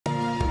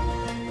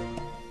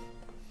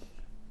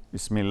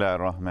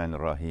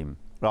Bismillahirrahmanirrahim.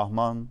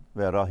 Rahman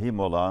ve Rahim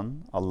olan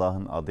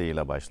Allah'ın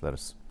adıyla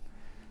başlarız.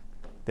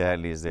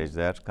 Değerli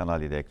izleyiciler,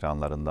 Kanal ile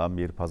ekranlarından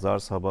bir pazar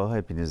sabahı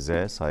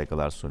hepinize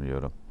saygılar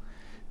sunuyorum.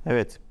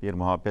 Evet, bir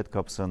muhabbet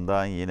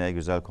kapısından yine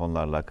güzel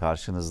konularla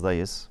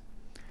karşınızdayız.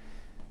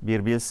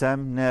 Bir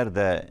bilsem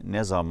nerede,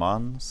 ne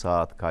zaman,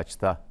 saat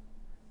kaçta?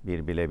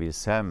 Bir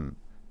bilebilsem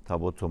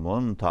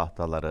tabutumun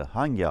tahtaları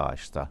hangi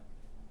ağaçta?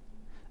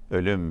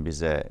 Ölüm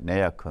bize ne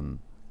yakın,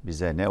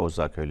 bize ne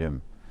uzak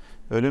ölüm.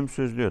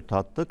 Ölümsüzlüğü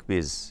tattık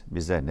biz,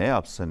 bize ne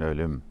yapsın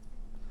ölüm?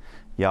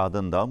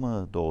 Yadında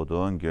mı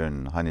doğduğun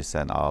gün, hani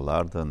sen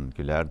ağlardın,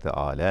 gülerdi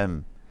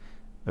alem.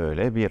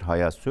 Öyle bir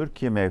hayat sür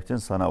ki mevtin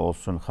sana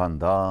olsun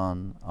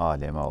handan,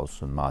 aleme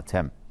olsun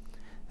matem.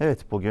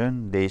 Evet,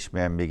 bugün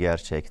değişmeyen bir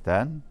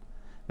gerçekten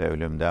ve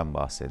ölümden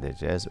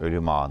bahsedeceğiz.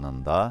 Ölüm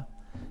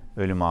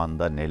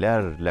anında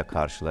nelerle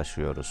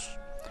karşılaşıyoruz?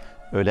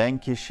 Ölen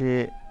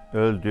kişi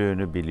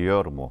öldüğünü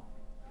biliyor mu?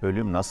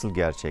 Ölüm nasıl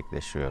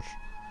gerçekleşiyor?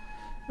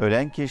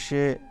 Ölen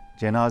kişi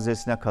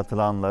cenazesine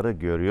katılanları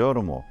görüyor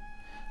mu?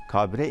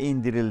 Kabre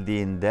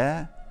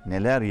indirildiğinde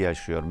neler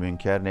yaşıyor?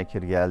 Münker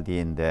nekir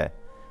geldiğinde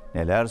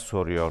neler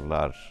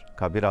soruyorlar?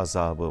 Kabir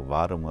azabı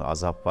var mı?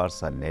 Azap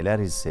varsa neler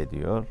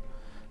hissediyor?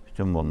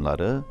 Bütün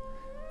bunları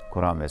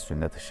Kur'an ve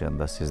sünnet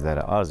ışığında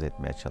sizlere arz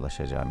etmeye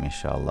çalışacağım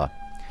inşallah.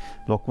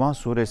 Lokman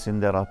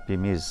suresinde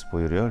Rabbimiz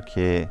buyuruyor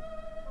ki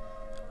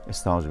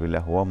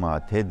Estağfirullah ve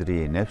ma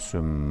tedri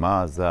nefsum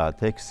maza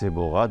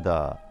teksibu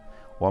gada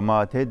ve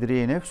ma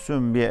tedri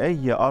nefsum bi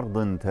eyyi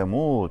ardın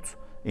temut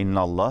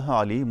innallaha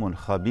alimun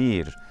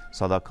habir.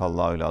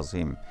 Sadakallahul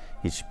azim.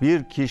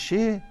 Hiçbir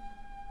kişi,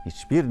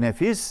 hiçbir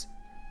nefis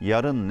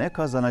yarın ne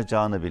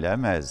kazanacağını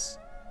bilemez.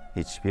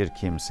 Hiçbir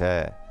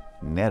kimse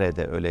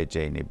nerede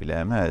öleceğini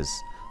bilemez.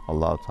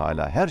 Allah-u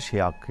Teala her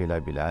şeyi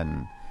hakkıyla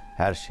bilen,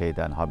 her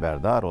şeyden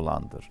haberdar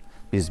olandır.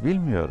 Biz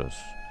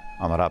bilmiyoruz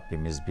ama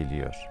Rabbimiz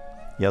biliyor.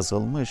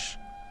 Yazılmış.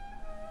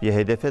 Bir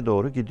hedefe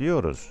doğru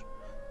gidiyoruz.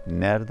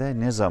 Nerede,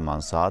 ne zaman,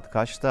 saat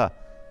kaçta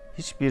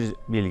hiçbir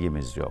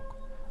bilgimiz yok.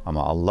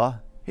 Ama Allah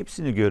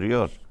hepsini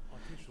görüyor.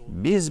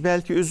 Biz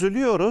belki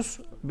üzülüyoruz.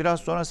 Biraz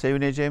sonra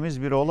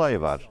sevineceğimiz bir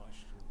olay var.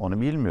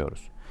 Onu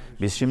bilmiyoruz.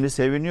 Biz şimdi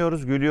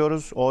seviniyoruz,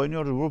 gülüyoruz,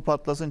 oynuyoruz, vur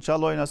patlasın,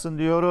 çal oynasın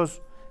diyoruz.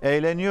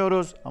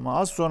 Eğleniyoruz ama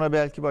az sonra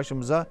belki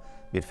başımıza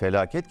bir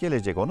felaket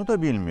gelecek. Onu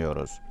da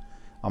bilmiyoruz.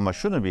 Ama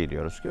şunu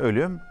biliyoruz ki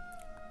ölüm,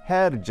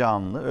 her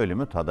canlı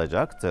ölümü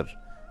tadacaktır.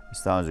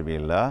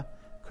 Estağfirullah.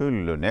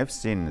 Kullu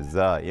nefsin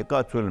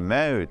zâikatul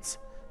mevt.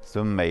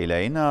 Sümme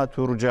ileyna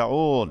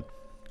turcaun.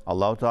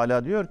 Allah-u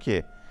Teala diyor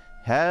ki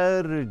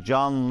her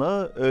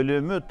canlı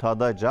ölümü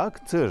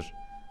tadacaktır.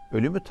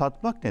 Ölümü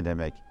tatmak ne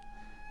demek?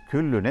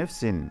 Kullu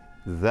nefsin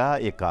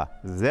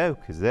zâika.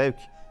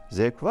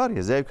 Zevk var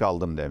ya, zevk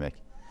aldım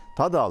demek.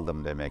 Tad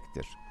aldım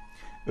demektir.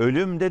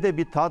 Ölümde de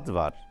bir tat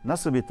var.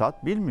 Nasıl bir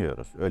tat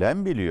bilmiyoruz.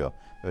 Ölen biliyor.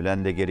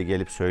 Ölen de geri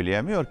gelip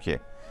söyleyemiyor ki.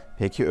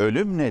 Peki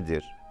ölüm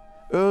nedir?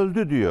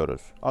 Öldü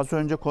diyoruz. Az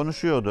önce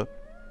konuşuyordu.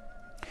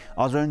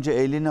 Az önce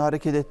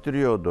elini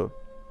ettiriyordu.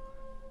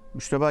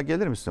 Mustafa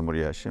gelir misin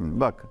buraya şimdi?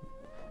 Bak.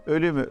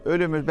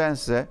 Ölümü ben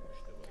size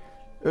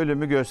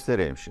ölümü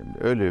göstereyim şimdi.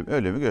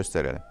 Ölümü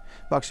gösterelim.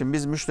 Bak şimdi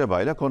biz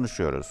Mustafa ile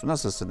konuşuyoruz.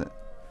 Nasılsın?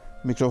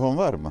 Mikrofon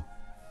var mı?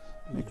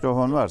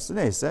 Mikrofon varsa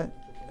neyse.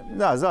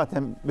 Daha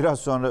zaten biraz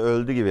sonra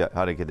öldü gibi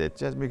hareket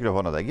edeceğiz.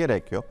 Mikrofona da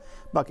gerek yok.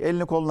 Bak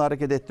elini kolunu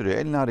hareket ettiriyor.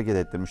 Elini hareket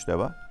ettirmiş de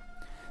bak.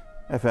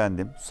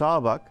 Efendim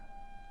sağa bak.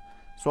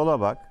 Sola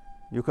bak.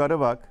 Yukarı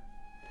bak.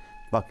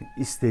 Bak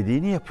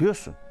istediğini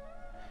yapıyorsun.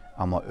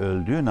 Ama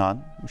öldüğün an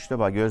işte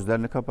bak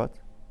gözlerini kapat.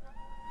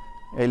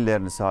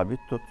 Ellerini sabit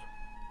tut.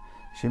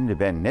 Şimdi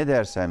ben ne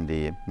dersem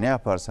diyeyim, ne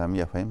yaparsam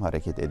yapayım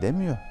hareket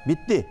edemiyor.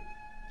 Bitti.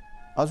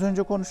 Az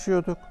önce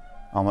konuşuyorduk.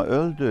 Ama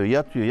öldü,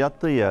 yatıyor.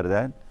 Yattığı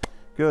yerden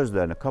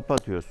gözlerini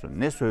kapatıyorsun.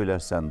 Ne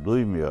söylersen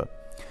duymuyor.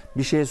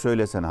 Bir şey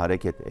söylesen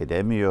hareket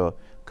edemiyor.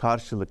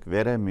 Karşılık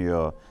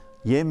veremiyor.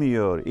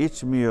 Yemiyor,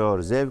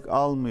 içmiyor, zevk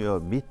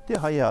almıyor. Bitti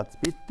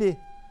hayat, bitti.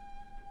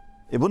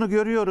 Bunu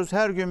görüyoruz.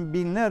 Her gün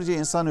binlerce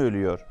insan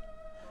ölüyor.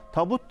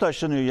 Tabut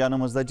taşınıyor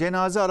yanımızda.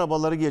 Cenaze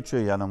arabaları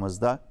geçiyor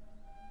yanımızda.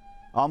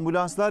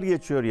 Ambulanslar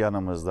geçiyor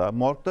yanımızda.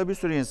 Morgda bir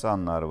sürü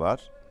insanlar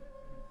var.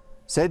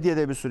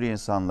 Sedyede bir sürü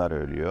insanlar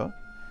ölüyor.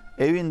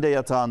 Evinde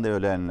yatağında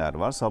ölenler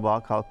var.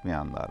 Sabaha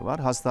kalkmayanlar var.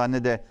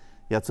 Hastanede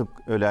yatıp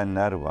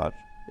ölenler var.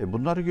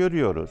 Bunları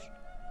görüyoruz.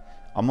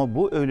 Ama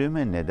bu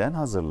ölüme neden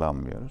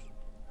hazırlanmıyoruz?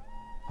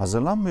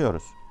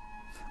 Hazırlanmıyoruz.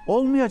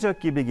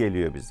 Olmayacak gibi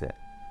geliyor bize.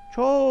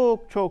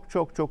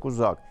 Çok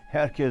uzak.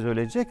 Herkes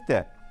ölecek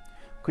de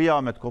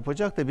kıyamet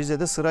kopacak da bize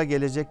de sıra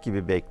gelecek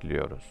gibi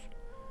bekliyoruz.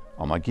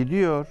 Ama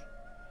gidiyor.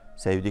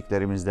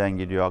 Sevdiklerimizden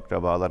gidiyor,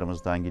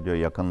 akrabalarımızdan gidiyor,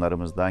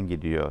 yakınlarımızdan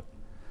gidiyor.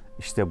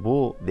 İşte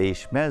bu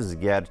değişmez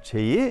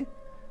gerçeği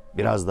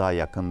biraz daha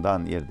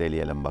yakından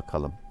irdeleyelim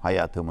bakalım.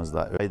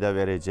 Hayatımızda fayda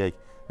verecek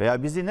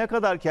veya bizi ne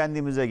kadar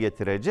kendimize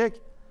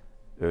getirecek?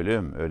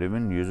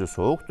 Ölümün yüzü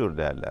soğuktur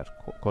derler.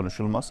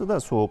 Konuşulması da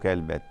soğuk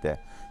elbette.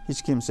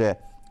 Hiç kimse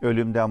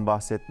ölümden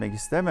bahsetmek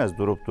istemez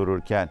durup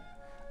dururken.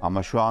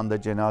 Ama şu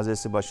anda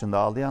cenazesi başında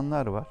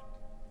ağlayanlar var.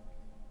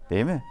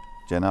 Değil mi?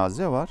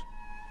 Cenaze var.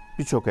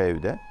 Birçok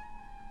evde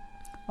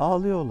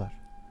ağlıyorlar.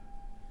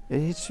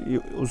 Hiç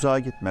uzağa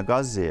gitme,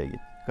 Gazze'ye git.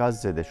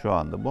 Gazze'de şu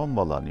anda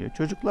bombalanıyor.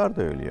 Çocuklar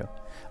da ölüyor.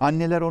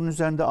 Anneler onun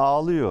üzerinde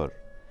ağlıyor.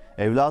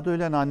 Evladı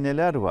ölen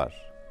anneler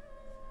var.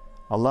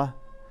 Allah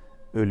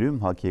ölüm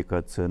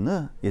hakikatini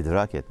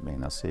idrak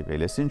etmeyi nasip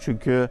eylesin.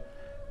 Çünkü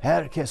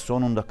herkes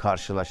sonunda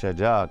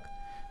karşılaşacak.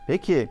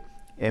 Peki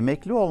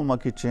emekli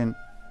olmak için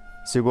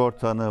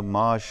sigortanı,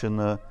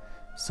 maaşını,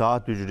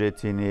 saat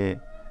ücretini,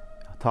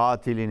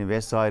 tatilini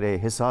vesaireyi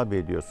hesap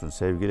ediyorsun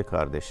sevgili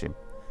kardeşim.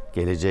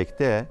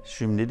 Gelecekte,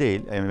 şimdi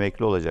değil,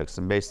 emekli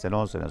olacaksın 5 sene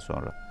 10 sene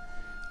sonra.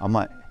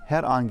 Ama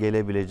her an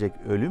gelebilecek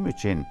ölüm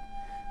için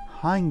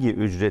hangi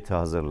ücreti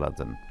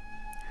hazırladın?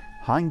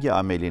 Hangi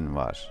amelin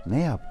var?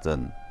 Ne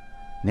yaptın?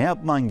 Ne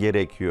yapman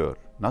gerekiyor?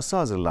 Nasıl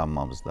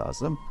hazırlanmamız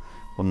lazım?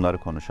 Bunları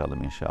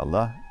konuşalım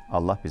inşallah.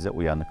 Allah bize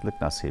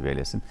uyanıklık nasip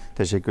eylesin.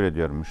 Teşekkür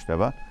ediyorum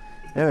Mustafa.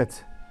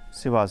 Evet,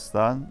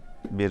 Sivas'tan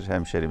bir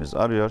hemşerimiz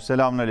arıyor.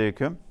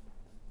 Selamünaleyküm.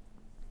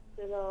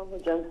 Selam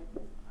hocam.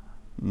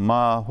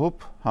 Mahub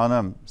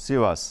Hanım,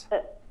 Sivas.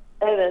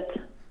 Evet.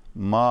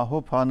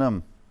 Mahub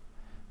Hanım.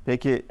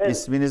 Peki Evet.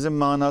 isminizin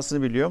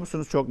manasını biliyor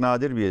musunuz? Çok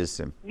nadir bir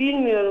isim.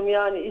 Bilmiyorum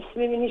yani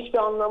ismimin hiçbir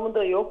anlamı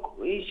da yok.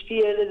 Hiçbir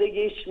yerde de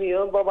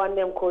geçmiyor.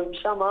 Babaannem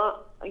koymuş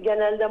ama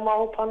genelde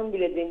Mahop Hanım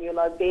bile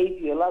demiyorlar. Bey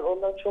diyorlar.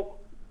 Ondan çok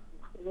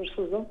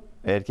huzursuzum.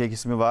 Erkek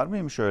ismi var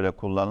mıymış, öyle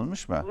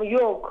kullanılmış mı?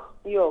 Yok.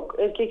 Yok.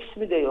 Erkek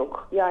ismi de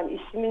yok. Yani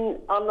ismin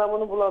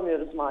anlamını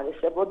bulamıyoruz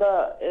maalesef. O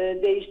da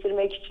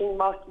değiştirmek için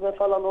mahkeme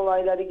falan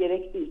olayları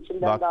gerektiği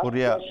için. Ben Bak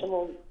buraya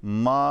oldu.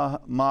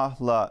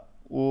 mahla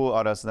u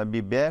arasında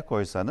bir b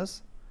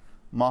koysanız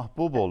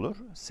mahbub olur,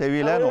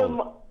 sevilen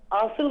olur.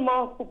 Asıl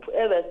mahbub,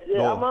 evet.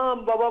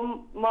 Ama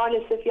babam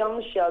maalesef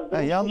yanlış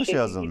yazdı. Yanlış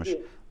yazılmış.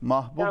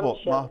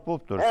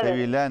 Mahbubtur. Evet.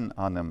 Sevilen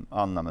hanım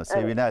anlamı.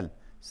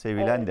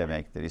 Sevilen evet.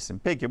 demektir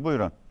isim. Peki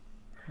buyurun.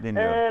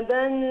 Dinliyorum.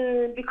 Ben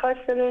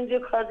birkaç sene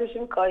önce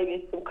kardeşimi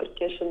kaybettim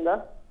 40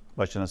 yaşında.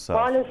 Başınız sağ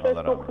olsun.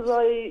 Maalesef 9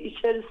 ay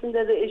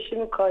içerisinde de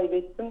eşimi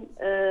kaybettim.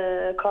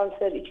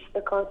 Kanser, ikisi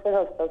de kanser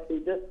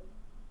hastasıydı.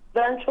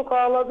 Ben çok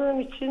ağladığım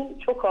için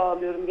çok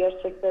ağlıyorum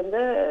gerçekten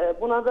de.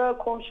 Buna da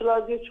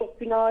komşular diyor çok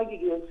günaha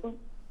giriyorsun.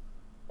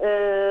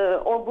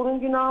 Bunun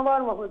günahı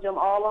var mı hocam?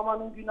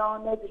 Ağlamanın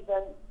günahı nedir?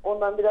 Ben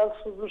ondan biraz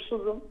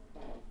huzursuzum.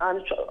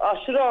 Yani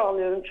aşırı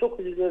ağlıyorum, çok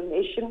üzülüyorum.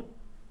 Eşim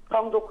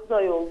tam 9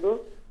 ay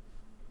oldu.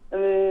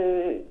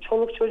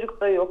 Çoluk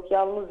çocuk da yok,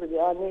 yalnızım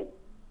yani.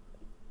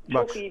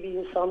 Çok Bak, iyi bir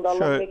insandı.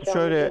 Allah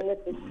mekanını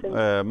cennet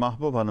etsin.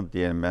 Mahbub Hanım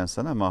diyelim ben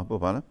sana,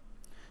 Mahbub Hanım.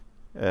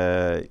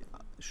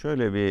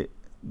 Şöyle bir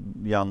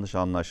yanlış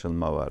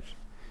anlaşılma var.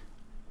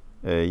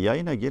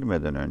 Yayına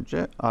girmeden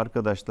önce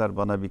arkadaşlar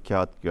bana bir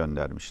kağıt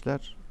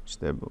göndermişler.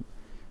 İşte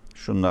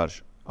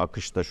şunlar,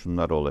 akışta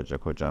şunlar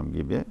olacak hocam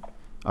gibi.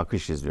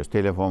 Akış izliyoruz.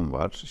 Telefon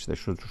var. İşte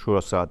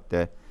şu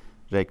saatte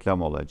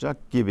reklam olacak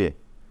gibi.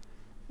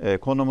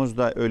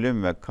 Konumuzda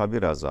ölüm ve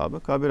kabir azabı.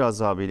 Kabir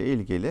azabı ile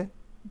ilgili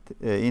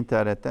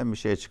internetten bir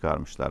şey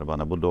çıkarmışlar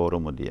bana, bu doğru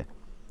mu diye.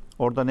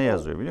 Orada ne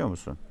yazıyor biliyor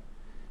musun?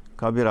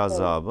 Kabir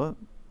azabı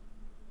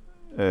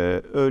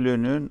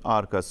ölünün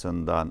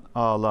arkasından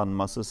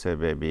ağlanması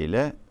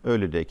sebebiyle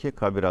ölüdeki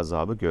kabir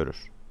azabı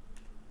görür.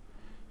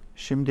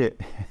 Şimdi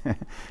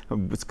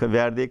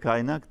verdiği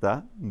kaynak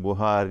da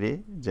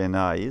Buhari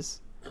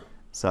Cenayiz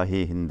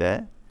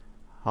Sahihinde.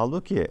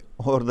 Halbuki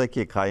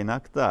oradaki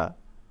kaynak da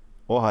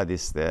o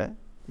hadiste,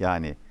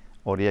 yani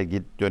oraya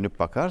dönüp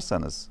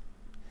bakarsanız,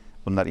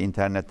 bunlar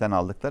internetten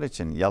aldıkları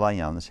için yalan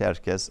yanlış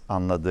herkes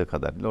anladığı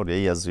kadarıyla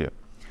oraya yazıyor.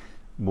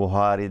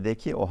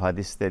 Buhari'deki o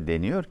hadiste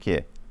deniyor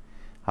ki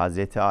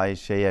Hazreti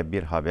Ayşe'ye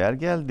bir haber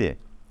geldi.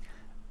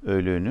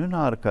 Ölünün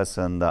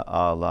arkasında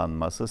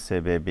ağlanması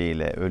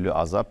sebebiyle ölü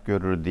azap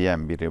görür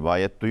diyen bir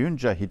rivayet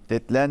duyunca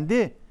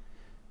hiddetlendi.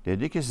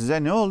 Dedi ki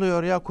size ne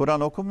oluyor ya,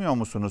 Kur'an okumuyor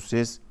musunuz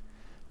siz?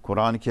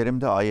 Kur'an-ı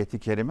Kerim'de ayeti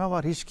kerime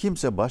var. Hiç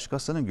kimse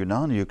başkasının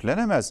günahını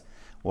yüklenemez.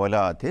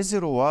 وَلَا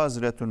تَزِرُ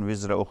وَازْرَةٌ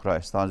وِزْرَ اُخْرَى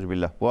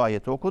Estağfirullah. Bu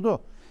ayeti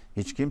okudu.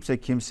 Hiç kimse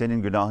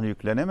kimsenin günahını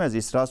yüklenemez.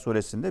 İsra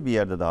suresinde bir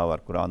yerde daha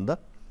var Kur'an'da.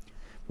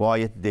 Bu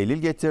ayet delil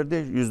getirdi.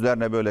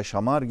 Yüzlerine böyle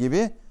şamar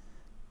gibi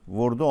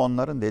vurdu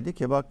onların. Dedi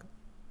ki bak,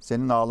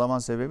 senin ağlaman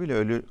sebebiyle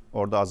ölü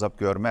orada azap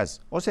görmez.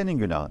 O senin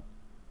günahın.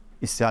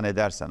 İsyan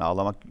edersen,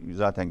 ağlamak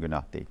zaten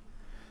günah değil.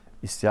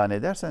 İsyan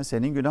edersen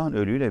senin günahın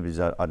ölüyle bir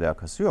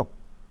alakası yok.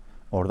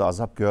 Orada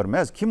azap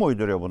görmez. Kim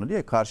uyduruyor bunu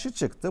diye karşı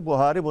çıktı.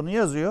 Buhari bunu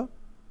yazıyor.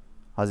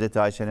 Hazreti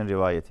Ayşe'nin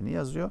rivayetini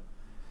yazıyor.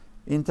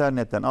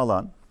 İnternetten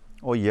alan,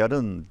 o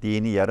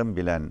dini yarım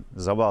bilen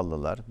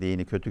zavallılar,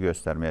 dini kötü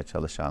göstermeye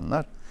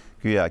çalışanlar,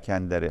 güya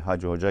kendileri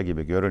hacı hoca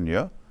gibi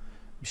görünüyor,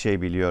 bir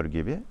şey biliyor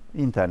gibi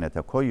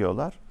internete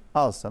koyuyorlar.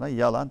 Al sana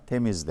yalan,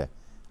 temizle.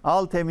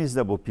 Al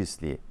temizle bu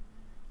pisliği.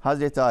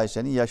 Hazreti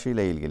Ayşe'nin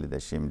yaşıyla ilgili de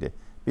şimdi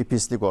bir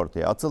pislik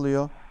ortaya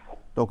atılıyor.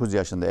 9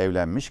 yaşında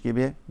evlenmiş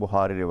gibi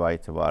Buhari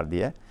rivayeti var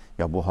diye.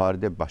 Ya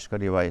Buhari'de başka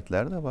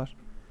rivayetler de var.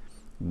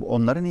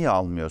 Onları niye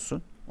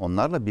almıyorsun?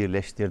 Onlarla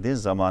birleştirdiğin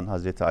zaman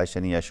Hazreti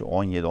Ayşe'nin yaşı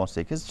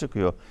 17-18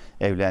 çıkıyor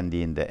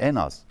evlendiğinde en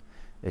az.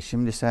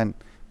 Şimdi sen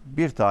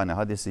bir tane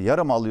hadisi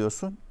yarım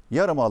alıyorsun.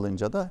 Yarım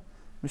alınca da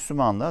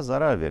Müslümanlığa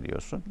zarar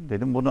veriyorsun.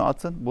 Dedim bunu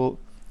atın. Bu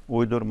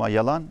uydurma,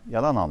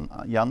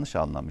 yanlış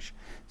anlamış.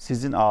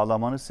 Sizin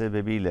ağlamanız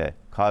sebebiyle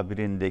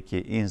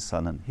kabrindeki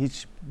insanın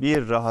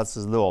hiçbir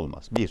rahatsızlığı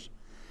olmaz. Bir.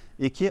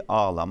 İki,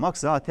 ağlamak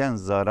zaten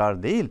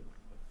zarar değil.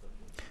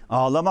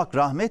 Ağlamak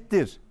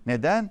rahmettir.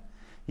 Neden?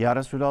 Ya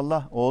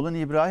Resulallah, oğlun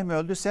İbrahim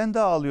öldü, sen de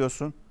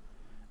ağlıyorsun.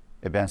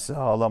 Ben size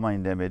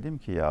ağlamayın demedim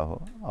ki yahu.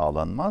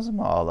 Ağlanmaz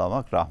mı?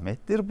 Ağlamak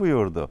rahmettir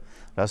buyurdu.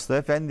 Resulullah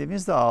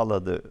Efendimiz de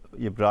ağladı.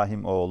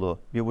 İbrahim oğlu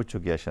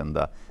 1,5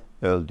 yaşında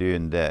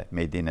öldüğünde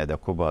Medine'de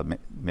Kuba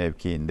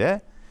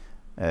mevkiinde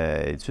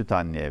süt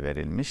anneye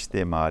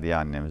verilmişti. Maria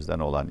annemizden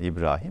olan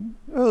İbrahim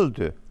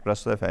öldü.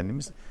 Resulullah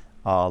Efendimiz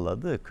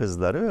ağladı.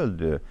 Kızları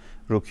öldü.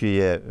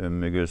 Rukiye,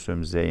 Ümmü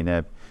Gülsüm,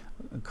 Zeynep,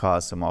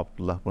 Kasım,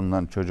 Abdullah,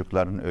 bunların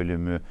çocukların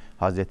ölümü,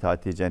 Hazreti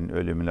Hatice'nin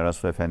ölümüne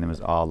Resulullah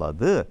Efendimiz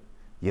ağladı.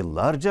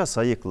 Yıllarca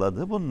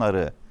sayıkladı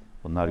bunları.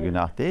 Bunlar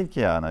günah değil ki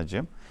ya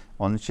anacığım.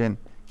 Onun için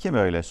kim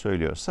öyle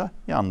söylüyorsa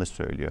yanlış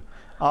söylüyor.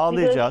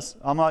 Ağlayacağız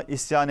ama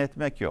isyan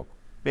etmek yok.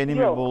 Beni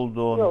mi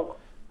buldun?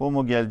 Bu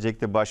mu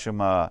gelecekti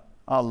başıma?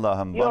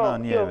 Allah'ım bana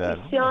niye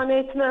verdin?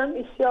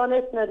 İsyan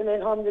etmedim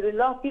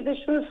elhamdülillah. Bir de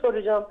şunu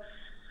soracağım.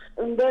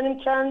 Benim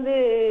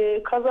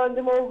kendi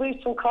kazancım olduğu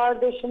için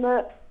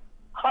kardeşime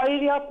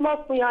hayır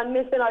yapmak mı? Yani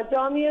mesela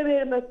camiye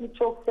vermek mi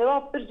çok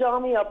sevaptır?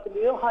 Cami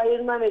yapılıyor.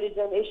 Hayrına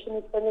vereceğim.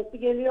 Eşimin senesi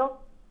geliyor.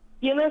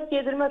 Yemek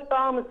yedirmek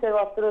daha mı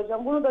sevaptır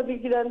hocam? Bunu da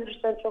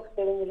bilgilendirirsen çok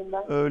sevinirim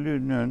ben.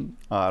 Ölünün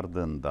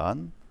ardından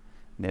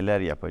neler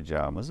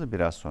yapacağımızı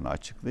biraz sonra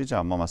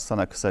açıklayacağım ama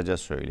sana kısaca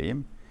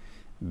söyleyeyim.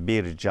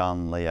 Bir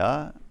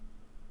canlıya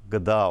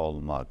gıda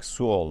olmak,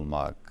 su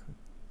olmak,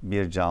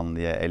 bir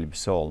canlıya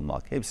elbise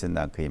olmak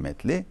hepsinden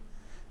kıymetli.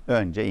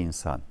 Önce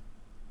insan.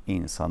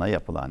 İnsana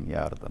yapılan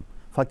yardım.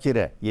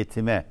 Fakire,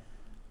 yetime,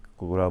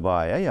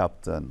 kurabaya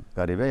yaptığın,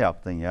 garibe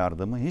yaptığın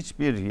yardımı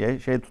hiçbir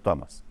şey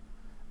tutamaz.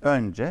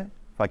 Önce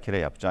fakire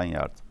yapacağın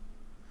yardım.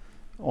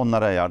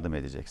 Onlara yardım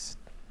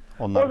edeceksin.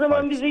 O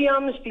zaman bizi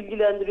yanlış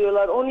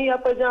bilgilendiriyorlar. Onu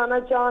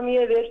yapacağına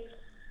camiye ver.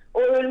 O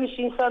ölmüş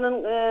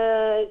insanın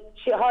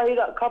hayır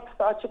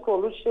kapısı açık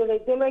olur.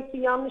 Şöyle demek ki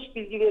yanlış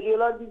bilgi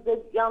veriyorlar. Biz de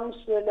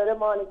yanlış yerlere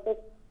maalesef.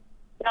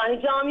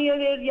 Yani camiye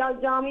ver, ya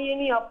cami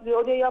yeni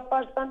yapılıyor. Oraya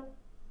yaparsan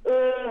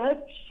hep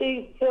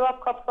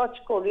sevap kapısı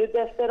açık oluyor,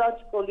 defter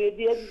açık oluyor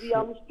diye bizi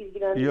yanlış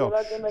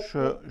bilgilendiriyorlar. Demek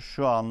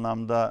şu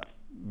anlamda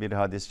bir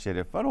hadis-i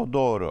şerif var, o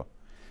doğru.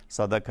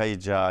 Sadaka-i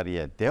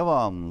cariye,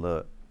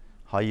 devamlı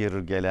hayır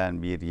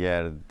gelen bir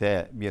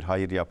yerde bir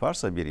hayır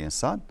yaparsa bir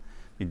insan,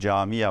 bir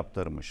cami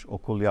yaptırmış,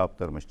 okul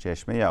yaptırmış,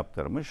 çeşme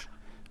yaptırmış,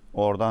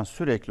 oradan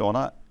sürekli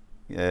ona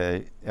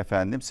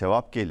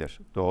sevap gelir.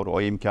 Doğru,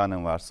 o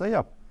imkanın varsa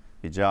yap.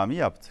 Bir cami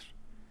yaptır,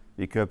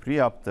 bir köprü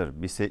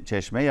yaptır, bir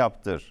çeşme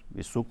yaptır,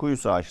 bir su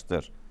kuyusu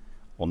açtır.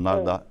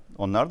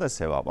 Onlar da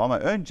sevap. Ama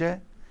önce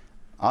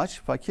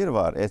aç fakir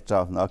var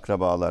etrafında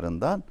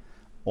akrabalarından,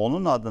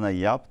 onun adına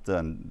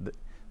yaptığın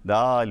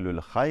dalül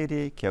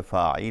hayri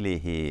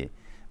kefailihi,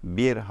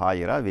 bir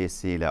hayra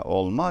vesile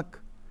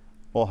olmak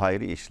o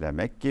hayrı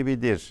işlemek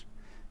gibidir.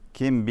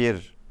 Kim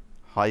bir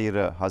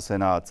hayrı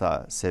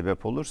hasenata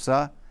sebep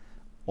olursa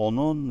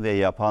onun ve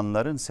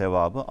yapanların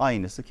sevabı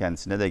aynısı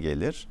kendisine de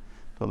gelir.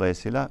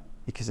 Dolayısıyla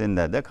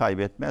ikisinde de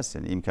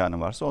kaybetmezsin.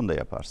 İmkanın varsa onu da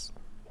yaparsın.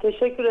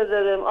 Teşekkür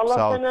ederim.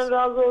 Allah senden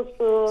razı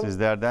olsun.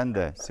 Sizlerden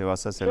de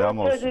Sivas'a selam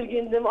olsun. Çok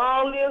tedirgindim.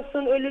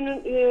 Ağlıyorsun,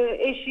 ölünün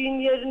eşiğin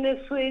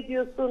yerine su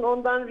ediyorsun.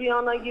 Ondan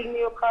rüyana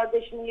girmiyor,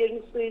 kardeşinin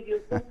yerini su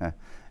ediyorsun.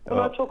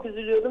 Buna çok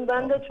üzülüyordum.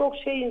 Ben de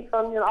çok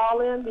insanım, yani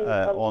ağlayan bir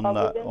insanım.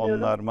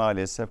 Onlar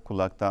maalesef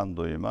kulaktan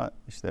duyma.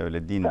 İşte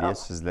öyle din diye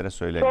sizlere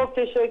söyleyeyim. Çok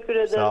teşekkür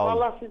ederim.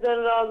 Allah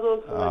sizden razı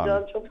olsun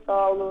hocam. Çok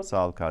sağ olun.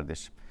 Sağ ol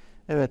kardeşim.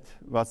 Evet,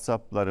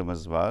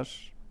 WhatsApp'larımız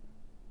var.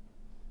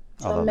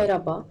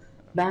 Merhaba.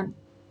 Ben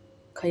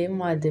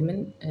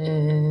kayınvalidemin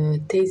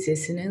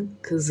teyzesinin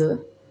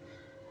kızı,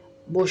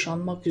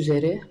 boşanmak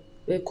üzere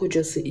ve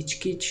kocası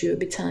içki içiyor.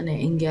 Bir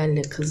tane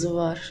engelli kızı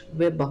var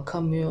ve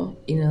bakamıyor.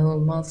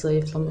 İnanılmaz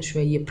zayıflamış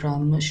ve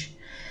yıpranmış.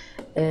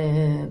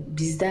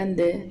 Bizden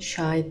de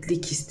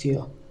şahitlik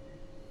istiyor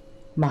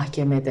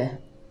mahkemede.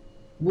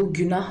 Bu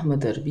günah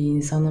mıdır? Bir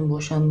insanın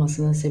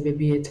boşanmasına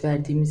sebebiyet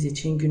verdiğimiz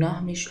için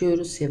günah mı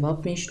işliyoruz,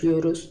 sevap mı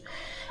işliyoruz?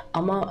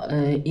 Ama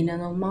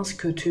inanılmaz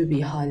kötü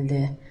bir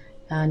halde.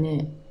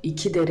 Yani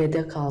iki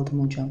derede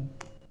kaldım hocam.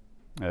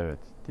 Evet.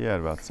 Diğer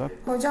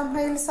WhatsApp. Hocam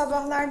hayırlı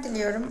sabahlar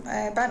diliyorum.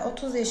 Ben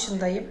 30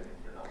 yaşındayım.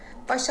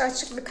 Başı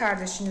açık bir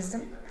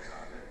kardeşinizim.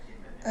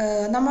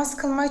 Namaz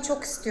kılmayı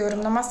çok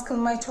istiyorum. Namaz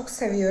kılmayı çok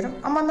seviyorum.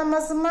 Ama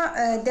namazıma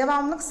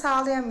devamlık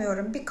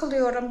sağlayamıyorum. Bir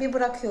kılıyorum, bir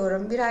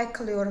bırakıyorum. Bir ay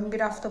kılıyorum,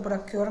 bir hafta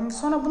bırakıyorum.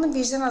 Sonra bunu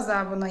vicdan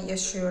azabına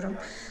yaşıyorum.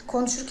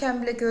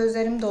 Konuşurken bile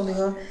gözlerim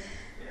doluyor.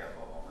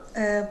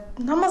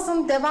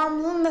 Namazın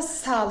devamlılığını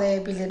nasıl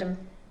sağlayabilirim?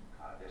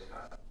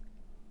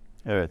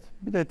 Evet.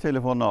 Bir de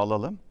telefonu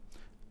alalım.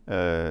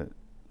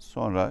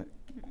 Sonra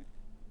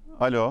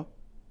alo.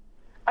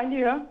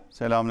 Alo.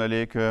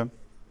 Selamünaleyküm.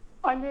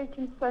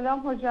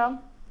 Aleykümselam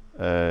hocam.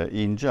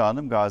 İnci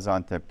Hanım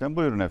Gaziantep'ten.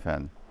 Buyurun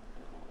efendim.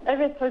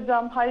 Evet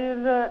hocam,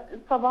 hayırlı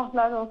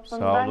sabahlar olsun.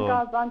 Sağ Ben olun.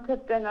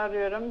 Gaziantep'ten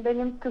arıyorum.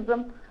 Benim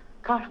kızım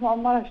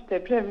Kahramanmaraş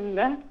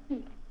depreminde.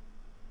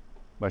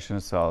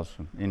 Başınız sağ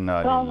olsun.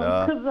 İnna Sağ olun.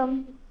 lillah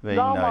Kızım, ve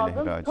inna ileyhi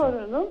damadım, raciun.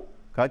 torunum.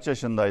 Kaç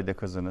yaşındaydı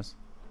kızınız?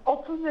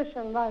 30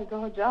 yaşındaydı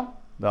hocam.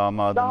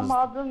 Damadınız?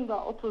 Damadım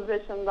da 30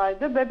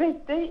 yaşındaydı.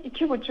 Bebek de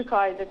 2,5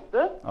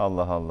 aylıktı.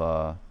 Allah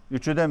Allah.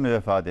 Üçü de mi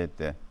vefat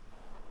etti?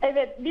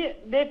 Evet, bir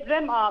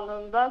deprem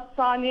anında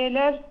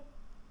saniyeler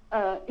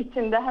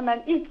içinde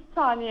hemen ilk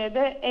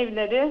saniyede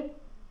evleri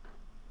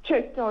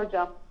çöktü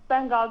hocam.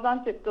 Ben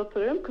Gaziantep'te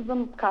oturuyorum.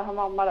 Kızım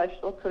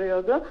Kahramanmaraş'ta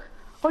oturuyordu.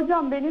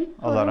 Hocam benim sorum...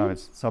 Allah rahmet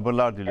eylesin.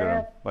 Sabırlar diliyorum.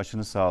 Evet.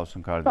 Başınız sağ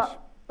olsun kardeşim.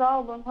 Sağ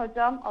olun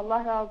hocam.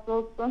 Allah razı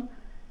olsun.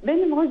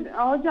 Benim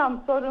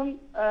hocam sorum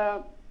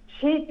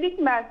şehitlik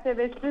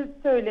mertebesi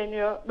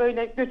söyleniyor.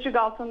 Böyle göçük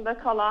altında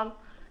kalan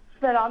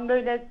falan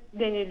böyle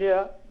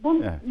deniliyor.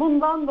 Evet.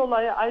 Bundan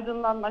dolayı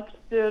aydınlanmak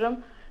istiyorum.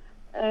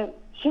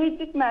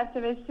 Şehitlik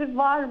mertebesi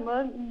var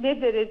mı?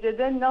 Ne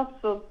derecede?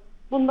 Nasıl?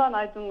 Bundan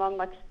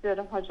aydınlanmak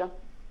istiyorum hocam.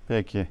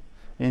 Peki.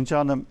 İnci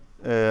Hanım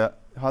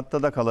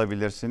hatta da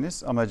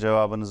kalabilirsiniz ama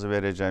cevabınızı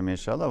vereceğim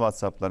inşallah.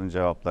 WhatsApp'ların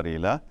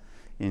cevaplarıyla,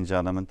 İnci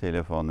Hanım'ın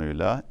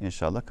telefonuyla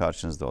inşallah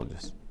karşınızda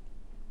olacağız.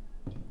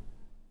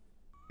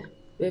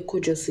 Ve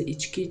kocası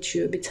içki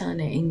içiyor. Bir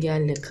tane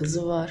engelli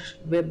kızı var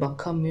ve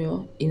bakamıyor.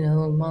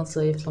 İnanılmaz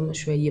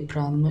zayıflamış ve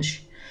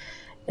yıpranmış.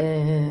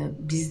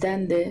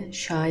 Bizden de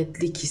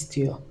şahitlik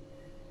istiyor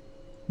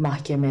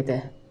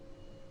mahkemede.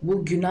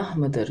 Bu günah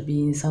mıdır? Bir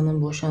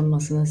insanın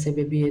boşanmasına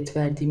sebebiyet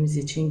verdiğimiz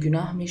için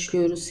günah mı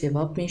işliyoruz,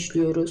 sevap mı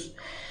işliyoruz?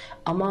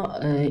 Ama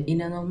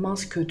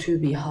inanılmaz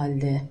kötü bir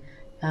halde.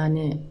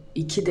 Yani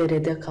iki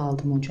derede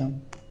kaldım hocam.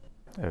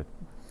 Evet.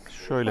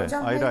 Şöyle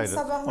Hocam, ayrı hayırlı ayrı.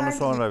 sabahlar Onu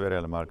sonra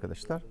verelim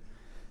arkadaşlar.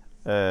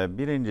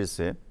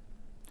 Birincisi,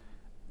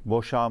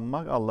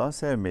 boşanmak Allah'ın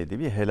sevmediği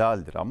bir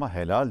helaldir ama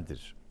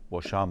helaldir.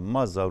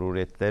 Boşanma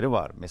zaruretleri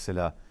var.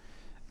 Mesela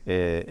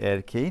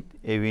erkeğin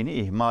evini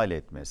ihmal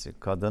etmesi,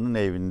 kadının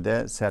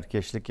evinde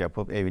serkeşlik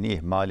yapıp evini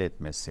ihmal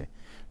etmesi,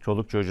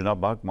 çoluk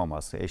çocuğuna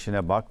bakmaması,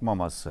 eşine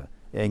bakmaması,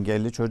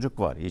 engelli çocuk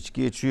var,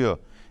 içki içiyor,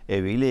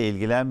 eviyle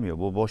ilgilenmiyor.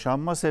 Bu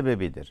boşanma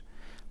sebebidir.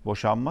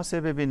 Boşanma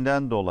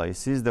sebebinden dolayı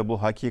siz de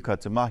bu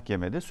hakikati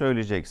mahkemede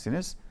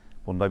söyleyeceksiniz.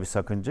 Bunda bir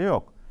sakınca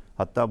yok.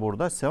 Hatta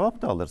burada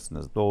sevap da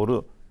alırsınız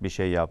doğru bir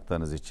şey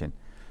yaptığınız için.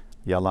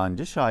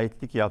 Yalancı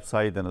şahitlik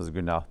yapsaydınız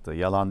günahtı.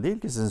 Yalan değil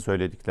ki sizin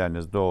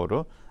söyledikleriniz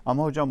doğru.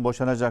 Ama hocam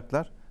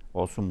boşanacaklar.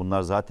 Olsun,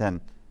 bunlar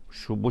zaten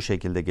bu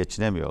şekilde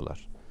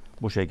geçinemiyorlar.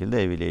 Bu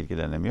şekilde eviyle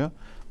ilgilenemiyor.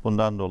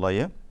 Bundan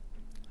dolayı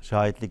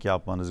şahitlik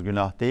yapmanız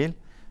günah değil.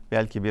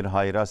 Belki bir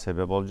hayra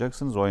sebep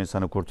olacaksınız. O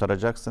insanı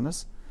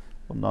kurtaracaksınız.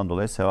 Bundan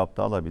dolayı sevap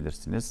da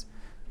alabilirsiniz.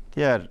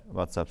 Diğer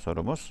WhatsApp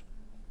sorumuz.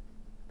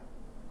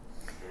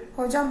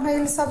 Hocam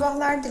hayırlı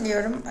sabahlar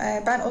diliyorum.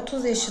 Ben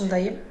 30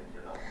 yaşındayım.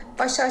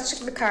 Başı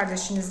açık bir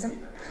kardeşinizim.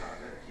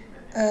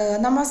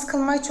 Namaz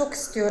kılmayı çok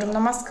istiyorum.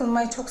 Namaz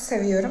kılmayı çok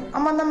seviyorum.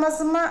 Ama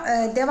namazıma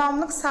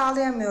devamlık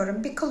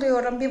sağlayamıyorum. Bir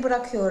kılıyorum, bir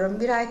bırakıyorum.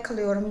 Bir ay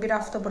kılıyorum, bir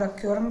hafta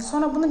bırakıyorum.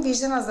 Sonra bunu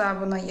vicdan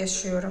azabına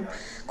yaşıyorum.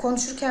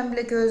 Konuşurken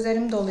bile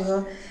gözlerim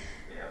doluyor.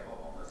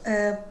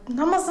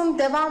 Namazın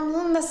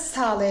devamlılığını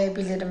nasıl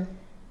sağlayabilirim?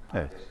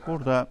 Evet,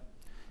 burada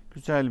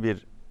güzel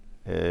bir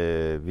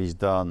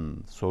vicdan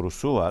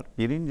sorusu var.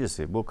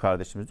 Birincisi, bu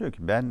kardeşimiz diyor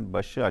ki ben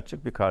başı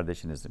açık bir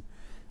kardeşinizim.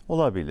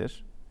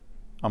 Olabilir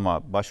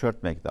ama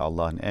başörtmek de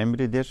Allah'ın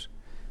emridir.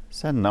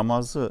 Sen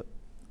namazı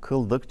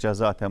kıldıkça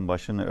zaten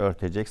başını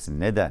örteceksin.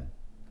 Neden?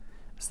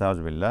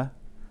 Estağfirullah.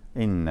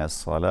 İnne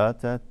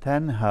salate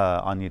tenha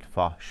anil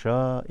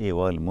fahşai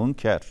vel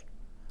munker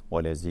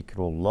ve le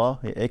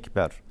zikrullahi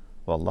ekber.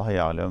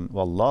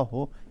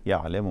 Vallahu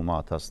ya'lemu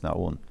ma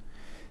tasnaun.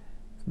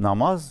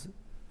 Namaz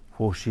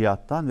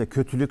fuhşiyattan ve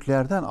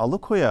kötülüklerden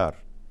alıkoyar.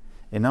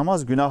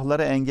 Namaz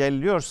günahları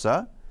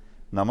engelliyorsa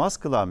namaz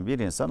kılan bir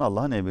insan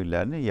Allah'ın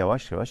emirlerini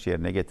yavaş yavaş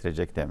yerine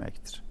getirecek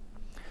demektir.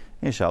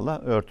 İnşallah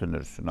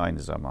örtünürsün aynı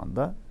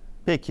zamanda.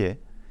 Peki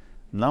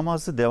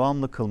namazı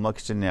devamlı kılmak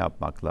için ne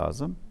yapmak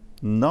lazım?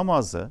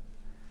 Namazı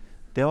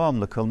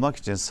devamlı kılmak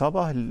için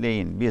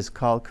sabahleyin biz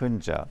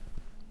kalkınca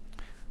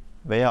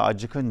veya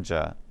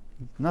acıkınca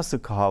nasıl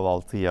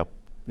kahvaltı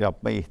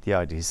yapma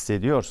ihtiyacı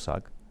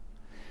hissediyorsak,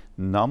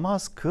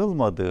 namaz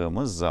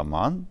kılmadığımız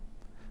zaman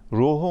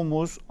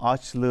ruhumuz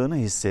açlığını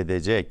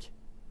hissedecek.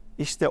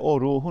 İşte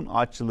o ruhun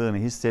açlığını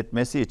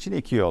hissetmesi için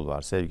iki yol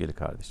var sevgili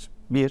kardeşim.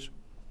 Bir,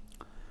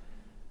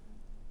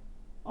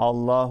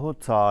 Allahu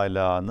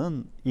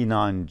Teala'nın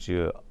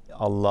inancı,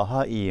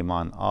 Allah'a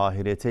iman,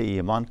 ahirete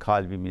iman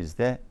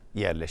kalbimizde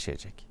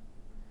yerleşecek.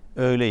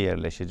 Öyle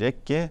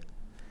yerleşecek ki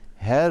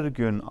her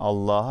gün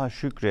Allah'a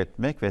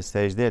şükretmek ve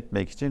secde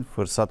etmek için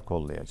fırsat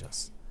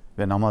kollayacağız.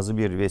 Ve namazı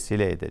bir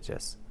vesile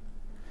edeceğiz.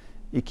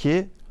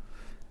 2,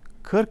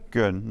 40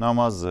 gün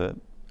namazı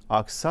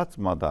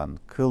aksatmadan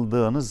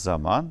kıldığınız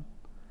zaman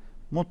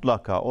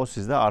mutlaka o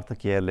sizde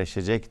artık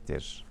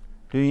yerleşecektir.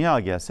 Dünya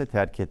gelse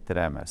terk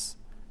ettiremez.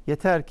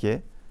 Yeter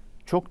ki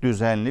çok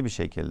düzenli bir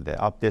şekilde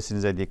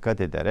abdestinize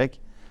dikkat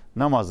ederek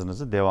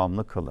namazınızı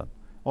devamlı kılın.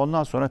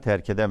 Ondan sonra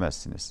terk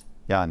edemezsiniz.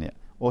 Yani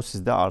o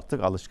sizde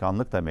artık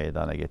alışkanlık da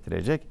meydana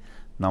getirecek.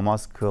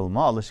 Namaz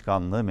kılma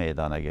alışkanlığı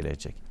meydana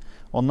gelecek.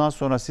 Ondan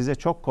sonra size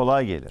çok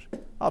kolay gelir.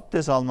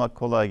 Abdest almak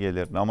kolay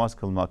gelir, namaz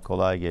kılmak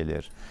kolay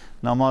gelir.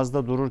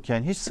 Namazda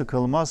dururken hiç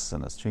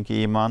sıkılmazsınız. Çünkü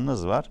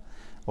imanınız var.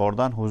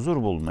 Oradan huzur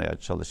bulmaya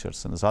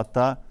çalışırsınız.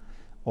 Hatta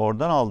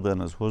oradan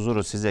aldığınız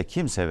huzuru size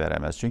kimse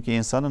veremez. Çünkü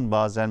insanın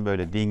bazen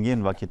böyle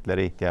dingin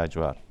vakitlere ihtiyacı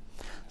var.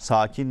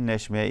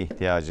 Sakinleşmeye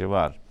ihtiyacı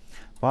var.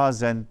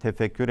 Bazen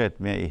tefekkür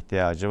etmeye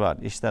ihtiyacı var.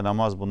 İşte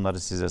namaz bunları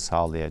size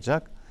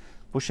sağlayacak.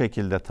 Bu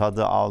şekilde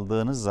tadı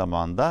aldığınız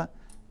zaman da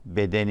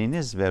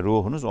bedeniniz ve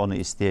ruhunuz onu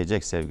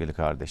isteyecek sevgili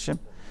kardeşim.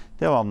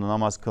 Devamlı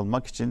namaz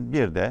kılmak için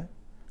bir de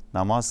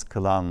namaz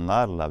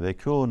kılanlarla ve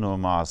kûnû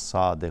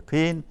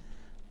ma'as-sâdikîn,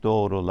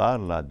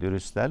 doğrularla,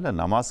 dürüstlerle,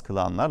 namaz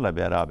kılanlarla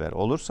beraber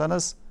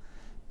olursanız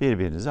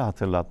birbirinizi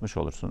hatırlatmış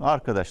olursunuz.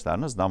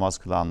 Arkadaşlarınız namaz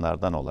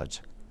kılanlardan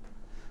olacak.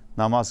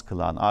 Namaz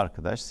kılan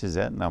arkadaş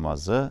size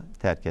namazı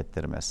terk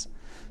ettirmez.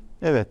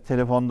 Evet,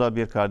 telefonda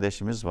bir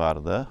kardeşimiz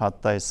vardı.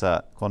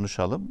 Hattaysa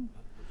konuşalım.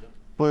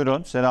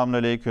 Buyurun,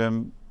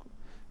 selamünaleyküm.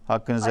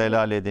 Hakkınızı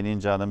helal edin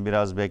İnce Hanım.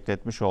 Biraz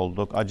bekletmiş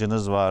olduk.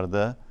 Acınız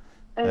vardı.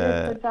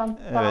 Evet hocam,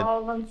 sağ evet.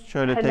 olun.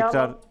 Şöyle Helal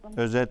tekrar olsun.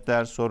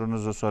 özetler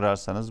sorunuzu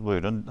sorarsanız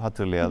buyurun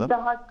hatırlayalım. Siz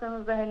de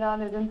hakkınızı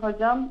helal edin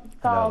hocam.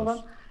 Sağ Helal olun.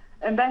 olsun.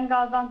 Ben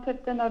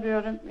Gaziantep'ten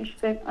arıyorum.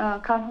 İşte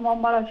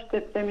Kahramanmaraş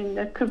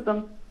depreminde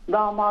kızım,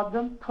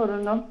 damadım,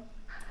 torunum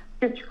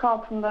göçük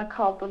altında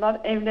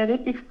kaldılar.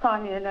 Evleri ilk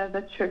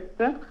saniyelerde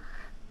çöktü.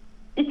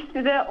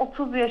 İkisi de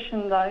 30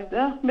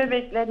 yaşındaydı.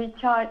 Bebekleri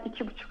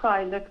 2,5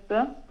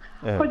 aylıktı.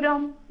 Evet.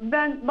 Hocam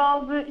ben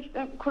bazı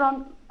işte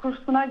Kur'an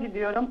kursuna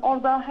gidiyorum.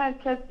 Orada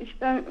herkes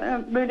işte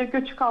böyle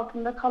göçük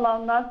altında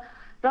kalanlar,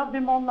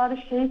 Rabbim onları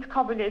şehit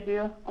kabul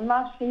ediyor.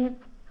 Onlar şehit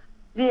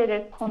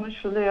diyerek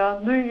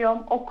konuşuluyor. Duyuyorum,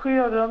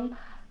 okuyorum,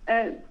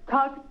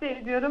 takip de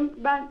ediyorum.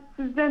 Ben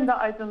sizden de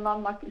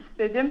aydınlanmak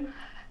istedim.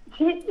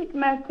 Şehitlik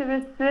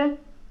mertebesi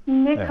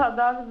ne Evet.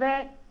 kadar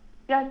ve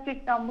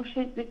gerçekten bu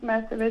şehitlik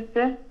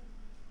mertebesi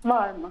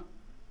var mı?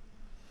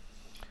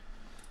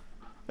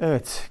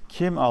 Evet,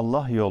 kim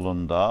Allah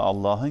yolunda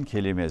Allah'ın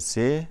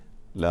kelimesi,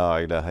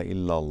 la ilahe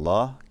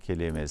illallah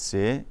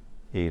kelimesi,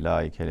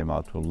 ilahi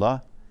kelimatullah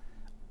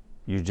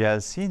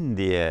yücelsin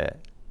diye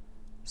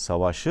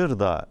savaşır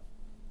da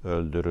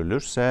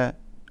öldürülürse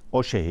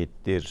o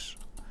şehittir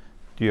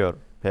diyor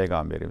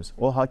Peygamberimiz.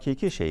 O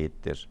hakiki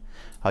şehittir.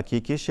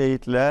 Hakiki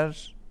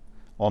şehitler,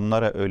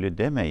 onlara ölü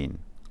demeyin.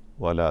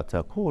 وَلَا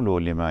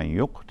تَقُولُوا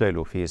لِمَنْ يُقْتَلُ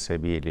ف۪ي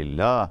سَب۪يلِ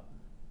اللّٰهِ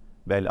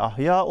بَلْ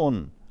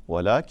اَحْيَاءٌ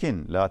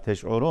وَلَاكِنْ لَا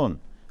تَشْعُرُونَ.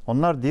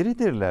 Onlar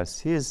diridirler,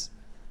 siz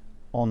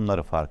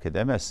onları fark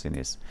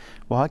edemezsiniz.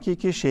 Bu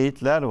hakiki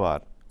şehitler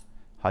var.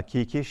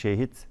 Hakiki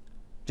şehit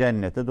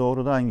cennete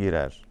doğrudan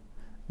girer,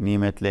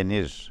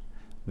 nimetlenir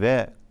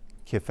ve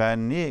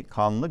kefenli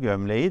kanlı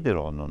gömleğidir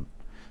onun.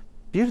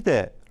 Bir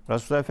de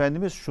Resulullah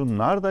Efendimiz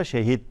şunlar da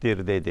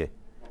şehittir dedi.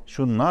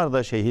 Şunlar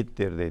da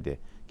şehittir dedi.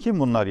 Kim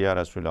bunlar ya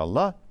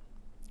Resulallah?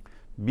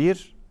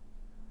 Bir,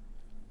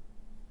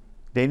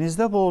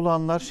 denizde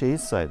boğulanlar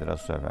şehit saydı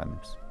Resulullah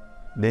Efendimiz.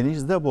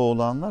 Denizde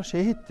boğulanlar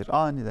şehittir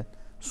aniden.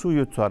 Su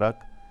yutarak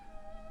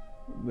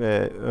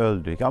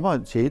öldü.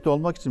 Ama şehit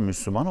olmak için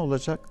Müslüman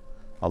olacak.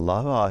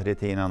 Allah'a ve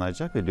ahirete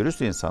inanacak ve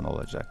dürüst insan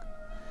olacak.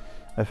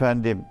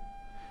 Efendim,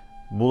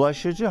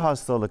 bulaşıcı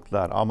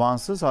hastalıklar,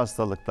 amansız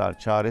hastalıklar,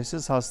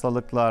 çaresiz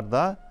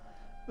hastalıklarda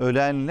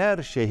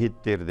ölenler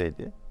şehittir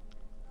dedi.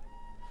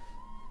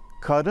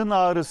 Karın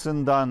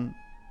ağrısından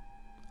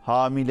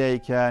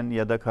hamileyken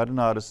ya da karın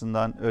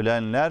ağrısından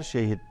ölenler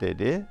şehit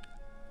dedi.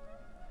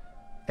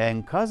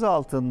 Enkaz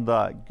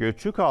altında,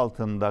 göçük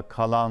altında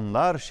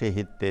kalanlar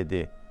şehit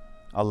dedi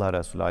Allah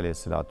Resulü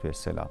Aleyhisselatü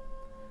Vesselam.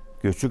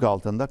 Göçük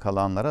altında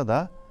kalanlara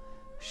da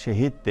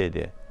şehit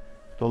dedi.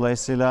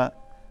 Dolayısıyla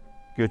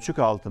göçük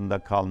altında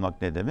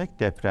kalmak ne demek?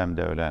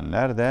 Depremde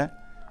ölenler de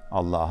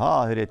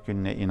Allah'a, ahiret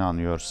gününe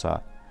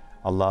inanıyorsa,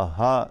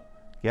 Allah'a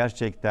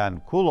gerçekten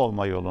kul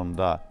olma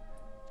yolunda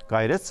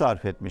gayret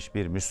sarf etmiş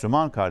bir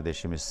Müslüman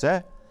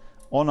kardeşimizse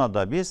ona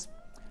da biz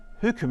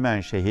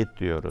hükmen şehit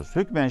diyoruz.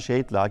 Hükmen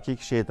şehitle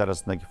hakiki şehit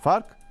arasındaki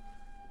fark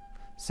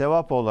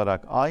sevap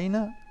olarak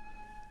aynı.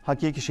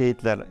 Hakiki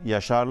şehitler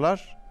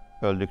yaşarlar,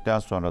 öldükten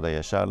sonra da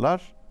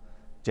yaşarlar.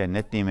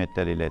 Cennet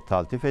nimetleriyle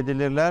taltif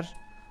edilirler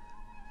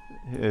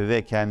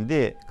ve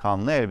kendi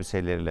kanlı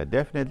elbiseleriyle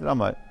defnedilir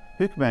ama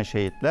hükmen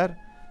şehitler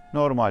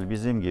normal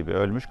bizim gibi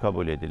ölmüş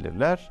kabul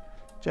edilirler.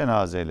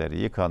 Cenazeleri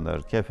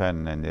yıkanır,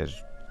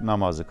 kefenlenir,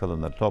 namazı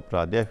kılınır,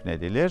 toprağa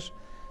defnedilir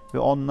ve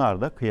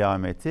onlar da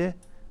kıyameti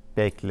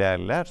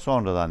beklerler,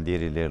 sonradan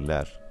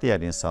dirilirler.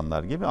 Diğer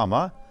insanlar gibi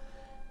ama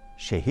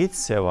şehit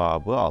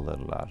sevabı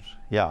alırlar.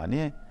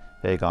 Yani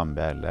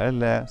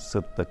peygamberlerle,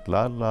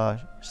 sıddıklarla,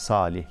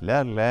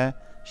 salihlerle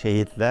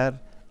şehitler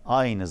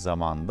aynı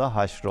zamanda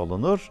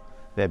haşrolunur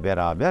ve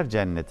beraber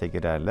cennete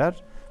girerler.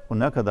 Bu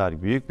ne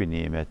kadar büyük bir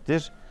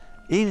nimettir.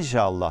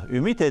 İnşallah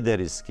ümit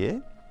ederiz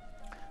ki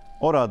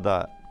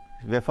orada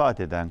vefat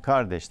eden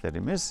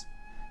kardeşlerimiz,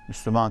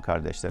 Müslüman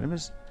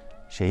kardeşlerimiz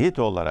şehit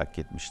olarak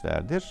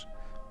gitmişlerdir.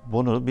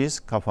 Bunu biz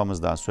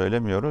kafamızdan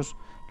söylemiyoruz.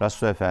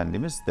 Resul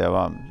Efendimiz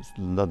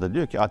devamında da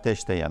diyor ki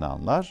ateşte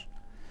yananlar,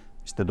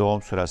 işte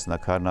doğum sırasında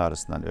karın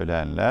ağrısından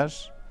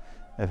ölenler,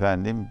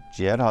 efendim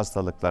ciğer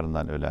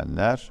hastalıklarından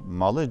ölenler,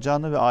 malı,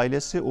 canı ve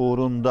ailesi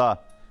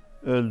uğrunda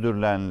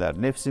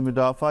öldürülenler, nefsi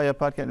müdafaa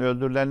yaparken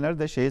öldürülenler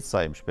de şehit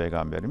saymış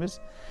Peygamberimiz.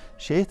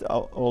 Şehit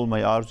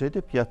olmayı arzu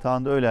edip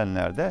yatağında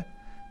ölenler de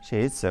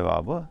şehit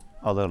sevabı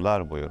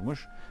alırlar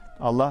buyurmuş.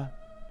 Allah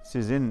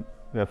sizin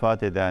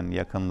vefat eden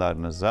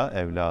yakınlarınıza,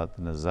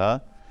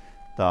 evladınıza,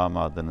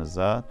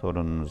 damadınıza,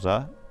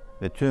 torununuza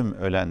ve tüm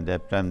ölen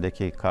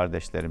depremdeki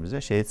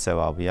kardeşlerimize şehit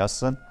sevabı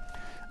yazsın.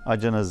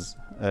 Acınız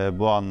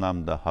bu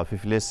anlamda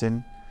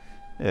hafiflesin.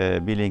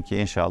 Bilin ki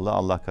inşallah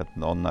Allah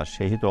katında onlar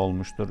şehit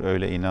olmuştur.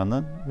 Öyle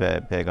inanın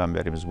ve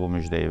Peygamberimiz bu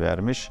müjdeyi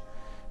vermiş.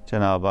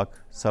 Cenab-ı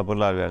Hak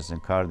sabırlar versin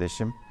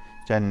kardeşim.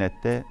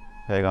 Cennette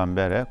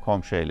peygambere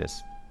komşu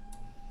eylesin.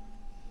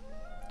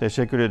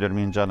 Teşekkür ederim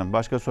İnce Hanım.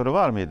 Başka soru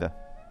var mıydı?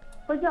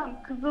 Hocam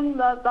kızım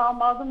da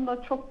damadım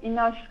da çok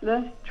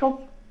inançlı,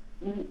 çok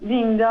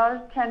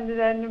dindar,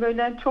 kendilerini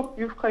böyle çok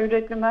yufka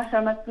yürekli,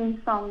 merhametli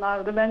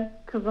insanlardı. Ben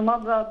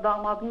kızıma da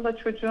damadım da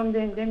çocuğum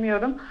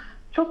demiyorum.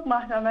 Çok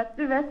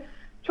merhametli ve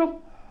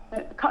çok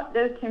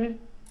kalpleri temiz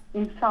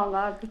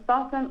insanlardı.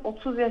 Zaten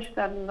 30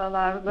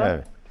 yaşlarındalardı.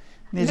 Evet.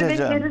 Nice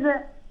Bebekleri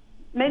de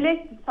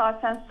melekti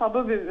zaten,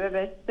 sabır bir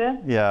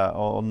bebekti. Ya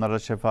onlara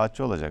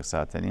şefaatçi olacak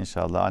zaten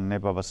inşallah.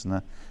 Anne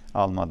babasını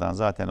almadan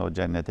zaten o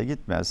cennete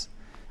gitmez.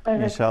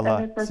 Evet,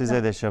 İnşallah evet,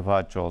 size de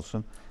şefaatçi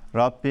olsun.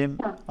 Rabbim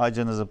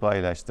acınızı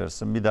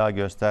paylaştırsın. Bir daha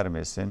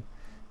göstermesin.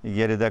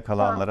 Geride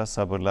kalanlara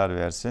sabırlar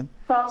versin.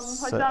 Sağ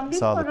olun hocam. Bir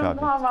sağlık sorum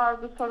afiyet. daha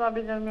vardı,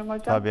 sorabilir miyim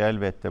hocam? Tabii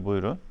elbette,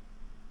 buyurun.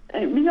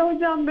 Bir de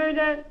hocam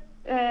böyle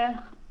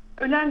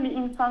ölen bir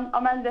insan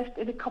amel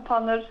defteri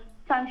kapanır.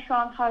 Sen şu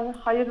an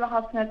hayır ve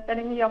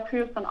hasenetlerini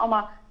yapıyorsun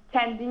ama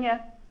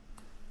kendine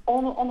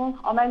onun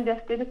amel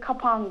defteri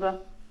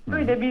kapandı.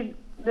 Böyle bir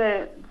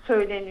de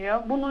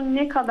söyleniyor. Bunun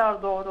ne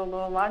kadar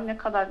doğruluğu var, ne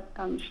kadar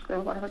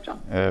yanlışlığı var hocam?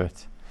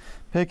 Evet.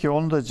 Peki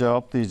onu da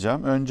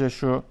cevaplayacağım. Önce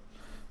şu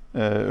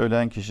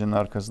ölen kişinin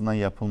arkasından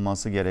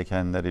yapılması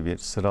gerekenleri bir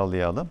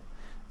sıralayalım.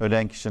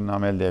 Ölen kişinin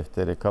amel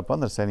defteri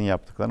kapanır, senin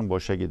yaptıkların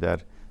boşa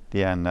gider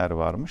diyenler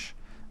varmış.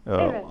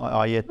 Evet.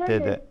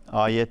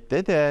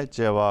 Ayette de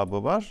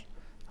cevabı var.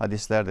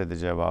 Hadislerde de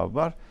cevabı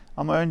var.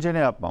 Ama önce ne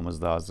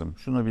yapmamız lazım?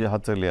 Şunu bir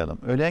hatırlayalım.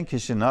 Ölen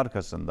kişinin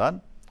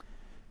arkasından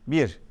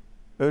bir,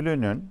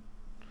 ölünün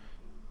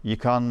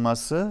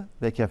yıkanması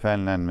ve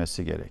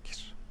kefenlenmesi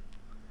gerekir.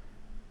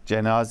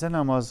 Cenaze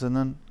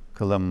namazının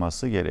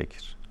kılınması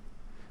gerekir.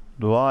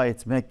 Dua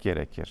etmek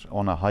gerekir.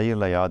 Ona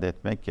hayırla yad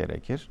etmek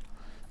gerekir.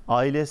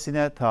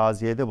 Ailesine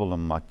taziyede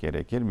bulunmak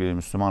gerekir. Bir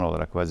Müslüman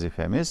olarak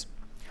vazifemiz.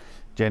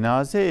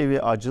 Cenaze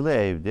evi acılı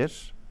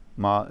evdir.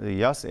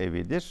 Yas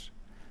evidir.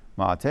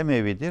 Matem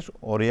evidir.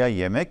 Oraya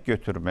yemek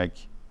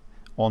götürmek,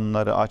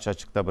 onları aç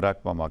açıkta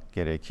bırakmamak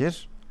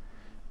gerekir.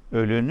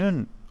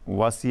 Ölünün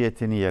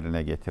vasiyetini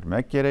yerine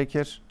getirmek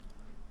gerekir.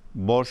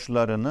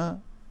 Borçlarını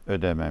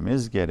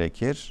ödememiz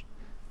gerekir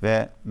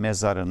ve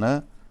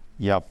mezarını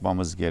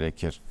yapmamız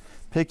gerekir.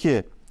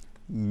 Peki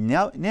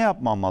ne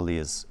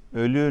yapmamalıyız?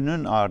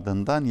 Ölünün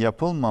ardından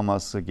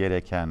yapılmaması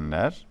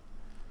gerekenler,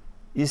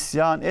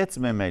 isyan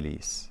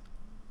etmemeliyiz.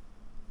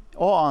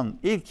 O an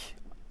ilk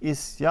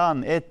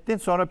isyan ettin,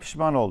 sonra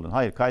pişman oldun.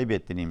 Hayır,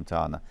 kaybettin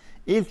imtihanı.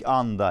 İlk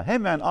anda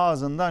hemen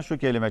ağzından şu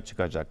kelime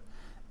çıkacak.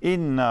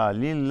 İnna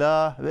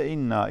lillah ve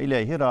inna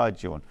ileyhi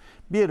raciun.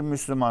 Bir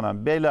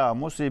Müslümana bela,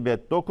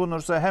 musibet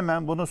dokunursa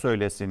hemen bunu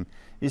söylesin.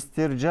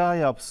 İstirca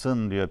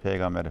yapsın diyor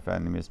Peygamber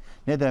Efendimiz.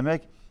 Ne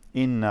demek?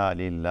 İnna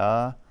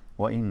lillah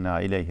ve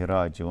inna ileyhi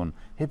raciun.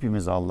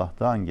 Hepimiz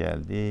Allah'tan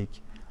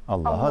geldik.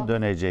 Allah'a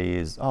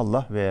döneceğiz.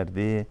 Allah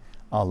verdi,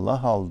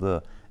 Allah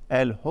aldı.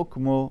 El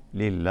hukmu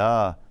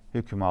lillah.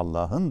 Hüküm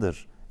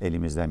Allah'ındır.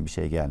 Elimizden bir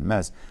şey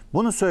gelmez.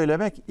 Bunu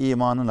söylemek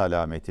imanın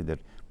alametidir.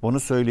 Bunu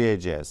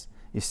söyleyeceğiz.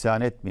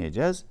 İsyan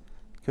etmeyeceğiz.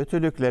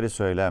 Kötülükleri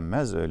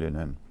söylenmez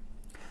ölünün.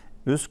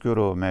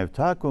 Üskuru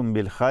mevtakum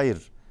bil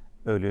hayr.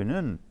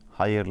 Ölünün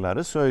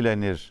hayırları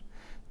söylenir.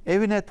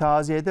 Evine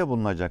taziyede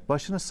bulunacak.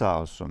 Başını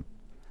sağ olsun.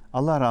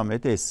 Allah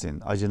rahmet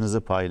etsin.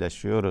 Acınızı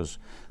paylaşıyoruz.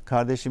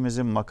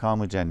 Kardeşimizin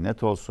makamı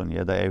cennet olsun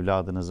ya da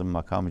evladınızın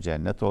makamı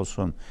cennet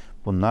olsun.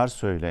 Bunlar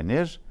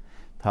söylenir.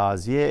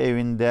 Taziye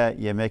evinde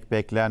yemek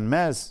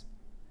beklenmez.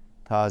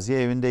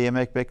 Taziye evinde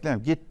yemek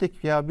beklenmez.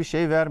 Gittik ya, bir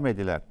şey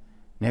vermediler.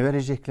 Ne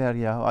verecekler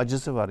ya?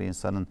 Acısı var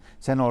insanın.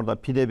 Sen orada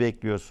pide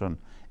bekliyorsun,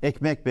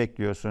 ekmek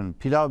bekliyorsun,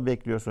 pilav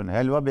bekliyorsun,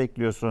 helva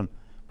bekliyorsun.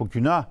 Bu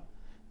günah.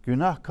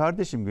 Günah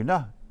kardeşim,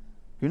 günah.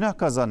 Günah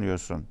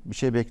kazanıyorsun. Bir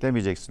şey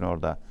beklemeyeceksin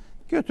orada.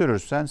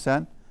 Götürürsen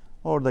sen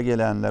orada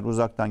gelenler,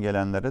 uzaktan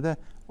gelenlere de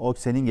o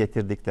senin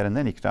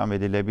getirdiklerinden ikram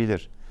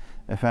edilebilir.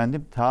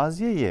 Efendim,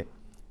 taziyeyi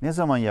ne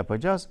zaman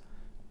yapacağız?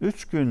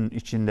 3 gün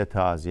içinde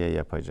taziye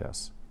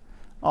yapacağız.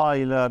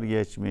 Aylar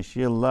geçmiş,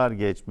 yıllar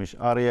geçmiş,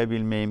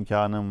 arayabilme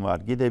imkanın var,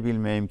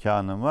 gidebilme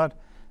imkanın var.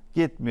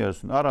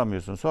 Gitmiyorsun,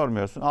 aramıyorsun,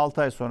 sormuyorsun.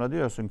 6 ay sonra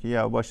diyorsun ki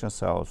ya başın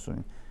sağ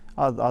olsun.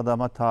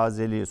 Adama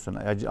tazeliyorsun,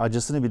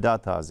 acısını bir daha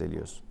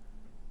tazeliyorsun.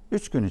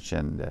 3 gün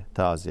içinde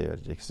taziye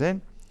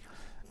vereceksin.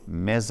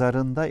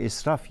 Mezarında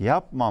israf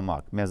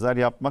yapmamak. Mezar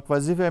yapmak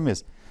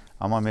vazifemiz.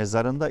 Ama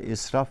mezarında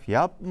israf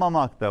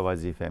yapmamak da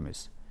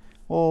vazifemiz.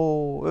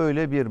 O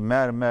öyle bir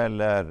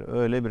mermerler,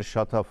 öyle bir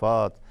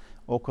şatafat,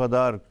 o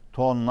kadar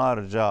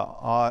tonlarca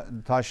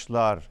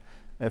taşlar,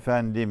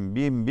 efendim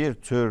bin bir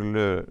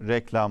türlü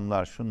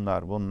reklamlar,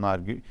 şunlar bunlar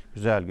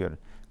güzel görün.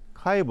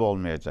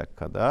 Kaybolmayacak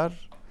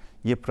kadar,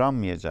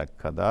 yıpranmayacak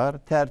kadar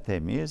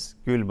tertemiz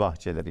gül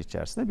bahçeleri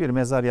içerisinde bir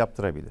mezar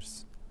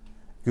yaptırabiliriz.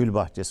 Gül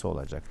bahçesi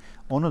olacak.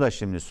 Onu da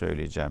şimdi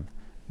söyleyeceğim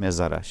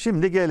mezara.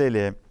 Şimdi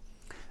gelelim.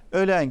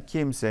 Ölen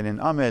kimsenin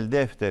amel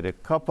defteri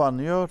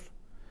kapanıyor.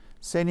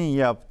 Senin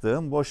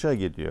yaptığın boşa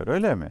gidiyor,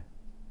 öyle mi?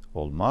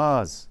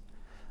 Olmaz.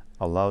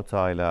 Allahu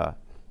Teala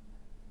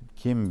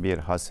kim bir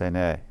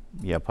hasene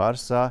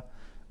yaparsa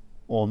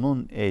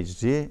onun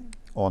ecri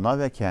ona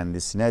ve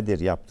kendisinedir,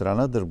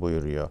 yaptıranadır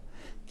buyuruyor.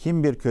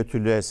 Kim bir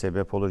kötülüğe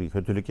sebep olur,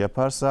 kötülük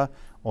yaparsa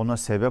ona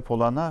sebep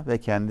olana ve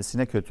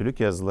kendisine kötülük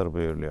yazılır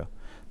buyuruyor.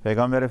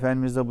 Peygamber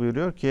Efendimiz de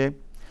buyuruyor ki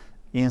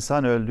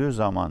insan öldüğü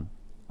zaman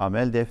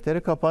amel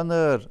defteri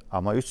kapanır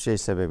ama 3 şey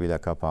sebebiyle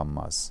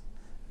kapanmaz.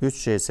 3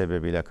 şey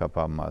sebebiyle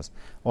kapanmaz.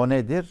 O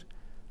nedir?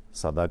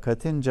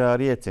 Sadakatin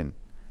cariyetin.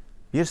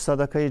 Bir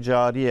sadakayı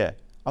cariye,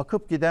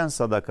 akıp giden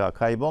sadaka,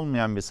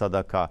 kaybolmayan bir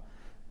sadaka.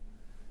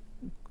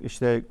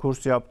 İşte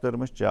kurs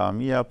yaptırmış,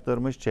 cami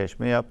yaptırmış,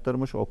 çeşme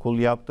yaptırmış, okul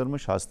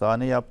yaptırmış,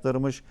 hastane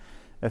yaptırmış,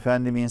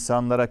 efendim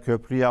insanlara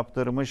köprü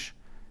yaptırmış,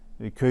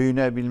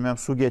 köyüne bilmem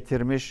su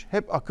getirmiş,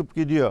 hep akıp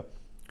gidiyor.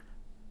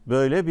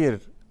 Böyle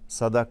bir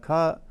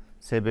sadaka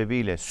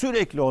sebebiyle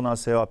sürekli ona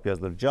sevap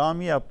yazılır.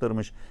 Cami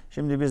yaptırmış.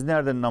 Şimdi biz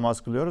nereden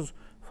namaz kılıyoruz?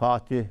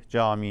 Fatih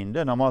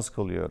Camii'nde namaz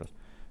kılıyoruz.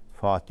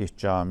 Fatih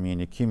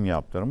Camii'ni kim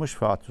yaptırmış?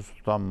 Fatih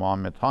Sultan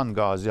Muhammed Han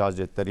Gazi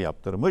Hazretleri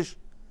yaptırmış.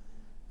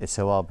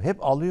 Sevabı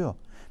hep alıyor.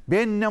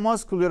 Ben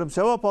namaz kılıyorum,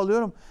 sevap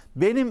alıyorum.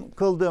 Benim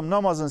kıldığım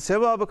namazın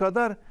sevabı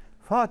kadar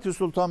Fatih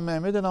Sultan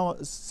Mehmet'e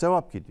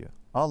sevap gidiyor.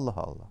 Allah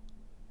Allah.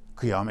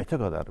 Kıyamete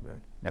kadar böyle.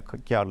 Ne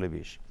kârlı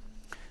bir iş.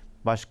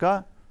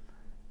 Başka?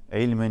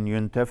 İlmin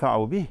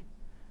yuntefa'u bih.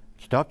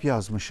 Kitap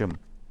yazmışım.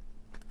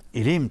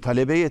 İlim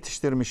talebe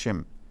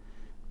yetiştirmişim.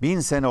 1000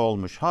 sene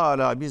olmuş.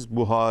 Hala biz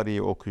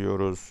Buhari'yi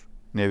okuyoruz.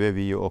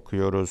 Nevevi'yi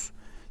okuyoruz.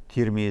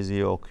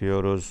 Tirmizi'yi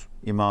okuyoruz.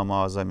 İmam-ı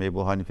Azam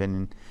Ebu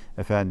Hanife'nin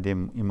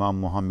İmam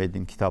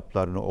Muhammed'in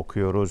kitaplarını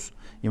okuyoruz.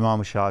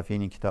 İmam-ı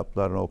Şafii'nin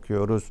kitaplarını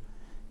okuyoruz.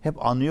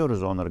 Hep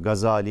anıyoruz onları.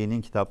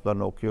 Gazali'nin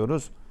kitaplarını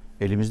okuyoruz.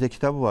 Elimizde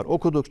kitabı var.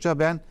 Okudukça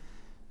ben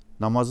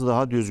namazı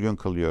daha düzgün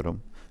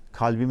kılıyorum.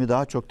 Kalbimi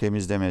daha çok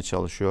temizlemeye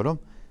çalışıyorum.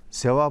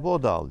 Sevabı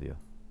o da alıyor.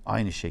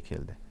 Aynı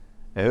şekilde.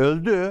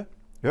 Öldü,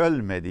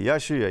 ölmedi,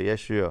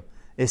 yaşıyor.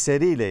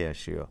 Eseriyle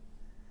yaşıyor.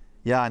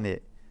 Yani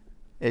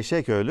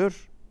eşek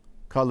ölür,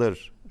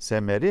 kalır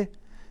semeri.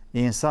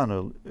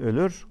 İnsan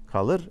ölür,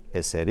 kalır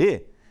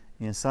eseri.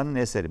 İnsanın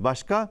eseri.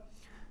 Başka?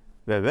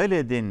 Ve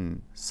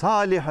veledin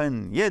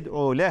salihin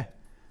yed'u leh.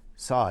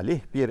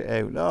 Salih bir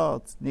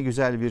evlat, ne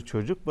güzel bir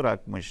çocuk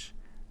bırakmış.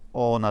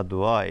 O ona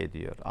dua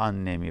ediyor.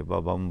 Annemi,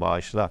 babamı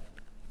bağışla.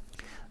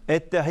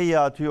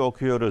 Ettehiyyatü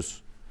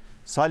okuyoruz.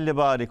 Salli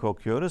barik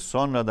okuyoruz.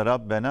 Sonra da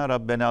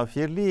Rabbena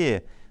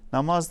firli.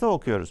 Namazda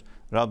okuyoruz.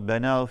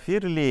 Rabbena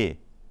firli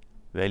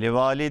ve li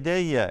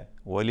valideyye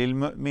ve lil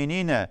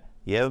müminine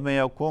yevme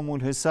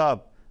yekumul hisab.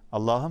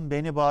 Allah'ım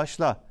beni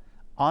bağışla.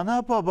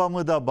 Ana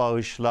babamı da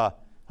bağışla.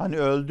 Hani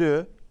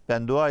öldü.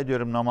 Ben dua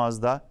ediyorum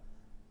namazda.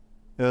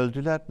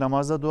 Öldüler.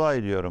 Namazda dua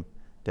ediyorum.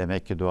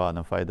 Demek ki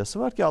duanın faydası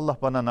var ki Allah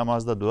bana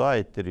namazda dua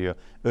ettiriyor.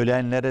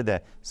 Ölenlere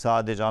de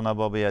sadece ana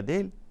babaya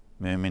değil,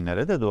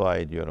 müminlere de dua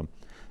ediyorum.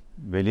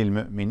 Velil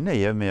müminne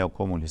yevme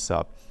yekumul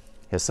hisab.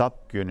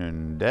 Hesap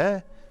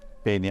gününde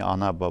beni,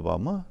 ana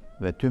babamı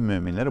ve tüm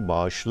müminleri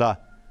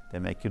bağışla.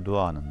 Demek ki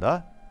duanın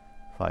da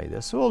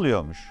faydası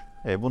oluyormuş.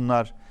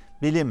 Bunlar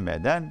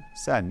bilinmeden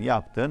sen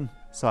yaptın,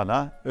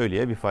 sana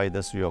öyleye bir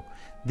faydası yok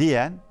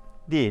diyen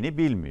dini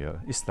bilmiyor,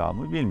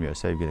 İslam'ı bilmiyor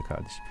sevgili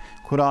kardeşim.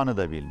 Kur'an'ı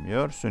da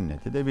bilmiyor,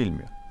 sünneti de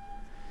bilmiyor.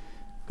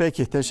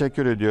 Peki,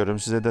 teşekkür ediyorum.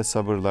 Size de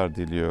sabırlar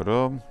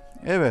diliyorum.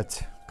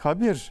 Evet,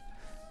 kabir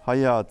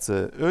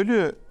hayatı,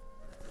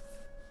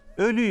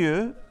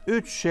 ölüyü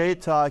 3 şey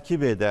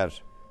takip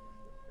eder.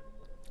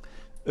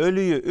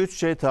 Ölüyü 3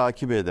 şey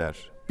takip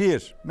eder.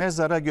 1.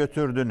 Mezara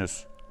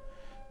götürdünüz.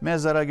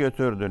 Mezara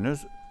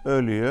götürdünüz.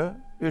 Ölüyü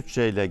 3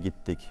 şeyle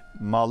gittik.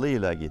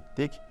 Malıyla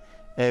gittik,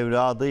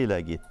 evladıyla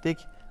gittik,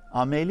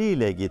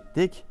 ameliyle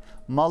gittik.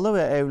 Malı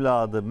ve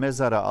evladı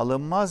mezara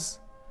alınmaz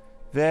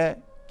ve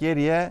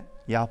geriye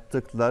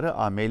yaptıkları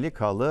ameli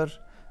kalır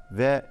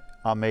ve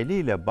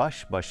ameliyle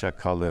baş başa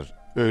kalır.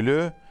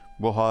 Ölü,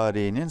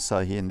 Buhari'nin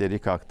sahihinde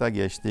rikakta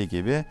geçtiği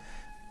gibi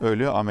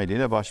ölü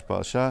ameliyle baş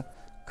başa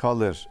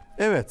kalır.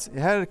 Evet,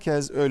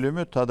 herkes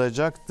ölümü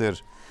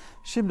tadacaktır.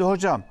 Şimdi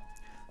hocam,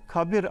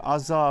 kabir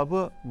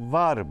azabı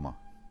var mı?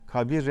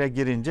 Kabire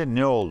girince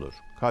ne olur?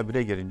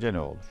 Kabire girince ne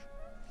olur?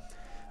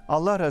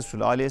 Allah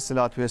Resulü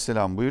aleyhissalatü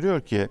vesselam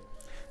buyuruyor ki,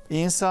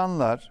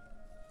 insanlar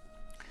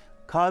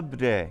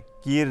kabre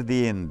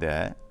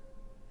girdiğinde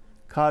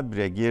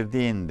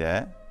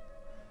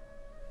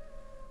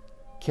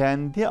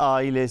kendi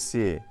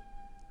ailesi,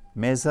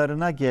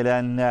 mezarına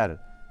gelenler,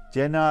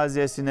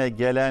 cenazesine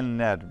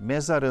gelenler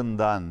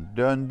mezarından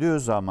döndüğü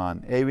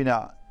zaman, evine,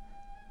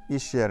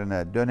 iş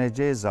yerine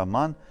döneceği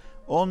zaman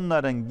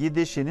onların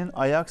gidişinin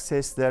ayak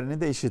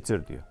seslerini de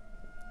işitir diyor.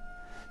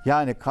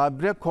 Yani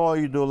kabre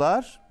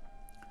koydular,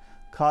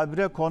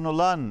 kabre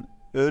konulan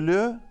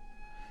ölü,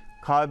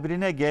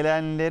 kabrine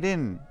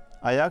gelenlerin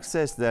ayak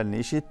seslerini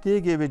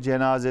işittiği gibi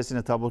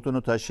cenazesini,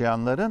 tabutunu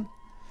taşıyanların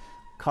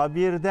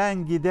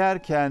kabirden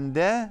giderken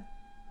de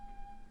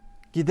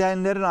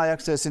gidenlerin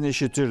ayak sesini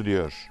işitir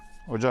diyor.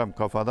 Hocam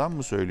kafadan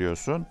mı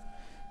söylüyorsun?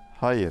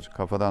 Hayır,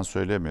 kafadan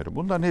söylemiyorum.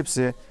 Bunların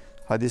hepsi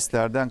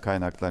hadislerden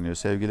kaynaklanıyor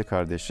sevgili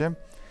kardeşim.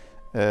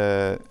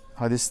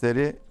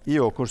 Hadisleri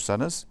iyi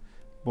okursanız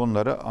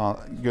bunları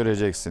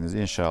göreceksiniz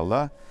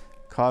inşallah.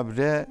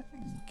 Kabre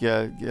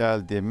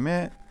geldi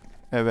mi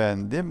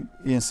efendim,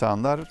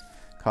 insanlar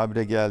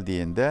kabre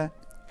geldiğinde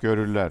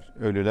görürler,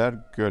 ölüler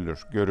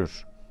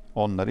görür.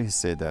 Onları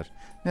hisseder.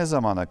 Ne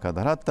zamana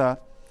kadar? Hatta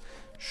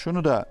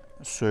şunu da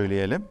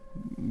söyleyelim.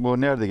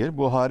 Bu nerede geliyor?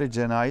 Buhari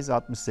Cenayiz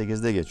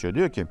 68'de geçiyor.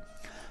 Diyor ki,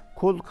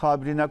 kul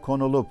kabrine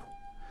konulup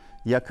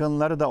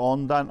yakınları da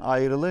ondan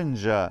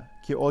ayrılınca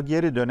ki o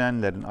geri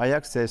dönenlerin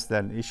ayak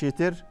seslerini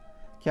işitir,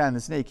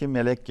 kendisine 2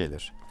 melek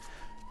gelir.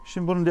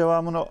 Şimdi bunun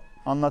devamını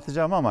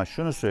anlatacağım ama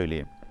şunu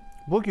söyleyeyim.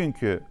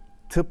 Bugünkü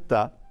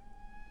tıpta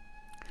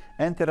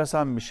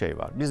enteresan bir şey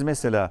var. Biz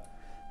mesela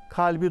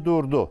kalbi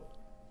durdu,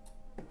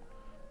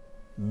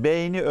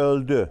 beyni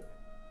öldü,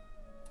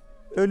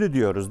 ölü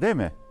diyoruz değil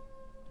mi?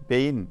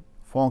 Beyin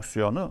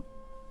fonksiyonu,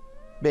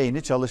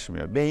 beyni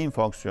çalışmıyor. Beyin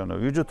fonksiyonu,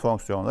 vücut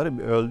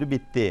fonksiyonları öldü,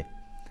 bitti.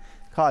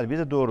 Kalbi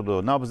de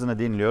durdu. Nabzını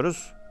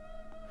dinliyoruz.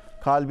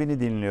 Kalbini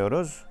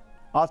dinliyoruz.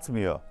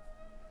 Atmıyor.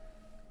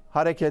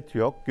 Hareket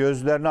yok.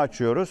 Gözlerini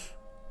açıyoruz.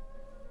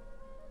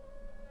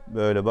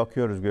 Böyle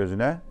bakıyoruz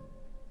gözüne.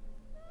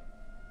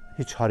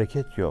 Hiç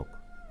hareket yok.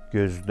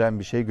 Gözden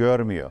bir şey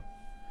görmüyor.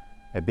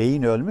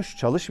 Beyin ölmüş,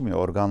 çalışmıyor.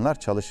 Organlar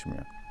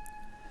çalışmıyor.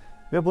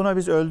 Ve buna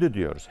biz öldü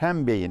diyoruz.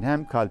 Hem beyin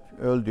hem kalp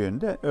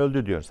öldüğünde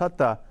öldü diyoruz.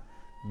 Hatta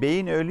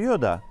beyin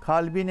ölüyor da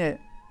kalbini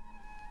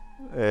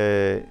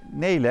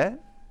neyle?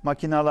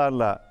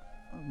 Makinalarla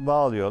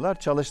bağlıyorlar,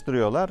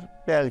 çalıştırıyorlar.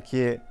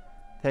 Belki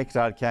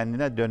tekrar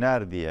kendine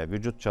döner diye,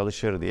 vücut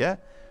çalışır diye.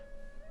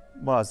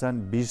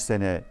 Bazen 1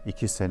 sene,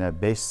 2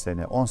 sene, 5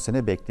 sene, 10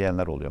 sene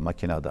bekleyenler oluyor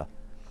makinede.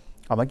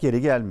 Ama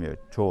geri gelmiyor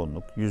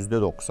çoğunluk.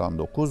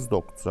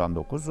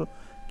 %99'u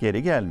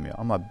geri gelmiyor.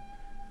 Ama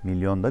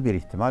milyonda bir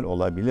ihtimal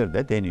olabilir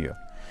de deniyor.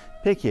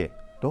 Peki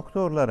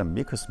doktorların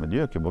bir kısmı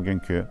diyor ki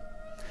bugünkü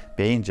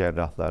beyin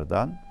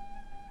cerrahlardan,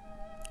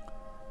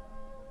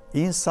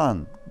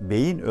 insan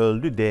beyin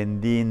öldü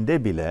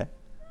dendiğinde bile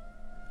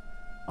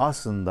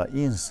aslında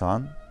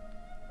insan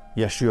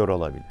yaşıyor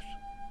olabilir.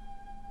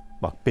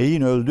 Bak,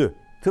 beyin öldü.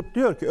 Tıp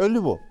diyor ki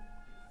öldü bu.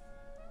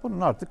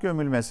 Bunun artık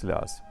gömülmesi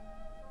lazım.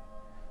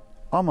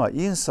 Ama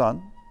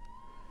insan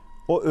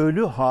o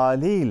ölü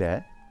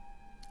haliyle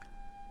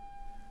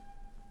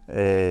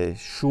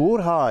şuur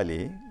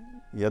hali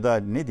ya da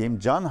ne diyeyim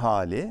can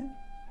hali,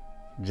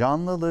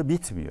 canlılığı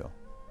bitmiyor.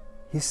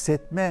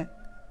 Hissetme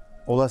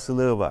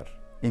olasılığı var,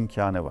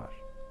 imkanı var.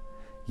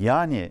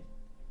 Yani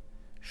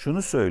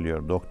şunu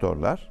söylüyor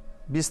doktorlar,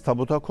 biz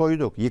tabuta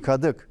koyduk,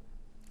 yıkadık,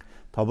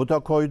 tabuta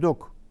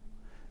koyduk,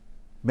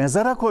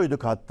 mezara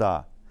koyduk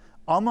hatta,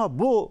 ama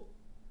bu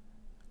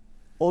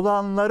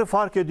olanları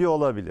fark ediyor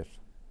olabilir.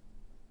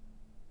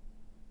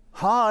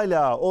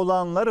 Hala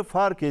olanları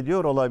fark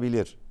ediyor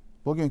olabilir.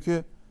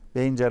 Bugünkü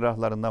beyin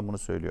cerrahlarından bunu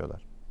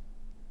söylüyorlar.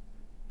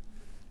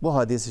 Bu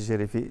hadis-i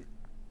şerifi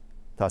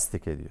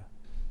tasdik ediyor.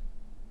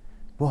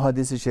 Bu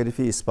hadis-i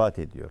şerifi ispat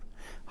ediyor.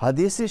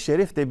 Hadis-i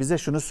şerif de bize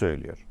şunu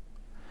söylüyor.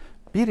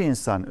 Bir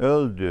insan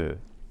öldü,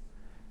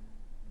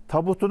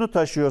 tabutunu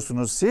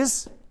taşıyorsunuz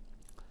siz,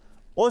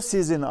 o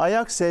sizin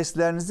ayak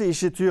seslerinizi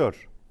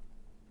işitiyor.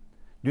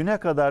 Düne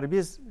kadar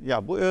biz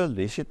ya bu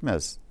öldü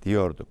işitmez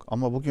diyorduk.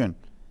 Ama bugün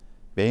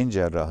beyin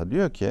cerrahı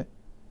diyor ki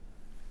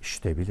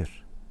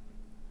işitebilir.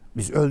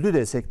 Biz öldü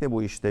desek de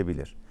bu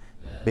işitebilir.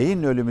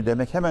 Beyin ölümü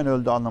demek hemen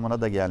öldü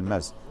anlamına da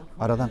gelmez.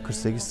 Aradan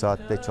 48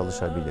 saatte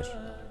çalışabilir.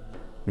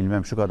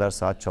 Bilmem şu kadar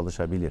saat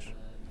çalışabilir.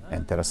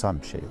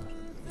 Enteresan bir şey var.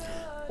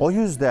 O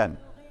yüzden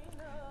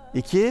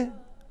 2,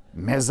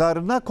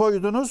 mezarına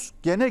koydunuz,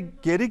 gene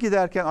geri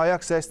giderken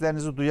ayak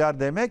seslerinizi duyar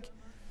demek,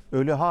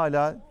 ölü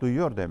hala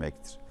duyuyor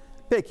demektir.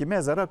 Peki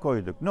mezara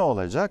koyduk, ne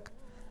olacak?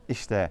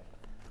 İşte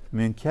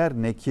münker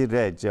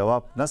nekire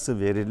cevap nasıl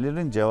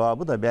verilirin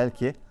cevabı da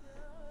belki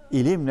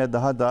ilimle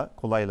daha da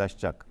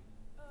kolaylaşacak.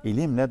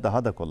 İlimle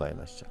daha da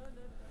kolaylaşacak.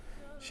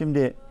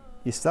 Şimdi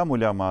İslam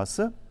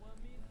uleması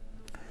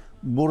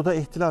burada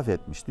ihtilaf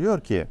etmiş.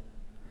 Diyor ki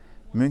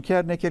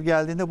münker nekir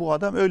geldiğinde bu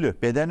adam ölü,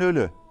 beden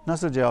ölü.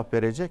 Nasıl cevap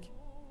verecek?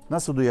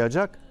 Nasıl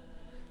duyacak?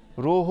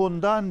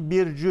 Ruhundan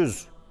bir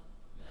cüz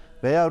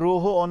veya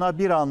ruhu ona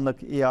bir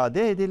anlık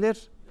iade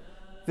edilir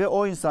ve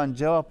o insan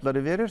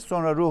cevapları verir,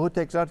 sonra ruhu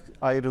tekrar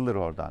ayrılır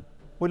oradan.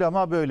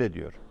 Ulema böyle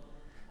diyor.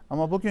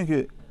 Ama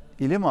bugünkü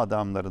ilim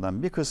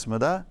adamlarından bir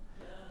kısmı da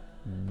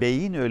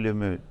beyin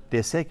ölümü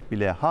desek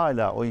bile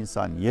hala o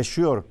insan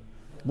yaşıyor,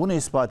 bunu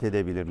ispat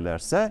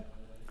edebilirlerse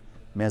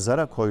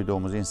mezara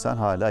koyduğumuz insan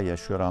hala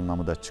yaşıyor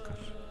anlamı da çıkar.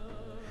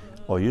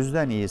 O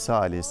yüzden İsa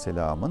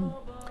Aleyhisselam'ın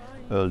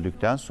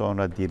öldükten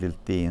sonra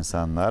dirilttiği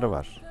insanlar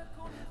var.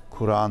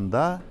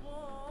 Kur'an'da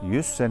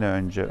 100 sene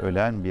önce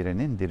ölen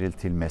birinin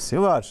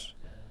diriltilmesi var.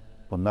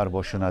 Bunlar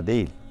boşuna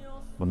değil.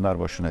 Bunlar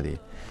boşuna değil.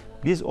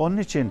 Biz onun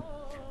için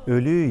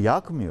ölüyü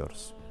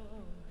yakmıyoruz.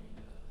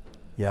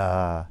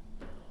 Ya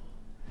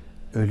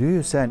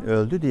ölüyü sen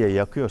öldü diye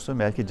yakıyorsun,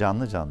 belki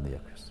canlı canlı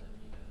yakıyorsun.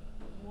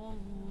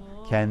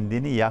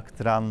 Kendini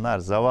yaktıranlar,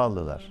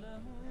 zavallılar.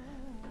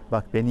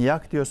 Bak beni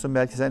yak diyorsun,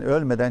 belki sen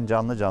ölmeden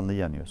canlı canlı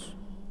yanıyorsun.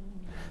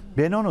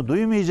 Ben onu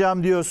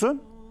duymayacağım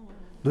diyorsun.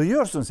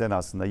 Duyuyorsun sen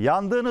aslında.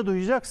 Yandığını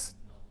duyacaksın.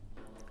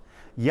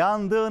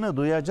 Yandığını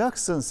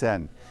duyacaksın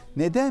sen.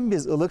 Neden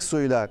biz ılık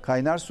suyla,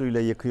 kaynar suyla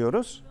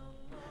yıkıyoruz?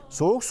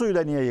 Soğuk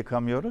suyla niye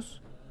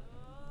yıkamıyoruz?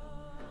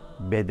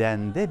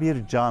 Bedende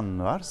bir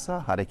can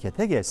varsa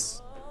harekete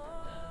geçsin.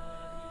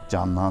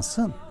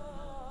 Canlansın.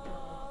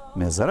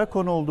 Mezara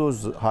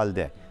konulduğu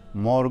halde,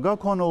 morga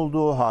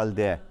konulduğu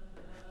halde,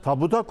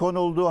 tabuta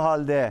konulduğu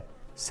halde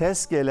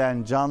ses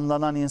gelen,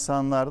 canlanan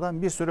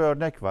insanlardan bir sürü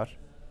örnek var.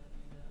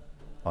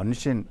 Onun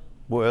için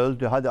bu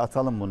öldü, hadi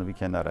atalım bunu bir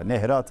kenara,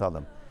 nehre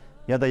atalım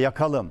ya da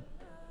yakalım.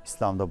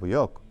 İslam'da bu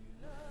yok.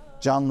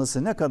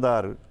 Canlısı ne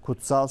kadar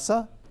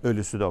kutsalsa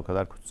ölüsü de o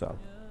kadar kutsal.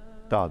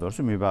 Daha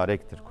doğrusu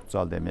mübarektir.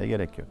 Kutsal demeye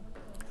gerek yok.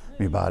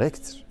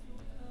 Mübarektir.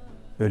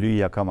 Ölüyü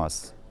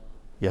yakamaz.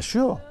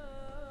 Yaşıyor.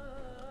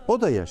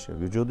 O da yaşıyor.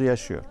 Vücudu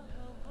yaşıyor.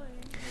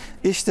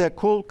 İşte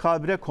kul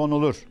kabre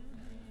konulur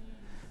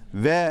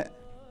ve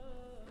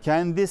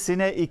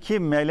kendisine 2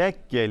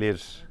 melek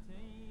gelir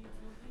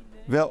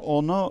ve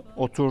onu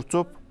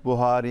oturtup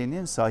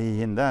Buhari'nin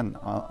sahihinden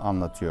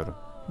anlatıyorum.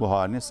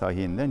 Buhari'nin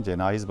sahihinden,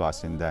 cenayiz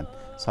bahsinden,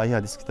 sahih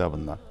hadis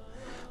kitabından.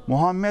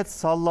 Muhammed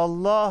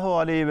sallallahu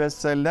aleyhi ve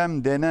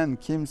sellem denen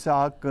kimse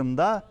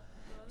hakkında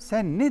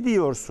sen ne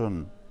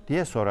diyorsun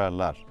diye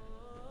sorarlar.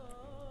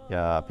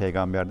 Ya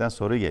peygamberden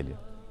soru geliyor.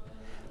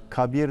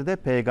 Kabirde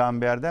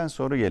peygamberden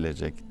soru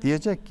gelecek.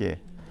 Diyecek ki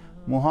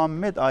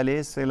Muhammed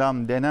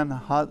aleyhisselam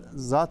denen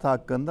zat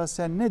hakkında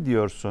sen ne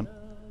diyorsun?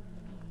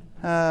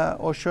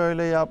 O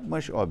şöyle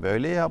yapmış, o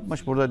böyle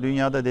yapmış. Burada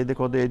dünyada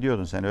dedikodu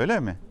ediyordun sen, öyle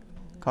mi?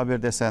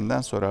 Kabirde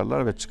senden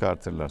sorarlar ve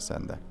çıkartırlar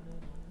senden.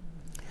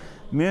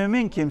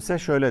 Mümin kimse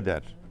şöyle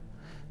der.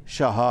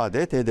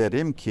 Şehadet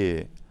ederim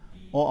ki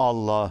o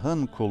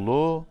Allah'ın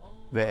kulu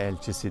ve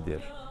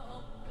elçisidir.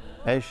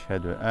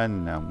 Eşhedü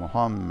enne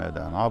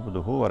Muhammeden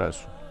abduhu ve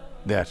resul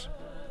der.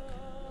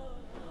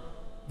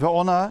 Ve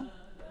ona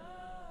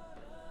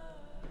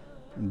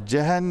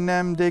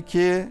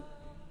cehennemdeki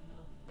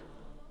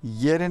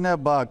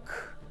yerine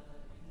bak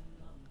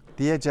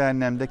diye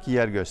cehennemdeki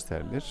yer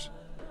gösterilir.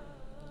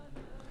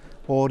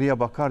 O oraya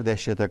bakar,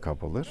 dehşete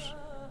kapılır.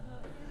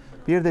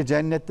 Bir de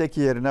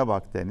cennetteki yerine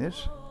bak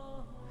denir.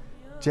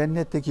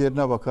 Cennetteki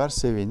yerine bakar,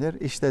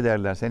 sevinir. İşte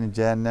derler senin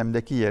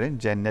cehennemdeki yerin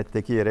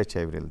cennetteki yere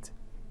çevrildi.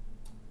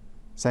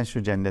 Sen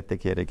şu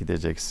cennetteki yere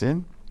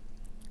gideceksin.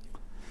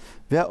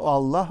 Ve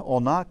Allah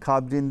ona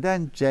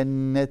kabrinden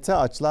cennete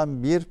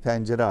açılan bir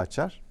pencere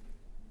açar.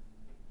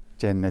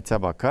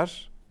 Cennete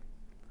bakar.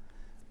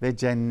 Ve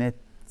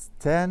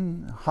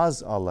cennetten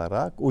haz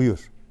alarak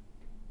uyur.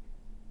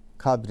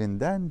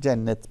 Kabrinden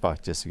cennet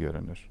bahçesi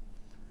görünür.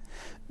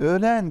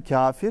 Ölen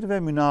kafir ve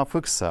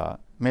münafıksa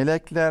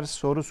melekler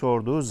soru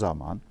sorduğu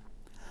zaman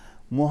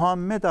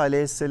Muhammed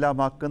Aleyhisselam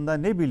hakkında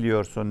ne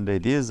biliyorsun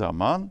dediği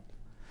zaman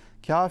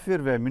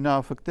kafir ve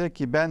münafık der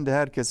ki ben de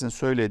herkesin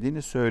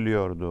söylediğini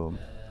söylüyordum.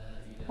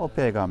 O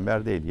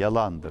peygamber değil,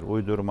 yalandır,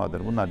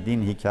 uydurmadır, bunlar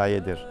din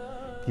hikayedir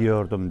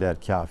diyordum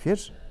der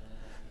kafir.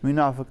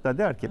 Münafık da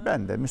der ki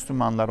ben de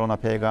Müslümanlar ona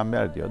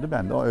peygamber diyordu,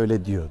 ben de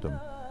öyle diyordum.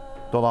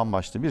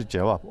 Dolambaçlı bir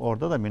cevap.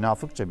 Orada da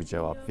münafıkça bir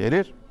cevap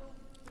verir.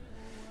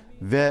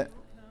 Ve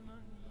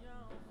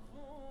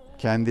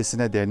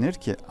kendisine denir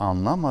ki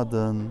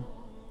anlamadın,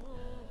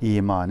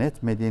 iman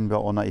etmedin ve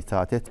ona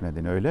itaat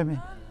etmedin, öyle mi?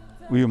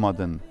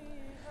 Uyumadın.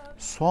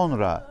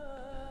 Sonra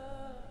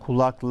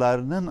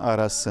kulaklarının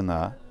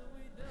arasına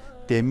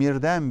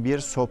demirden bir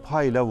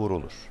sopayla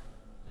vurulur.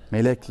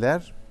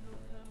 Melekler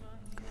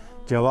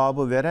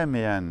cevabı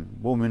veremeyen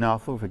bu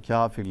münafık ve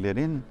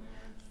kafirlerin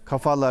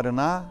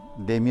kafalarına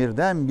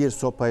demirden bir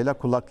sopayla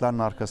kulaklarının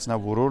arkasına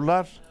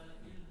vururlar.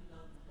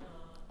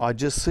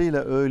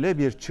 Acısıyla öyle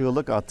bir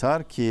çığlık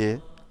atar ki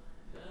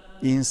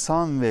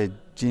insan ve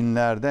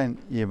cinlerden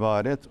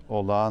ibaret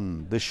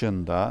olan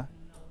dışında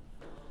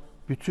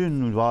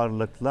bütün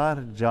varlıklar,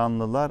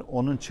 canlılar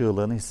onun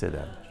çığlığını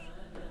hissederler.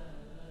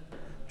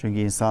 Çünkü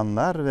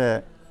insanlar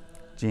ve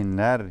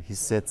cinler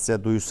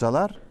hissetse,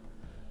 duysalar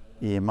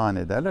iman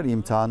ederler,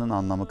 imtihanın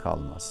anlamı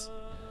kalmaz.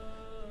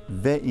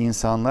 Ve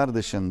insanlar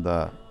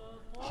dışında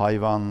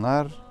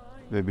hayvanlar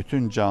ve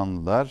bütün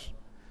canlılar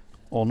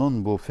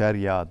onun bu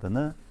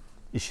feryadını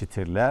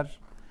işitirler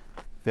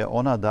ve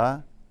ona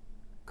da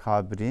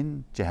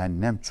kabrin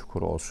cehennem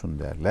çukuru olsun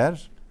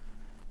derler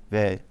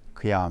ve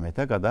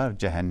kıyamete kadar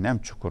cehennem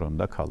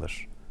çukurunda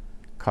kalır.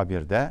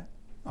 Kabirde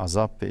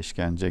azap ve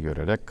işkence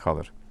görerek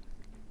kalır.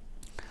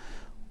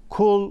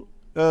 Kul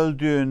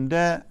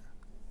öldüğünde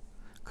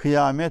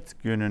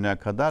kıyamet gününe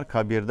kadar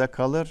kabirde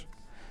kalır.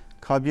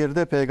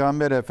 Kabirde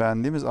Peygamber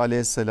Efendimiz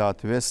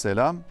Aleyhisselatü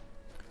Vesselam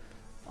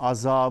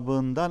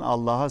azabından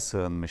Allah'a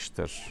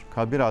sığınmıştır.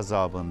 Kabir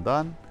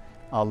azabından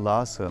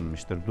Allah'a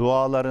sığınmıştır.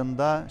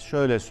 Dualarında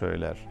şöyle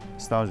söyler.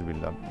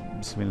 Estağfirullah.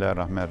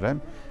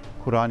 Bismillahirrahmanirrahim.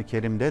 Kur'an-ı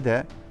Kerim'de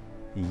de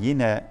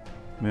yine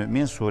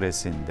Mümin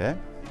suresinde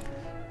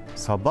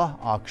sabah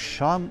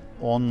akşam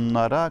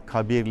onlara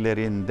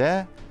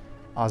kabirlerinde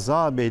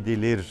azap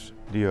edilir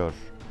diyor.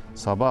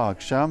 Sabah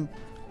akşam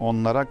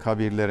onlara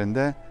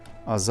kabirlerinde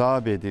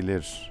azap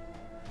edilir.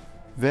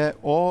 Ve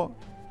o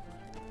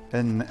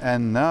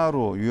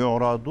en-naru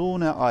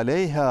yu'radune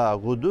aleyha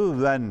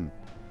guduven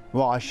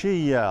ve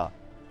aşiyya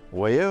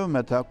ve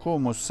yevme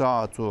tekumus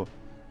saatu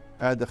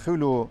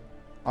edhulu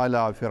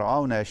ala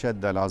firavune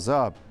eşeddel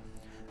azab.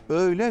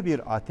 Öyle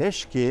bir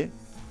ateş ki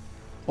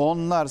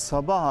onlar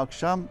sabah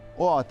akşam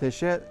o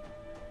ateşe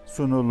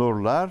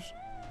sunulurlar.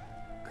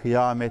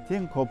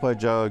 Kıyametin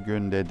kopacağı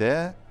günde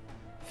de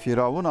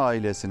Firavun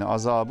ailesini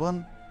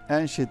azabın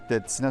en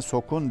şiddetlisine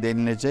sokun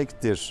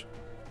denilecektir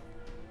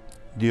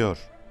diyor.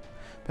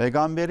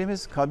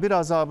 Peygamberimiz kabir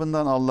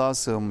azabından Allah'a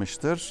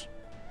sığınmıştır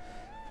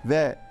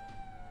ve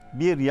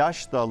bir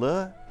yaş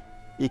dalı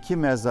iki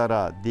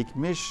mezara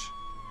dikmiş,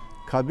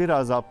 kabir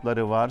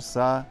azapları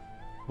varsa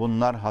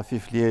bunlar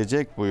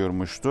hafifleyecek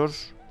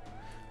buyurmuştur.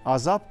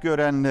 Azap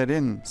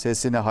görenlerin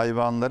sesini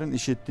hayvanların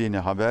işittiğini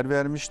haber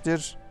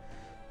vermiştir.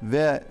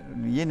 Ve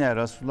yine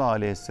Resulullah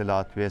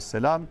Aleyhisselatü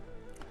Vesselam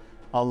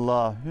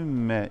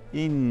Allahümme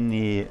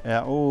inni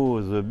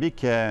e'uzu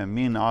bike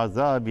min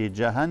azabi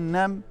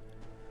cehennem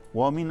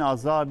ve min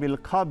azabil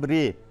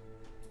kabri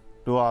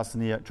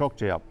duasını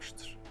çokça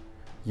yapmıştır.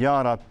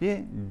 Ya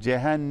Rabbi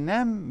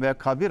cehennem ve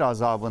kabir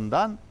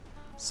azabından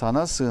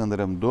sana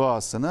sığınırım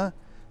duasını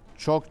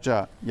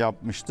çokça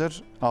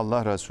yapmıştır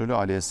Allah Resulü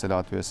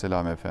Aleyhisselatü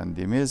Vesselam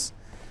Efendimiz.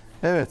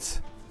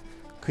 Evet,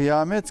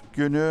 kıyamet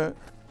günü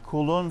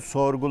kulun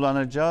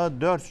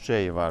sorgulanacağı 4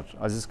 şey var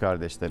aziz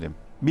kardeşlerim.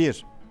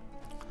 1.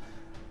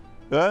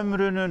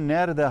 Ömrünü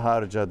nerede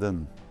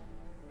harcadın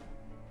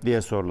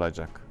diye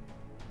sorulacak.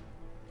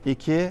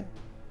 2.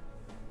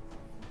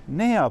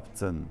 Ne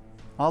yaptın?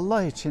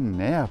 Allah için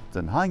ne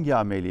yaptın? Hangi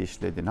ameli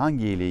işledin?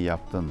 Hangi iyiliği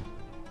yaptın?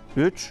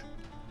 3.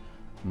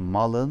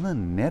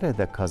 Malını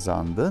nerede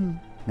kazandın?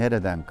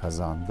 Nereden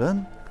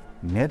kazandın?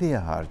 Nereye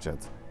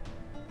harcadın?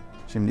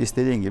 Şimdi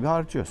istediğin gibi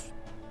harcıyorsun.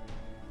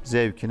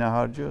 Zevkine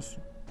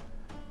harcıyorsun.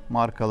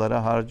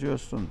 Markalara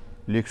harcıyorsun.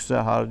 Lükse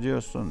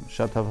harcıyorsun.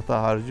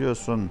 Şatafata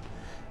harcıyorsun.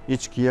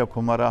 İçkiye,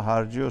 kumara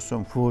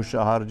harcıyorsun.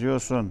 Fuhuşa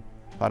harcıyorsun.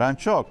 Paran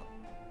çok.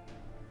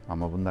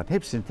 Ama bunların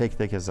hepsinin tek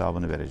tek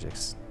hesabını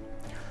vereceksin.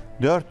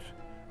 4.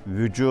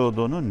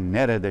 Vücudunu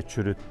nerede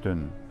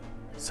çürüttün?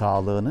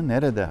 Sağlığını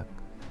nerede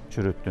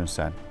çürüttün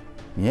sen?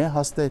 Niye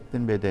hasta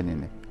ettin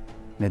bedenini?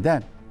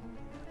 Neden?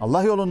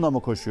 Allah yolunda mı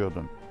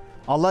koşuyordun?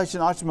 Allah için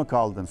aç mı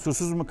kaldın?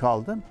 Susuz mu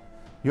kaldın?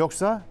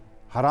 Yoksa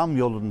haram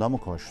yolunda mı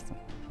koştun?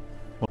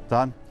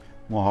 Bundan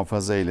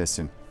muhafaza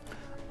eylesin.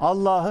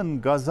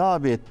 Allah'ın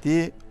gazap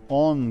ettiği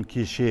 10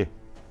 kişi.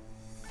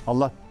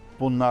 Allah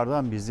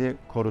bunlardan bizi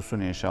korusun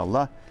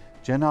inşallah.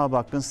 Cenab-ı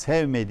Hakk'ın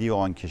sevmediği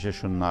 10 kişi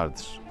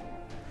şunlardır.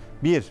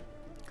 1.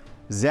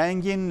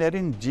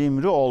 Zenginlerin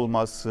cimri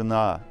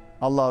olmasına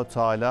Allah-u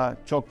Teala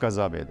çok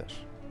gazap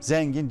eder.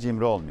 Zengin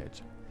cimri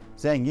olmayacak.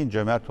 Zengin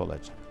cömert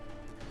olacak.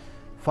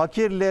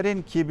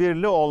 Fakirlerin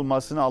kibirli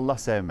olmasını Allah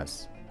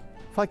sevmez.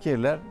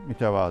 Fakirler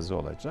mütevazı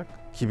olacak,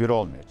 kibir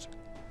olmayacak.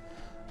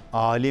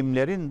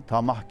 Alimlerin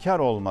tamahkar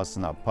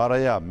olmasına,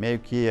 paraya,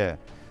 mevkiye,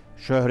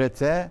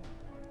 şöhrete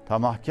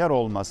tamahkar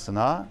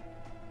olmasına,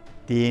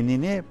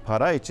 dinini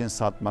para için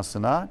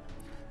satmasına,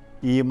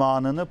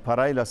 imanını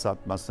parayla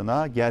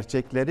satmasına,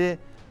 gerçekleri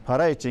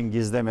para için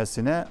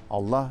gizlemesine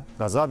Allah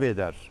gazap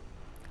eder.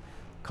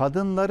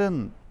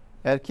 Kadınların,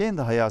 erkeğin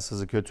de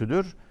hayasızı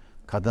kötüdür.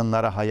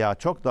 Kadınlara haya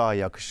çok daha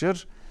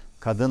yakışır.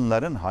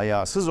 Kadınların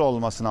hayasız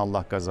olmasına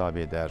Allah gazap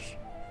eder.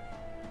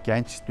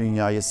 Genç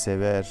dünyayı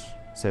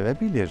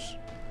sevebilir.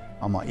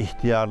 Ama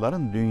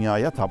ihtiyarların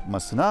dünyaya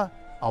tapmasına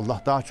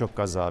Allah daha çok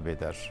gazap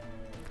eder.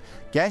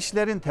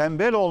 Gençlerin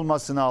tembel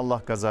olmasına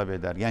Allah gazap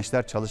eder.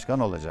 Gençler çalışkan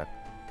olacak.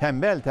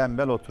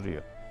 Tembel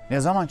oturuyor. Ne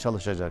zaman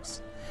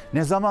çalışacaksın?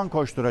 Ne zaman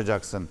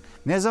koşturacaksın?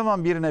 Ne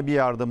zaman birine bir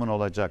yardımın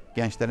olacak?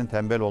 Gençlerin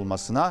tembel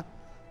olmasına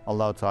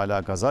Allah-u Teala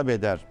gazap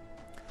eder.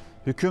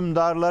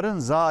 Hükümdarların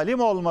zalim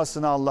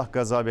olmasına Allah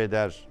gazap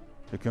eder.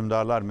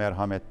 Hükümdarlar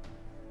merhamet,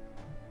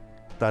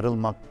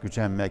 darılmak,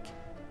 gücenmek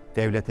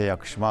devlete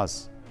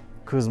yakışmaz.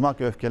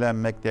 Kızmak,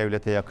 öfkelenmek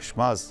devlete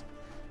yakışmaz.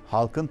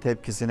 Halkın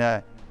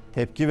tepkisine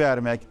tepki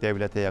vermek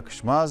devlete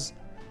yakışmaz.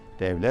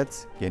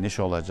 Devlet geniş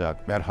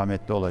olacak,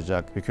 merhametli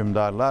olacak,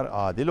 hükümdarlar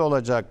adil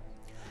olacak.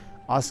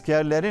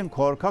 Askerlerin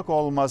korkak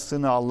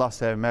olmasını Allah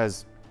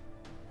sevmez.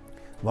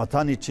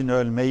 Vatan için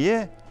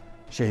ölmeyi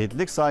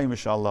şehitlik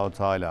saymış Allah-u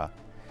Teala.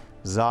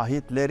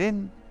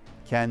 Zahitlerin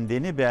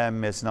kendini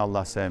beğenmesini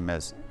Allah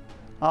sevmez.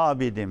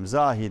 Abidim,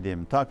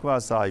 zahidim,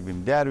 takva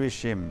sahibim,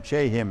 dervişim,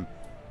 şeyhim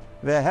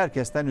ve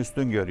herkesten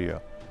üstün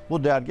görüyor.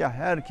 Bu dergah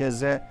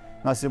herkese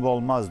nasip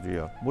olmaz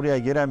diyor. Buraya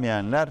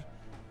giremeyenler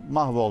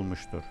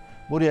mahvolmuştur.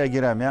 Buraya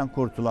giremeyen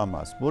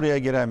kurtulamaz. Buraya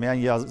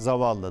giremeyen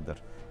zavallıdır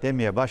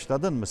demeye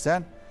başladın mı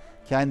sen?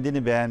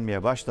 Kendini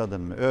beğenmeye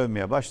başladın mı,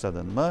 övmeye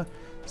başladın mı?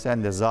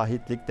 Sen de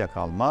zahitlikte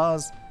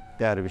kalmaz,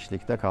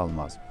 dervişlikte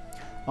kalmaz.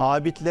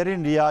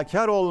 Abidlerin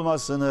riyakar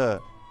olmasını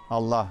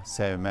Allah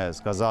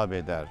sevmez, gazap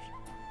eder.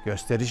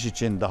 Gösteriş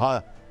için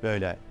daha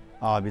böyle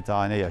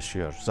abidane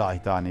yaşıyor,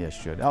 zahidane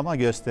yaşıyor. Ama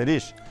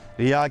gösteriş,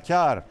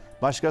 riyakar,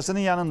 başkasının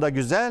yanında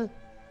güzel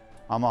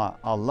ama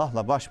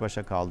Allah'la baş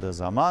başa kaldığı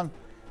zaman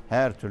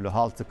her türlü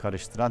haltı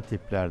karıştıran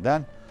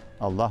tiplerden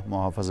Allah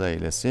muhafaza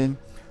eylesin.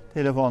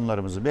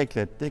 Telefonlarımızı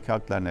beklettik,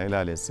 haklarını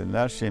helal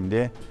etsinler.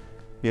 Şimdi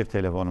bir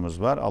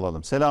telefonumuz var,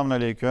 alalım.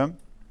 Selamünaleyküm.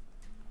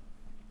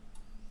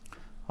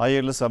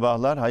 Hayırlı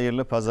sabahlar,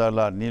 hayırlı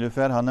pazarlar.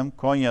 Nilüfer Hanım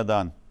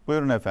Konya'dan.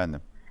 Buyurun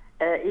efendim.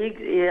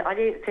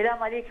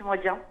 Selam aleyküm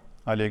hocam.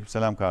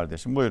 Aleykümselam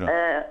kardeşim. Buyurun.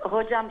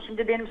 Hocam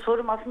şimdi benim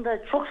sorum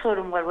aslında çok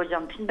sorum var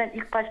hocam. Şimdi ben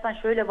ilk baştan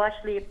şöyle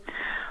başlayayım.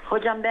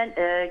 Hocam ben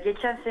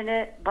geçen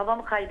sene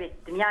babamı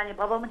kaybettim. Yani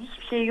babamın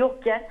hiçbir şeyi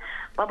yokken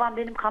babam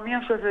benim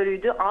kamyon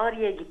şoförüydü.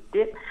 Ağrı'ya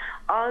gitti.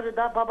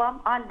 Ağrı'da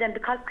babam aniden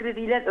bir kalp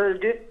kriziyle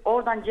öldü.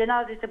 Oradan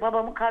cenazesi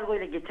babamı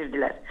kargoyla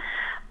getirdiler.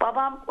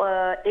 Babam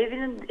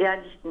evinin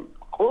yani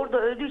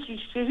orada öldüğü için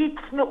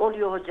şehit mi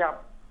oluyor hocam?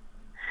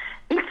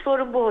 İlk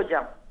sorum bu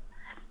hocam.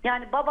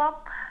 Yani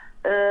babam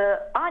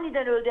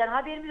aniden öldü, yani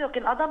haberimiz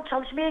yokken adam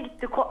çalışmaya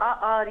gitti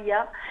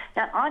Ağrı'ya,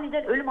 yani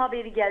aniden ölüm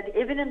haberi geldi,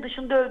 evinin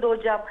dışında öldü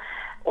hocam,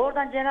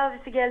 oradan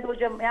cenazesi geldi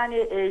hocam,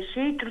 yani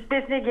şehit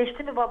rütbesine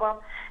geçti mi babam?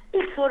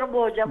 İlk sorum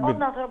bu hocam.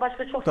 Ondan sonra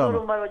başka çok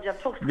sorum var hocam,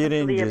 çok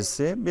sıkıntılıyım.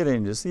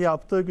 Birincisi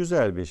yaptığı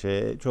güzel bir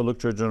şey, çoluk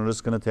çocuğun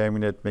rızkını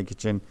temin etmek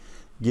için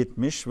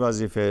gitmiş,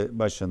 vazife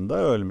başında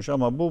ölmüş,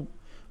 ama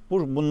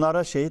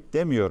bunlara şehit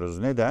demiyoruz.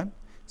 Neden?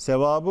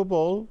 Sevabı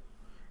bol,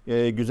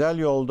 güzel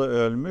yolda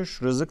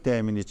ölmüş, rızık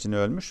temin için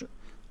ölmüş,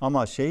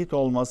 ama şehit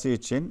olması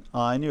için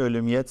ani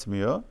ölüm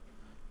yetmiyor.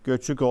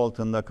 Göçük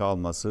altında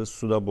kalması,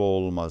 suda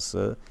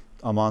boğulması,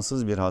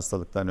 amansız bir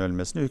hastalıktan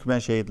ölmesini hükmen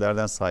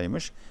şehitlerden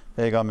saymış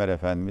Peygamber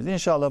Efendimiz.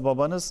 İnşallah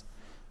babanız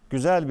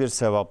güzel bir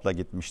sevapla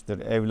gitmiştir.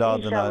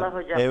 Evladına,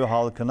 ev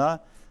halkına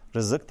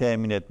rızık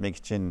temin etmek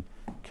için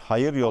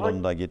hayır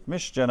yolunda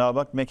gitmiş. Cenab-ı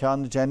Hak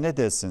mekanı cennet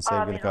etsin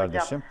sevgili Amin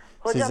kardeşim.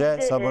 Hocam,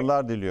 size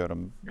sabırlar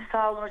diliyorum.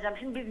 Sağ olun hocam.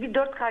 Şimdi biz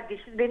 4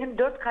 kardeşiz. Benim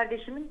 4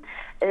 kardeşimin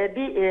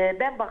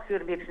ben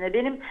bakıyorum hepsine.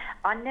 Benim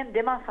annem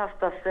demans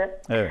hastası.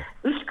 Evet.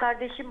 3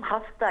 kardeşim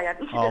hasta. Yani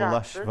 3 Allah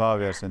rahatsız. şifa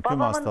versin tüm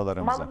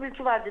hastalarımıza. Babamın mal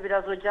mülkü vardı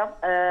biraz hocam.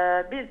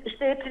 Biz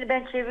işte hepsini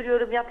ben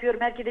çeviriyorum,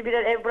 yapıyorum. Herkese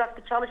birer ev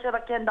bıraktı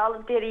çalışarak kendi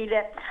alın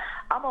teriyle.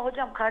 Ama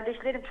hocam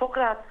kardeşlerim çok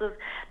rahatsız.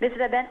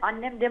 Mesela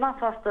annem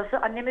demans hastası.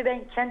 Annemi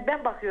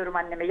ben bakıyorum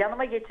anneme.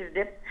 Yanıma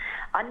getirdim.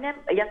 Annem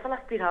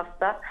yatalak bir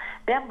hasta.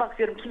 Ben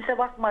bakıyorum. Kimse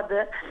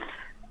bakmadı.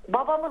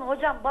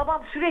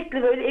 Babam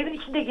sürekli böyle evin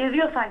içinde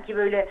geziyor sanki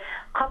böyle.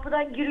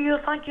 Kapıdan giriyor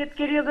sanki, hep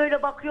geliyor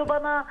böyle bakıyor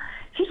bana.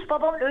 Hiç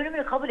babamın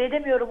ölümünü kabul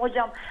edemiyorum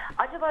hocam.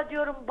 Acaba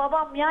diyorum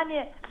babam,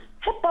 yani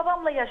hep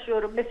babamla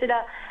yaşıyorum.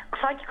 Mesela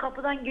sanki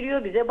kapıdan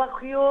giriyor bize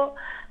bakıyor.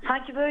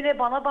 Sanki böyle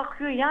bana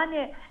bakıyor.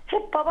 Yani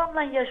hep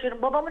babamla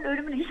yaşıyorum. Babamın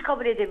ölümünü hiç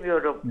kabul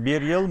edemiyorum.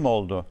 1 yıl mı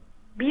oldu?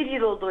 1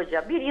 yıl oldu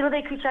hocam. 1 yılı da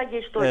 2-3 ay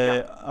geçti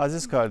hocam.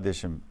 Aziz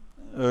kardeşim,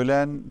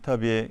 ölen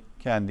tabii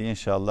kendi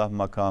inşallah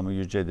makamı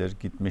yücedir,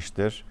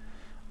 gitmiştir.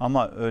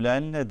 Ama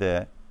ölenle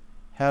de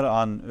her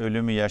an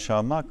ölümü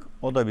yaşamak,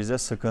 o da bize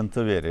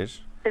sıkıntı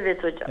verir.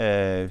 Evet hocam.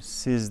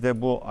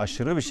 Sizde bu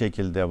aşırı bir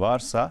şekilde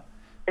varsa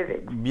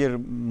evet, bir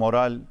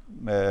moral,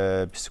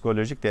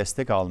 psikolojik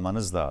destek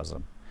almanız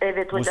lazım.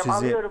 Evet hocam,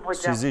 alıyorum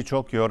hocam. Sizi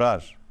çok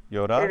yorar.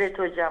 Evet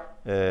hocam.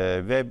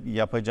 Ve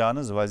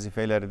yapacağınız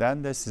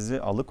vazifelerden de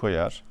sizi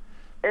alıkoyar.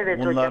 Evet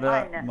Bunlara hocam,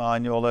 aynen.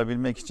 mani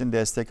olabilmek için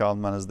destek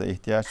almanızda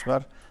ihtiyaç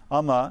var.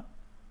 Ama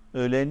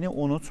öleni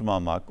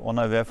unutmamak,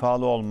 ona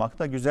vefalı olmak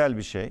da güzel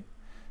bir şey.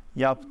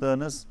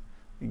 Yaptığınız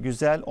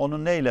güzel,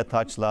 onu neyle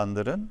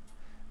taçlandırın?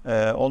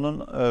 Onun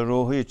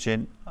ruhu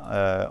için,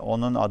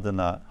 onun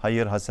adına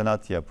hayır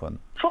hasenat yapın.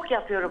 Çok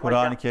yapıyorum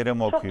hocam. Kur'an-ı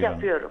Kerim okuyun. Çok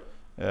yapıyorum.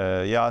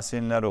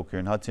 Yasinler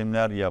okuyun,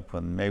 hatimler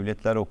yapın,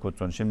 mevlitler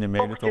okutun. Şimdi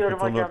mevlüt okutulur.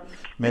 Hocam.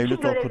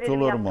 Mevlüt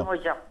okutulur mu?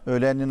 Hocam.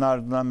 Ölenin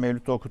ardından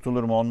mevlüt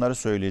okutulur mu? Onları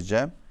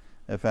söyleyeceğim.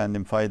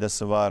 Efendim,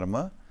 faydası var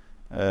mı?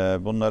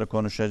 Bunları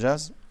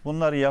konuşacağız.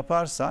 Bunları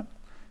yaparsan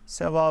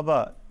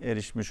sevaba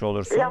erişmiş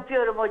olursun.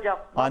 Yapıyorum hocam.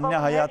 Anne babamın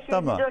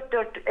hayatta mı?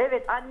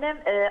 Evet, annem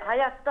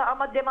hayatta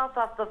ama demans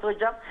hastası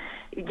hocam.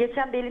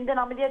 Geçen belinden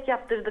ameliyat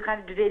yaptırdık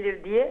hani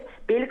düzelir diye.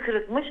 Beli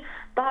kırıkmış.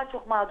 Daha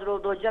çok mağdur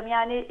oldu hocam.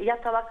 Yani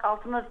yatalak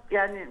altına,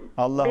 yani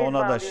Allah ona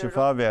da bağlıyorum.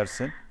 şifa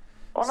versin.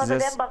 Ona size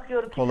da ben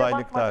bakıyorum. Kimse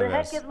kolaylıklar bakmadı.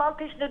 versin. Herkes mal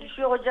peşine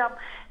düşüyor hocam.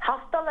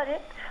 Hastalar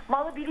hep.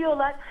 Malı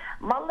biliyorlar.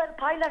 Malları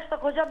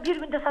paylaşsak hocam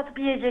bir günde satıp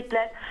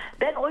yiyecekler.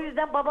 Ben o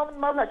yüzden babamın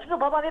malına... Çünkü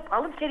babam hep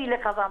alın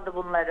teriyle kazandı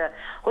bunları.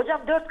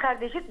 Hocam 4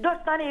 kardeşiz.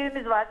 4 tane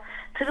evimiz var.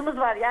 Tırımız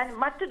var. Yani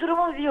maddi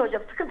durumumuz iyi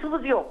hocam.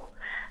 Sıkıntımız yok.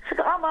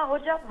 Ama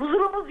hocam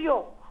huzurumuz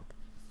yok.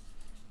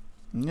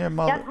 Niye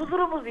Yani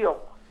huzurumuz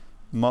yok.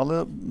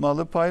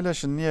 malı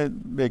paylaşın? Niye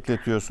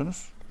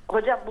bekletiyorsunuz?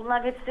 Hocam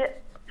bunların hepsi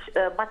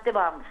madde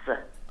bağımlısı.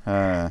 He.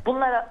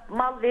 Bunlara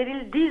mal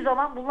verildiği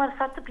zaman bunları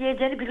satıp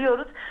yiyeceğini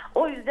biliyoruz.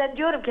 O yüzden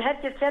diyorum ki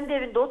herkes kendi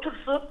evinde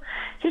otursun.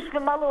 Hiçbir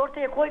malı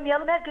ortaya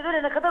koymayalım. Herkes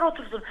ölene kadar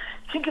otursun.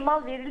 Çünkü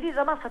mal verildiği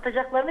zaman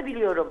satacaklarını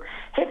biliyorum.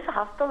 Hepsi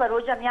hastalar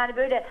hocam. Yani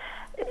böyle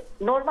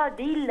normal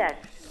değiller.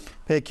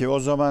 Peki o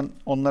zaman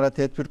onlara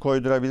tedbir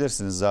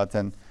koydurabilirsiniz.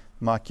 Zaten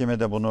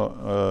mahkemede bunu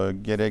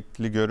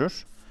gerekli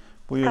görür.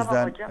 Bu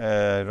yüzden hocam.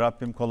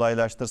 Rabbim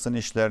kolaylaştırsın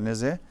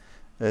işlerinizi.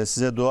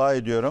 Size dua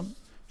ediyorum.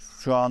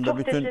 Şu anda Çok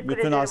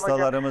bütün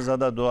hastalarımıza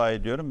da dua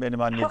ediyorum.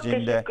 Benim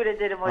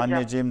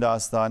anneciğim de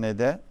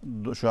hastanede.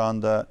 Şu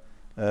anda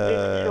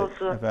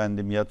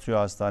efendim yatıyor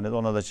hastanede.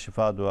 Ona da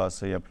şifa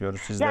duası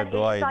yapıyoruz. Siz de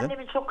dua edin.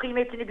 Annemin çok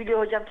kıymetini biliyor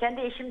hocam.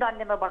 Kendi eşim de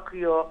anneme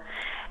bakıyor.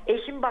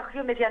 Eşim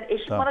bakıyor mesela. Yani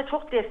eşim bana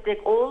çok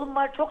destek. Oğlum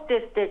var çok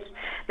destek.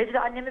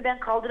 Mesela annemi ben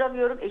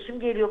kaldıramıyorum. Eşim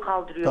geliyor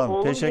kaldırıyor. Tamam,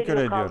 Oğlum teşekkür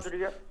geliyor ediyoruz.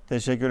 kaldırıyor.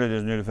 Teşekkür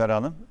ediyoruz Nilüfer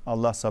Hanım.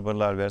 Allah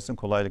sabırlar versin,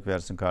 kolaylık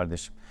versin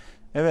kardeşim.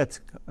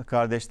 Evet,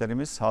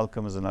 kardeşlerimiz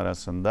halkımızın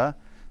arasında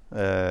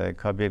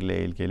kabirle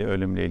ilgili,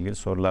 ölümle ilgili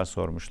sorular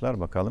sormuşlar.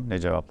 Bakalım ne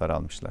cevaplar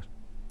almışlar.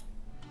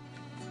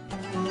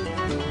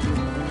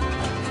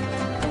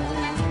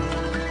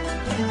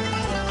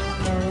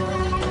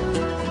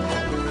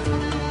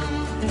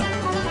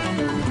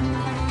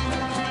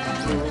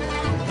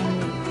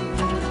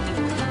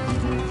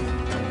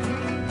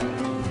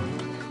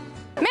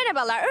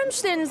 Merhabalar,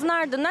 ölmüşlerinizin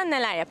ardından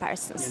neler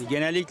yaparsınız? Yani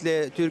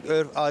genellikle Türk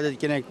örf adet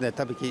geleneklerine,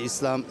 tabii ki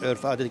İslam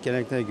örf adet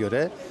geleneklerine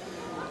göre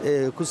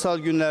kutsal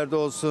günlerde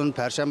olsun,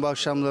 perşembe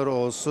akşamları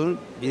olsun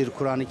bir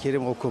Kur'an-ı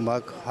Kerim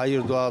okumak,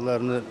 hayır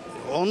dualarını,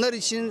 onlar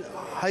için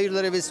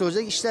hayırlara vesile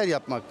olacak işler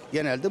yapmak.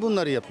 Genelde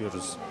bunları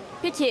yapıyoruz.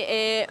 Peki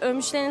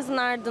ölmüşlerinizin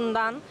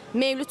ardından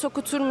mevlüt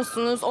okutur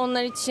musunuz?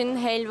 Onlar için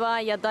helva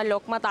ya da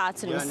lokma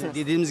dağıtır mısınız? Yani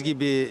dediğimiz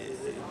gibi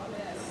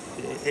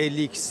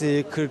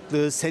 52'si,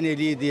 40'lı,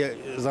 seneliği diye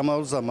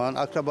zaman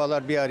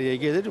akrabalar bir araya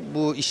gelir.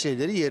 Bu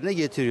işleri yerine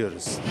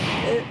getiriyoruz.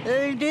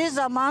 Öldüğü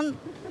zaman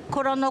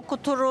Kur'an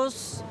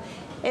okuturuz.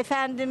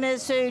 Efendime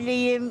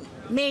söyleyeyim,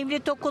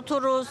 mevlid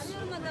okuturuz.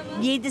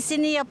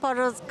 7'sini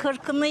yaparız,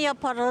 40'ını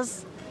yaparız.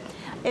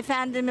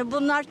 Efendime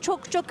bunlar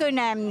çok çok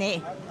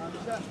önemli.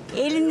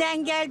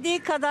 Elinden geldiği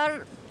kadar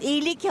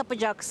iyilik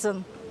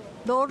yapacaksın.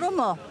 Doğru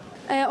mu?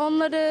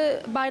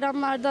 Onları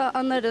bayramlarda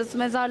anarız,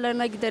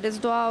 mezarlarına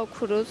gideriz, dua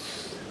okuruz.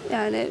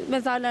 Yani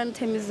mezarlarını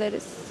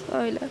temizleriz,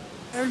 öyle.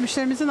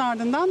 Ölmüşlerimizin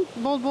ardından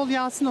bol bol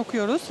Yasin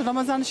okuyoruz.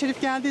 Ramazan-ı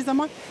Şerif geldiği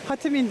zaman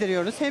hatim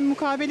indiriyoruz. Hem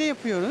mukabele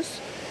yapıyoruz.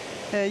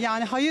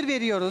 Yani hayır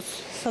veriyoruz.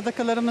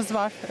 Sadakalarımız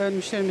var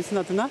ölmüşlerimizin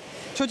adına.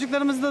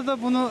 Çocuklarımızda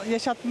da bunu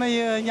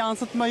yaşatmayı,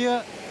 yansıtmayı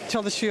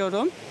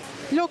çalışıyorum.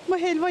 Lokma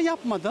helva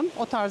yapmadım,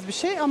 o tarz bir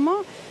şey, ama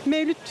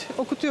mevlüt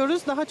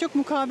okutuyoruz. Daha çok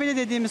mukabele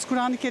dediğimiz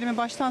Kur'an-ı Kerim'i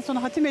baştan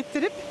sona hatim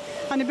ettirip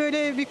hani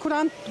böyle bir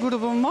Kur'an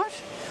grubum var.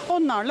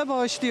 Onlarla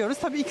bağışlıyoruz.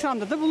 Tabii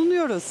ikramda da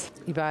bulunuyoruz.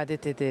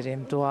 İbadet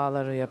ederim,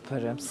 duaları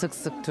yaparım. Sık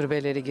sık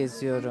türbeleri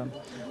geziyorum.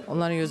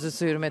 Onların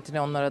yüzüstü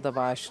hürmetine onlara da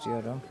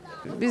bağışlıyorum.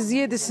 Biz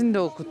 7'sini de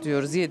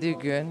okutuyoruz, 7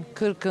 gün.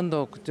 40'ını da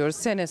okutuyoruz,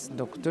 senesini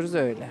de okutuyoruz,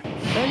 öyle.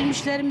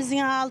 Ölmüşlerimizin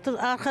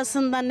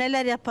arkasından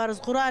neler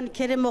yaparız? Kur'an-ı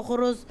Kerim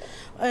okuruz,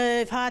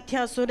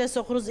 Fatiha suresi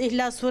okuruz,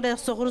 İhlas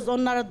suresi okuruz.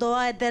 Onlara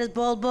dua ederiz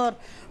bol bol.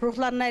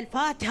 Ruhlarına el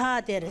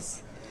Fatiha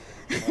deriz.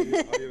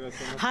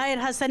 Hayır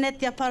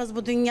hasenet yaparız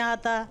bu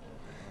dünyada.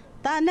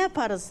 Daha ne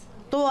yaparız?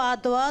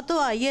 Dua, dua,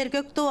 dua. Yer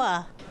gök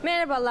dua.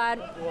 Merhabalar,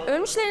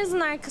 ölmüşlerinizin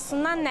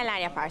arkasından neler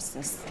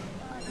yaparsınız?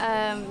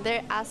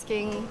 They're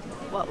asking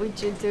what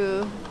would you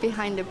do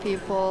behind the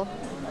people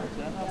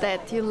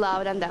that you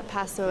loved and that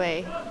passed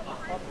away.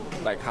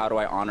 Like how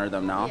do I honor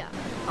them now?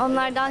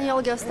 Onlardan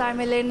yol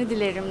göstermelerini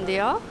dilerim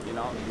diyor.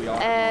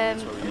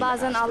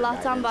 Bazen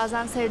Allah'tan,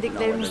 bazen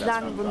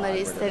sevdiklerimizden bunları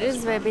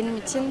isteriz ve benim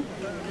için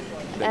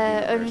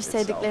ölmüş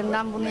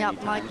sevdiklerimden bunu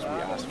yapmak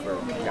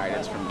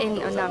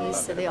en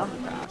önemlisi diyor.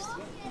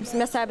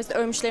 Mesela biz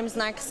ölmüşlerimizin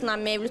arkasından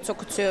mevlüt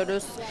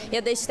okutuyoruz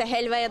ya da işte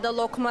helva ya da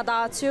lokma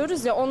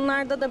dağıtıyoruz ya,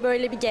 onlarda da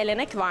böyle bir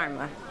gelenek var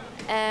mı?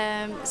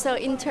 So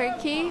in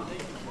Turkey,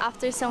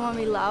 after someone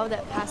we love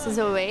that passes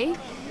away,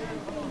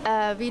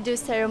 we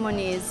do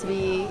ceremonies.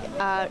 We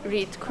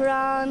read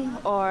Quran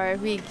or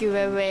we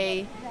give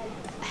away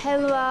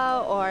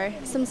helva or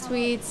some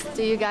sweets.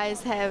 Do you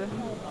guys have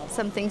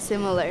something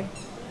similar?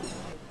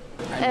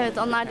 Evet,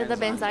 onlarda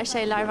da benzer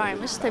şeyler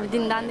varmış. Tabii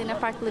dinden dine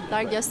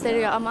farklılıklar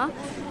gösteriyor ama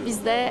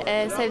biz de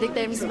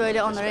sevdiklerimizi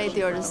böyle onore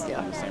ediyoruz diyor.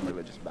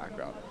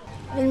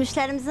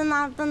 Ölmüşlerimizin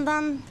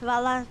ardından,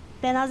 valla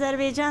ben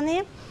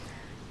Azerbaycanlıyım.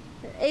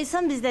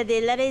 Eysan bizde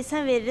değiller,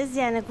 eysan veririz.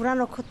 Yani Kur'an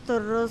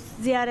okuttururuz,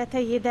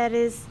 ziyarete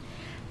gideriz.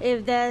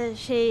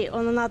 Evde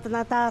onun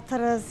adına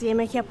dağıtırız,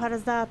 yemek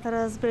yaparız,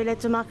 dağıtırız. Böyle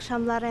cuma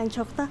akşamları en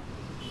çok da.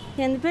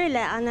 Yani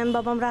böyle annem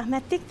babam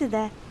rahmetlikti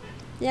de.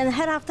 Yani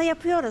her hafta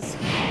yapıyoruz.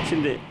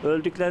 Şimdi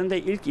öldüklerinde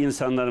ilk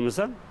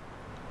insanlarımıza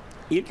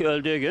ilk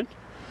öldüğü gün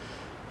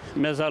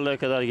mezarlığa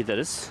kadar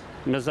gideriz.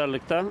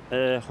 Mezarlıkta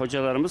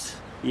hocalarımız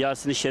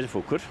Yasin-i Şerif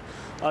okur.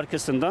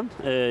 Arkasından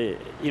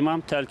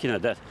imam telkin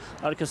eder.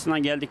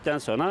 Arkasından geldikten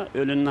sonra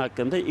ölünün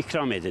hakkında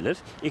ikram edilir.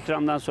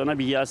 İkramdan sonra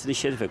bir Yasin-i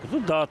Şerif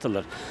okunur,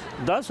 dağıtılır.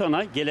 Daha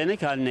sonra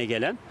gelenek haline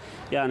gelen,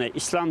 yani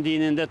İslam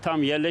dininde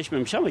tam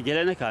yerleşmemiş ama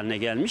gelenek haline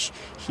gelmiş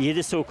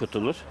 7'si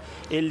okutulur,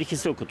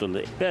 52'si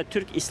okutulur. Ve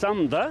Türk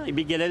İslam'da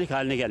bir gelenek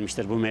haline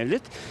gelmiştir bu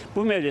mevlid.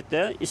 Bu mevlid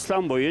de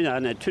İslam boyu,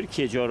 yani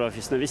Türkiye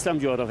coğrafyasında ve İslam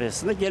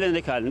coğrafyasında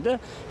gelenek halinde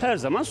her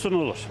zaman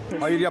sunulur.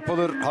 Hayır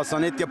yapılır,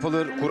 hasanet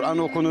yapılır, Kur'an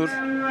okunur,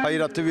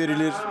 hayratı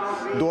verilir,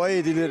 dua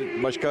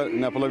edilir. Başka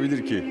ne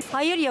yapılabilir ki?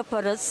 Hayır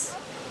yaparız.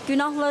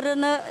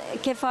 Günahlarını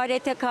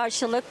kefarete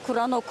karşılık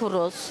Kur'an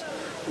okuruz.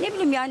 Ne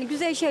bileyim yani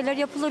güzel şeyler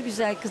yapılır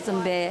güzel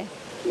kızım be.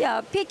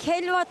 Ya pek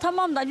helva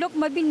tamam da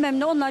lokma bilmem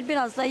ne, onlar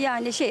biraz da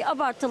yani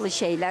abartılı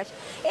şeyler.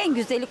 En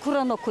güzeli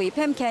Kur'an okuyup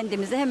hem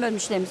kendimize hem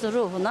ölmüşlerimizin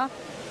ruhuna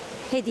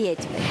hediye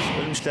etmek.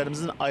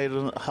 Ölmüşlerimizin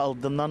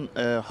ardından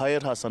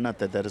hayır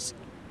hasanet ederiz.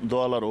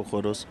 Dualar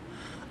okuruz.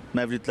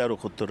 Mevlidler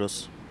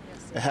okuturuz.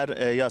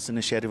 Her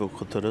Yasin-i Şerif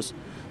okuturuz.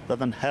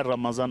 Zaten her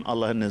Ramazan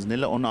Allah'ın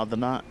izniyle onun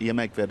adına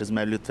yemek veririz,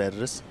 mevlüt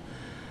veririz.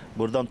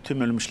 Buradan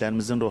tüm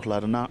ölmüşlerimizin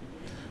ruhlarına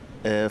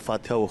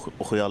Fatiha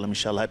okuyalım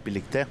inşallah hep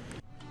birlikte.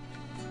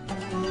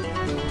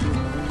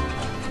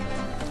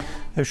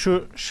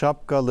 Şu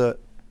şapkalı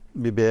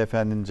bir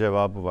beyefendinin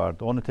cevabı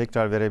vardı. Onu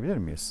tekrar verebilir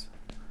miyiz?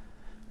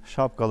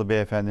 Şapkalı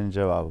beyefendinin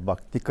cevabı.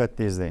 Bak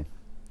dikkatli izleyin.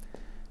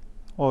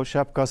 O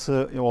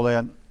şapkası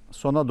olayan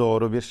sona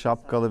doğru bir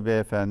şapkalı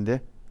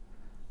beyefendi.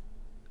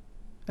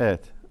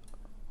 Evet.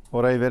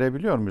 Orayı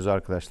verebiliyor muyuz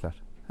arkadaşlar?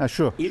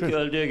 İlk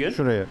öldüğü gün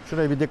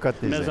şuraya bir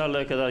dikkatli izleyin.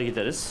 Mezarlığa kadar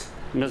gideriz.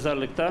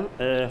 Mezarlıkta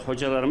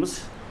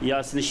hocalarımız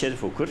Yasin-i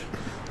Şerif okur.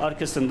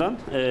 Arkasından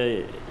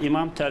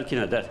imam telkin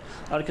eder.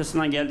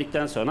 Arkasından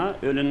geldikten sonra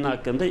ölünün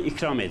hakkında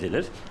ikram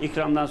edilir.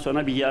 İkramdan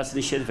sonra bir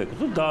Yasin-i Şerif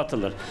okunur,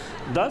 dağıtılır.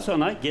 Daha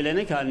sonra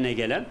gelenek haline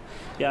gelen,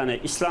 yani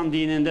İslam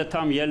dininde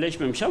tam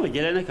yerleşmemiş ama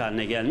gelenek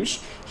haline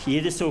gelmiş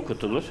 7'si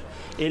okutulur,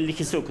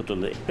 52'si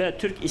okutulur. Ve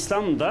Türk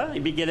İslam'da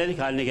bir gelenek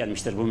haline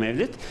gelmiştir bu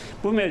mevlid.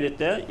 Bu mevlid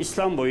de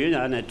İslam boyu,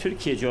 yani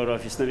Türkiye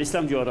coğrafyasında ve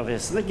İslam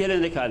coğrafyasında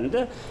gelenek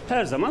halinde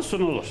her zaman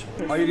sunulur.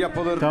 Hayır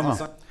yapılır. Tamam.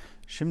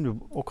 Şimdi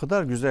o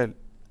kadar güzel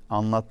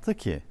anlattı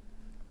ki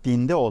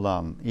dinde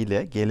olan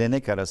ile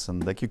gelenek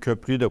arasındaki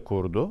köprüyü de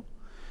kurdu.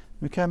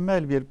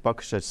 Mükemmel bir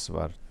bakış açısı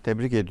var.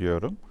 Tebrik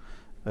ediyorum.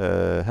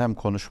 Hem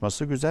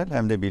konuşması güzel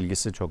hem de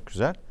bilgisi çok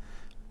güzel.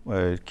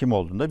 Kim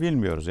olduğunu da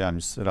bilmiyoruz.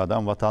 Yani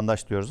sıradan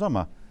vatandaş diyoruz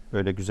ama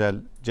öyle güzel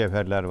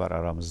cevherler var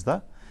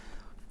aramızda.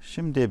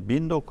 Şimdi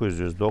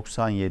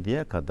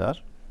 1997'ye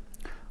kadar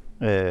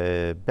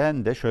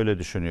ben de şöyle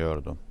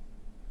düşünüyordum.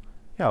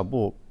 Ya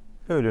bu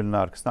ölünün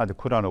arkasında hadi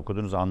Kur'an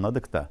okudunuz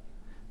anladık da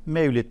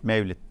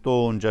mevlid,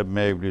 doğunca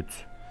mevlid,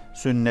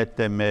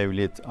 sünnette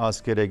mevlid,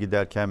 askere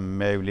giderken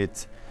mevlid,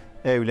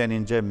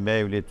 evlenince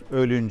mevlid,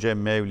 ölünce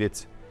mevlid,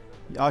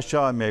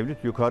 aşağı mevlid,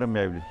 yukarı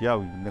mevlid. Ya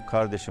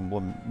kardeşim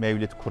bu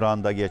mevlid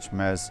Kur'an'da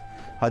geçmez,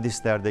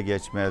 hadislerde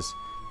geçmez.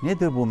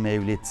 Nedir bu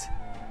mevlid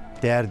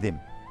derdim.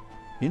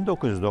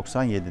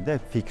 1997'de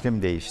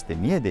fikrim değişti.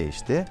 Niye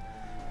değişti?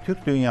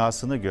 Türk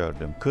dünyasını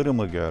gördüm,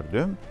 Kırım'ı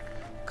gördüm.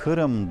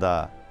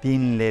 Kırım'da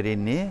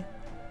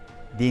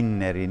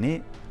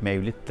dinlerini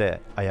mevlidle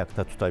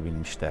ayakta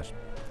tutabilmişler.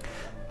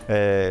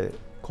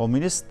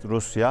 Komünist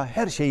Rusya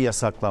her şeyi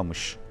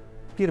yasaklamış.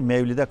 Bir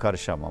mevlide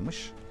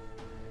karışamamış.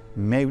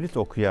 Mevlid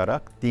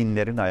okuyarak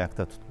dinlerini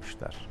ayakta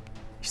tutmuşlar.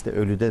 İşte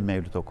ölüde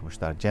mevlid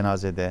okumuşlar.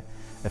 Cenazede,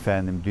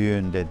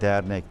 düğünde,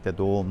 dernekte,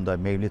 doğumda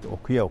mevlid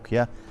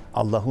okuya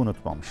Allah'ı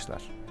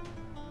unutmamışlar.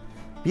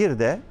 Bir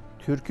de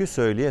türkü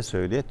söyleye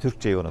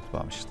Türkçeyi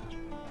unutmamışlar.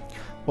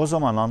 O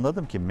zaman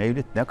anladım ki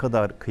mevlid ne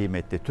kadar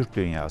kıymetli Türk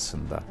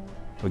dünyasında.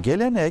 O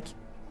gelenek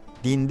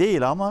din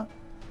değil ama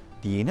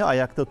dini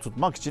ayakta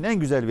tutmak için en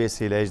güzel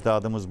vesile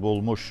ecdadımız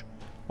bulmuş.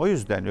 O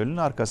yüzden ölünün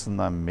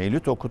arkasından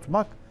mevlid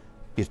okutmak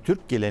bir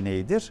Türk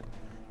geleneğidir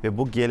ve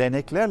bu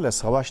geleneklerle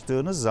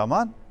savaştığınız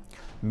zaman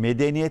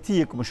medeniyeti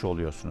yıkmış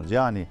oluyorsunuz.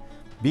 Yani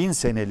 1000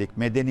 senelik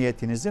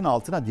medeniyetinizin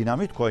altına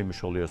dinamit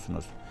koymuş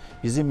oluyorsunuz.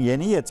 Bizim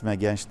yeni yetme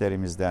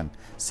gençlerimizden,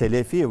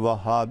 Selefi,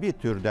 Vahhabi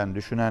türden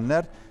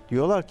düşünenler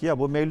diyorlar ki ya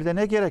bu mevlide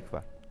ne gerek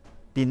var?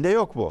 Dinde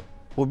yok bu.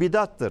 Bu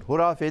bidattır,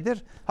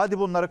 hurafedir. Hadi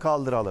bunları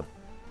kaldıralım.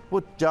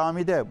 Bu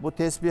camide, bu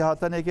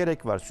tesbihata ne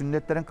gerek var?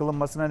 Sünnetlerin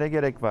kılınmasına ne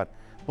gerek var?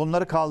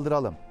 Bunları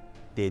kaldıralım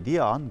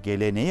dediği an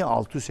geleneği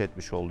alt üst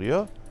etmiş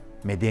oluyor.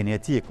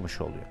 Medeniyeti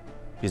yıkmış oluyor.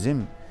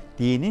 Bizim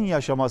dinin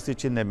yaşaması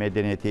için de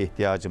medeniyete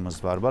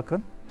ihtiyacımız var.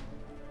 Bakın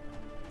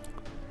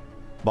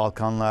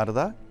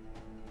Balkanlarda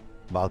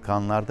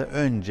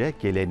önce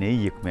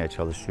geleneği yıkmaya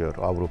çalışıyor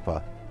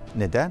Avrupa.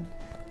 Neden?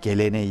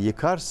 Geleneği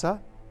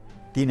yıkarsa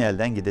din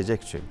elden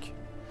gidecek çünkü.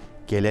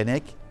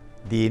 Gelenek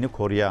dini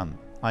koruyan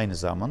aynı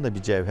zamanda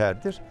bir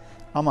cevherdir.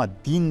 Ama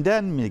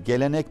dinden mi,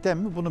 gelenekten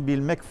mi bunu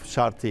bilmek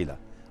şartıyla.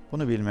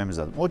 Bunu bilmemiz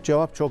lazım. O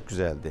cevap çok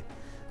güzeldi.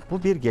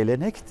 Bu bir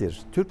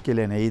gelenektir, Türk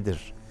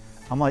geleneğidir.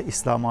 Ama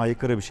İslam'a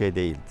aykırı bir şey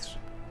değildir.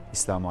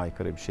 İslam'a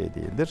aykırı bir şey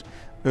değildir.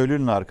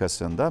 Ölünün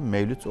arkasında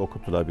mevlüt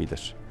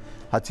okutulabilir.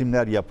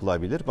 Hatimler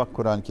yapılabilir. Bak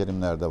Kur'an-ı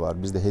Kerim'lerde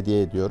var. Biz de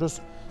hediye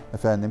ediyoruz.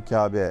 Efendim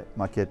Kabe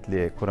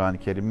maketli Kur'an-ı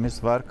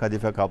Kerim'imiz var.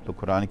 Kadife kaplı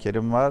Kur'an-ı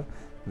Kerim var.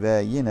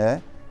 Ve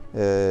yine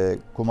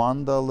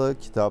kumandalı,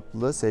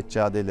 kitaplı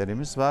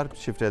seccadelerimiz var.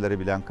 Şifreleri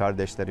bilen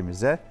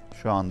kardeşlerimize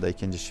şu anda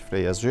 2. şifre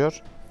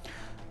yazıyor.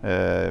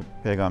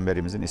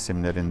 Peygamberimizin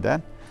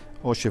isimlerinden.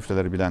 O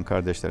şifreleri bilen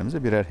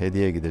kardeşlerimize birer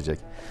hediye gidecek.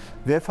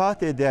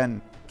 Vefat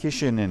eden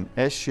kişinin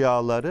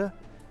eşyaları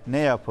ne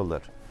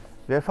yapılır?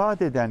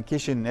 Vefat eden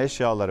kişinin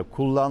eşyaları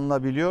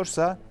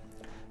kullanılabiliyorsa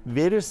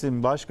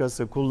verirsin,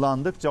 başkası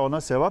kullandıkça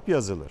ona sevap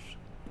yazılır.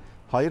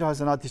 Hayır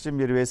hasenat için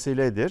bir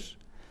vesiledir.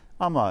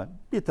 Ama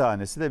bir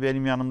tanesi de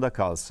benim yanımda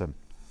kalsın.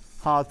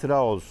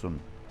 Hatıra olsun.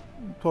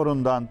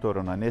 Torundan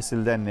toruna,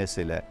 nesilden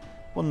nesile.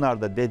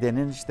 Bunlar da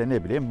dedenin işte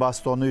ne bileyim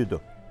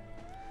bastonuydu.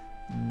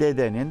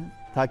 Dedenin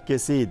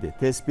takkesiydi,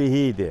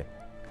 tesbihiydi.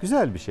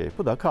 Güzel bir şey.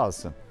 Bu da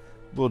kalsın.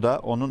 Bu da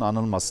onun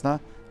anılmasına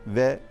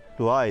ve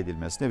dua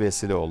edilmesine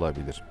vesile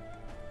olabilir.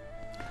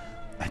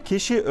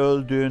 Kişi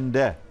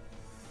öldüğünde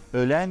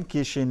ölen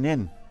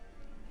kişinin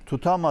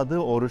tutamadığı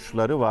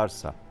oruçları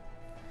varsa,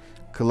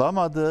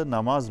 kılamadığı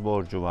namaz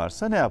borcu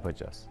varsa ne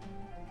yapacağız?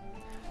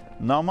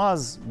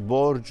 Namaz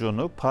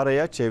borcunu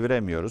paraya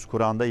çeviremiyoruz.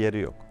 Kur'an'da yeri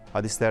yok.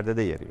 Hadislerde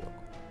de yeri yok.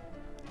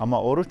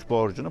 Ama oruç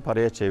borcunu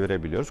paraya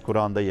çevirebiliyoruz.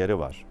 Kur'an'da yeri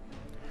var.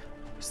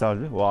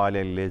 Ve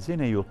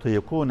alellezine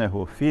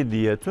yutikunehu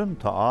fidyetun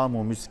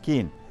taamu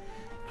miskin.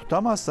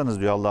 Tutamazsanız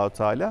diyor Allah-u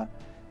Teala,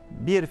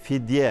 bir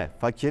fidye,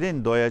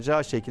 fakirin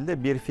doyacağı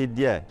şekilde bir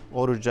fidye,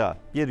 oruca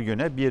bir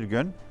güne bir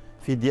gün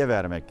fidye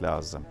vermek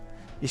lazım.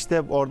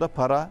 İşte orada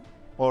para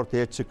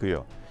ortaya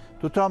çıkıyor.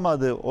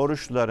 Tutamadığı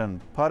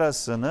oruçların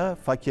parasını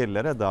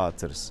fakirlere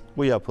dağıtırız.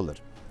 Bu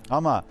yapılır.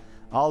 Ama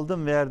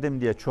aldım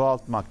verdim diye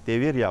çoğaltmak,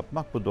 devir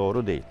yapmak bu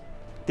doğru değil.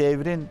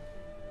 Devrin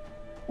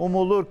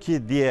umulur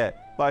ki diye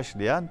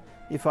başlayan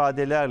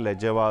ifadelerle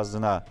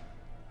cevazına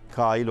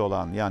kail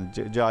olan, yani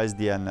caiz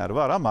diyenler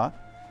var ama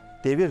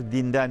devir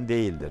dinden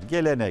değildir.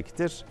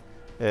 Gelenektir.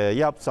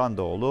 Yapsan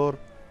da olur,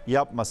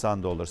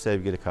 yapmasan da olur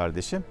sevgili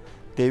kardeşim.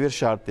 Devir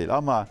şart değil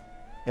ama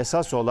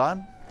esas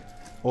olan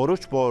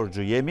oruç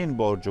borcu, yemin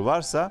borcu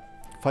varsa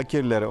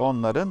fakirlere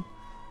onların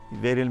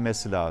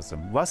verilmesi lazım.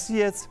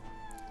 Vasiyet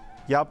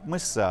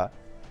yapmışsa,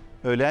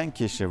 ölen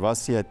kişi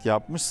vasiyet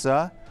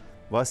yapmışsa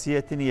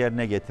vasiyetini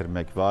yerine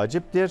getirmek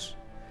vaciptir.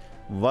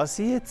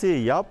 Vasiyeti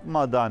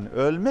yapmadan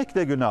ölmek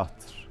de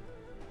günahtır.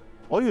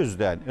 O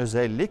yüzden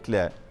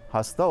özellikle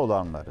hasta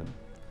olanların,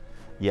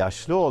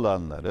 yaşlı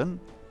olanların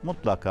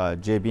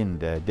mutlaka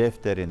cebinde,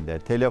 defterinde,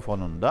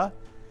 telefonunda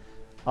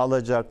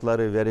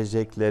alacakları,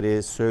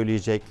 verecekleri,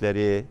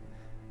 söyleyecekleri,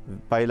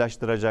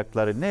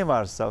 paylaştıracakları ne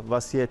varsa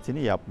vasiyetini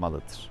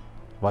yapmalıdır.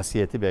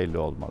 Vasiyeti belli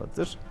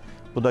olmalıdır.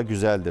 Bu da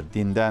güzeldir,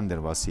 dindendir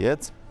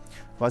vasiyet.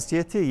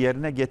 Vasiyeti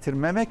yerine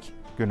getirmemek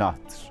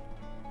günahtır.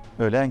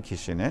 Ölen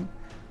kişinin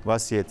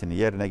vasiyetini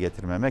yerine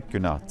getirmemek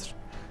günahtır.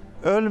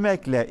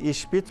 Ölmekle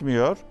iş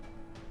bitmiyor.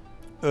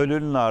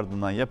 Ölünün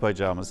ardından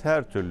yapacağımız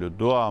her türlü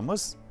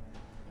duamız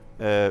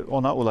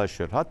ona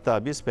ulaşıyor.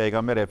 Hatta biz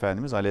Peygamber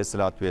Efendimiz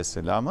Aleyhisselatü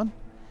Vesselam'ın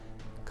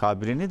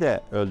kabrini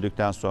de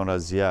öldükten sonra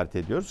ziyaret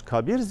ediyoruz.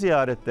 Kabir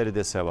ziyaretleri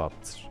de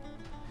sevaptır.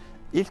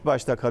 İlk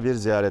başta kabir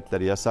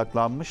ziyaretleri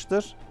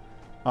yasaklanmıştır.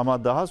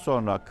 Ama daha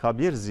sonra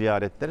kabir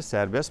ziyaretleri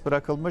serbest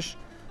bırakılmış.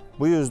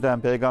 Bu yüzden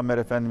Peygamber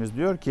Efendimiz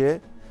diyor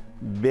ki,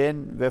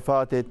 ben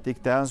vefat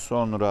ettikten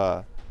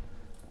sonra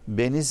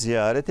beni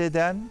ziyaret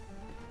eden,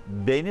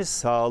 beni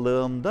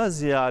sağlığımda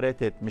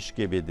ziyaret etmiş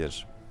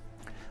gibidir.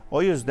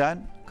 O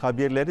yüzden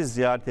kabirleri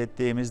ziyaret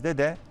ettiğimizde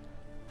de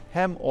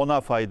hem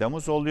ona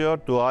faydamız oluyor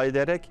dua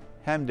ederek,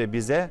 hem de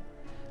bize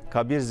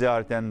kabir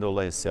ziyaretinden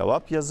dolayı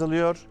sevap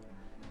yazılıyor.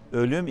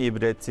 Ölüm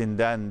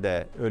ibretinden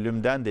de,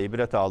 ölümden de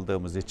ibret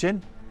aldığımız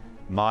için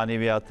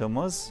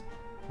maneviyatımız,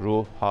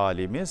 ruh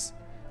halimiz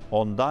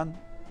ondan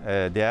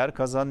değer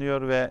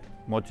kazanıyor ve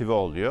motive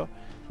oluyor.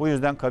 Bu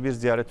yüzden kabir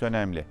ziyareti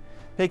önemli.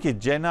 Peki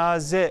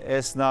cenaze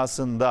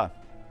esnasında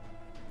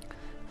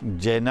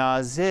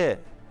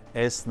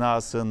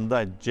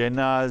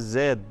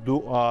cenaze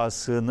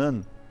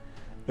duasının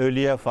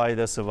ölüye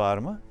faydası var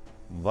mı?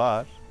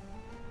 Var.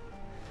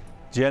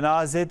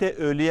 Cenazede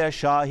ölüye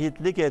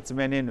şahitlik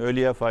etmenin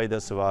ölüye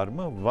faydası var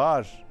mı?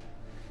 Var.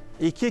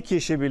 2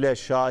 kişi bile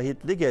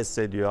şahitlik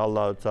etse diyor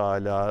Allahu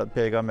Teala,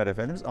 Peygamber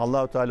Efendimiz,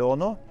 Allahu Teala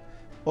onu,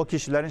 o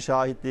kişilerin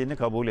şahitliğini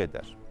kabul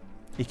eder.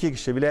 2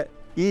 kişi bile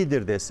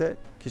iyidir dese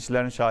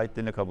kişilerin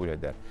şahitliğini kabul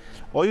eder.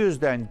 O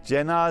yüzden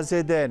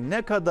cenazede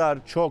ne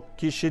kadar çok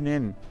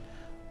kişinin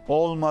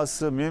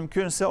olması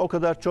mümkünse o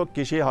kadar çok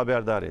kişiyi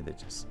haberdar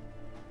edeceğiz.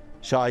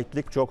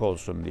 Şahitlik çok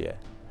olsun diye.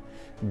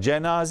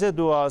 Cenaze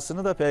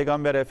duasını da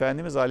Peygamber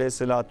Efendimiz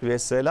Aleyhisselatü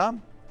Vesselam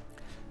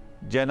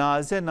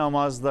cenaze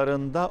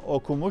namazlarında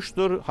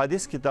okumuştur.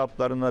 Hadis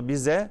kitaplarına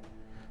bize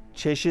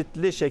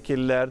çeşitli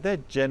şekillerde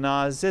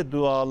cenaze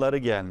duaları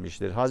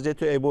gelmiştir.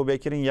 Hazreti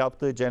Ebubekir'in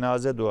yaptığı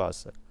cenaze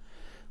duası,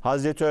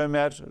 Hazreti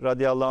Ömer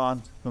radıyallahu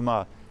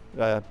anhuma,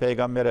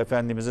 Peygamber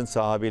Efendimizin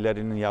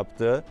sahabilerinin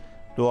yaptığı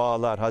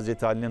dualar,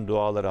 Hazreti Ali'nin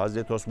duaları,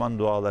 Hazreti Osman'ın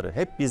duaları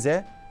hep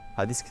bize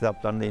hadis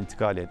kitaplarında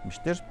intikal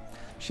etmiştir.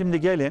 Şimdi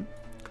gelin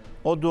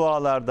o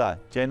dualarda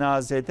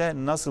cenazede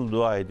nasıl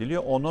dua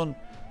ediliyor? Onun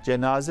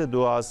cenaze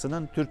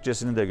duasının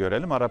Türkçesini de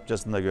görelim,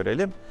 Arapçasını da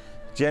görelim.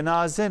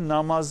 Cenaze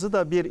namazı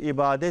da bir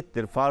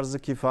ibadettir, farz-ı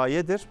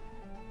kifayedir.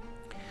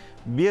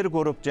 Bir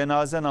grup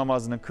cenaze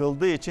namazını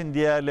kıldığı için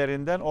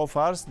diğerlerinden o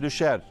farz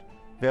düşer,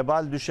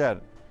 vebal düşer.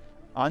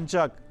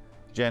 Ancak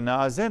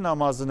cenaze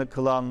namazını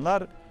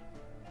kılanlar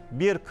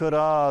bir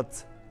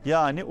kıraat,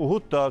 yani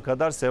Uhud Dağı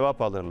kadar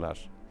sevap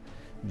alırlar.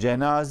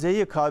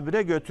 Cenazeyi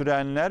kabre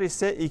götürenler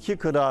ise 2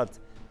 kıraat,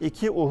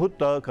 2 Uhud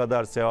Dağı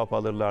kadar sevap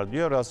alırlar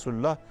diyor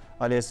Resulullah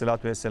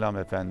Aleyhisselatü Vesselam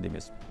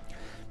Efendimiz.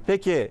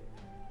 Peki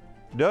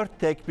 4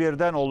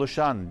 tekbirden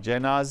oluşan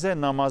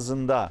cenaze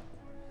namazında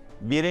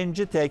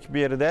birinci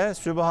tekbirde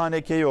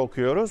Sübhaneke'yi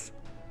okuyoruz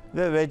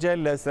ve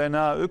Celle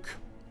Senaük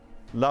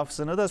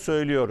lafzını da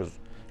söylüyoruz.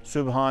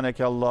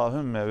 Sübhaneke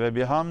Allahümme ve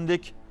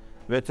bihamdik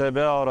ve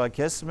tebârak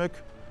esmük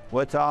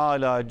ve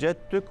teâlâ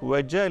ceddük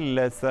ve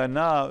celle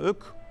senaük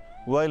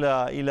ve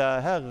la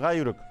ilahe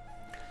gayruk.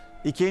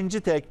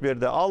 İkinci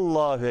tekbirde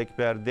Allahu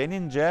Ekber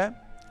denince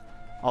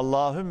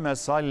Allahümme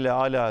salli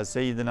ala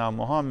seyyidina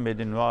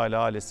Muhammedin ve ala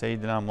ali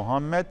seyyidina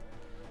Muhammed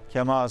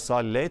kema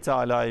salleyte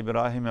ala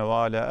İbrahim'e ve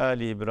ala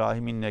ali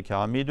İbrahim inneke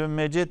hamidun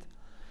mecid.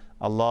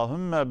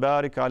 Allahümme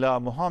barik ala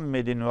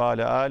Muhammedin ve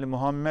ala ali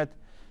Muhammed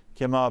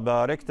kema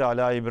barekte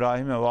ala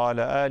İbrahim'e ve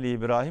ala ali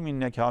İbrahim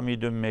inneke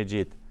hamidun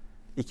mecid.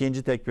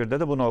 İkinci tekbirde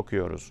de bunu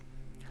okuyoruz.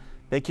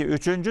 Peki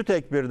üçüncü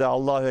tekbirde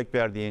Allahu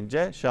Ekber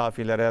deyince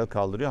Şafiler el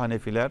kaldırıyor,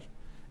 Hanefiler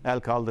el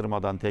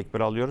kaldırmadan tekbir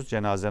alıyoruz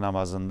cenaze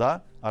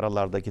namazında,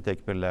 aralardaki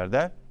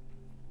tekbirlerde.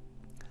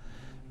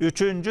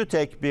 Üçüncü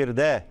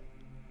tekbirde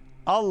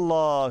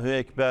Allahu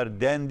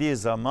Ekber dendiği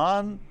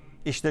zaman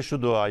işte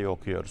şu duayı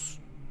okuyoruz.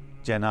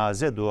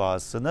 Cenaze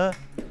duasını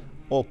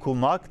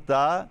okumak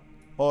da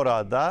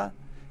orada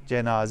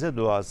cenaze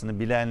duasını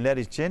bilenler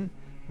için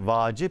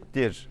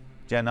vaciptir.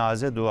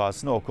 Cenaze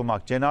duasını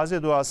okumak.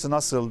 Cenaze duası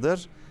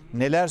nasıldır?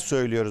 Neler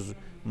söylüyoruz?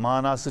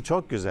 Manası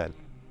çok güzel.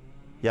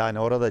 Yani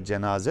orada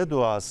cenaze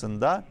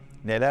duasında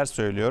neler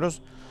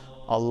söylüyoruz?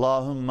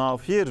 Allahümme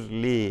mağfir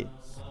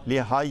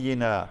li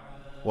hayyina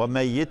ve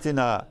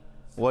meyyitina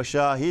ve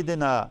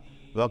şahidina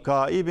ve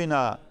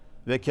kaibina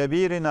ve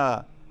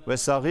kebirina ve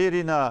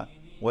sagirina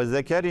ve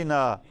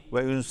zekerina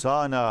ve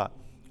ünsana.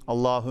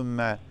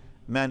 Allahümme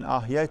men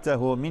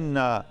ahyaytehu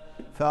minna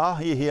fe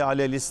ahyihi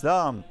alel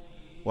İslam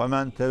ve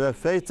men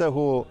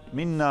teveffeytehu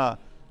minna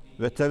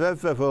ve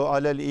teveffehu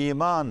alel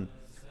iman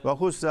ve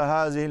husse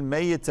hazihil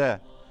meyyite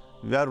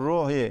ve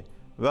ruhi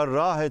ve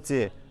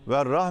raheti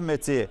ve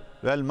rahmeti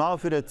vel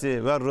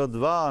mağfireti ve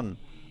rıdvan.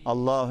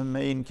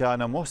 Allahümme in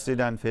kâne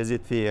muhsiden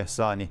fezid fi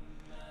ihsani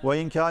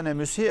ve in kâne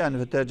müsiyen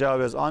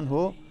fetecavez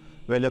anhu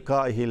ve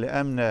likaihil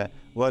emne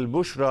vel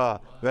buşra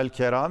vel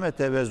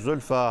keramete ve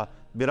zulfa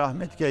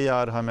birahmetke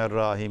ya erhamer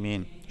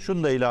rahimin.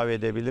 Şunu da ilave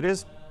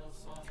edebiliriz.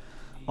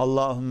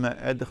 Allahümme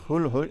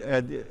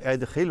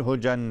edhilhu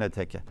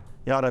cenneteke.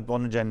 Ya Rabbi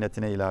onun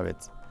cennetine ilave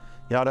et.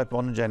 Ya Rabbi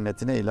onun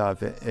cennetine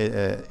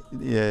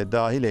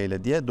dahil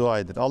eyle diye dua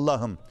edilir.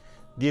 Allah'ım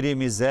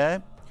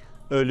dirimize,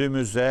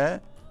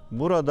 ölümüze,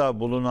 burada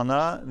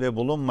bulunana ve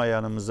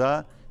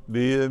bulunmayanımıza,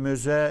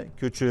 büyüğümüze,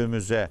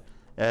 küçüğümüze,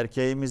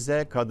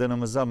 erkeğimize,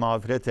 kadınımıza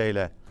mağfiret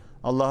eyle.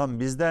 Allah'ım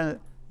bizden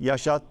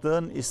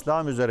yaşattığın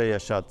İslam üzere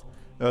yaşat.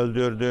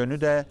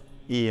 Öldürdüğünü de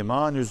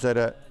iman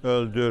üzere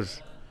öldür.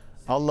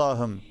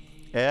 Allah'ım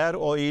eğer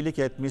o iyilik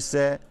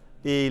etmişse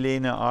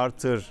iyiliğini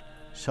artır.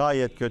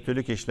 Şayet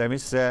kötülük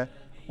işlemişse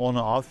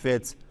onu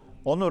affet.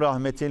 Onu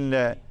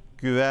rahmetinle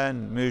güven,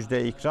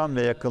 müjde, ikram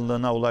ve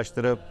yakınlığına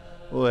ulaştırıp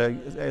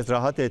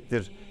rahat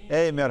ettir.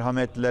 Ey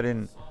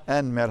merhametlerin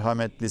en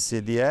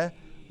merhametlisi diye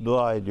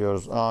dua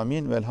ediyoruz.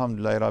 Amin.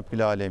 Velhamdülillahi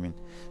Rabbil alemin.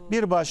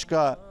 Bir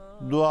başka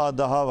dua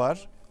daha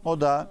var.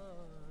 O da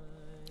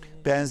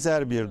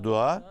benzer bir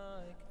dua.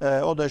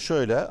 O da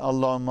şöyle.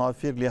 Allahümme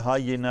afir li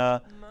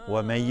hayyina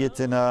ve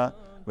meyyitina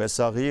ve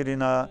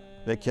sagirina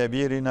ve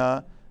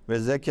kebirina ve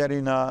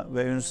zekerina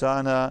ve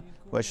ünsana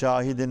ve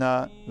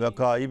şahidina ve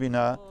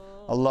kaibina.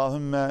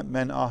 Allahümme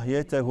men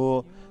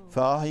ahyetehu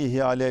fe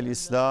ahyihi alel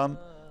İslam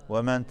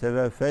ve men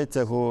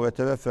teveffeytehu ve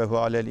teveffehu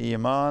alel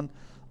iman.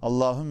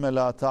 Allahümme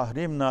la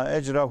tahrimna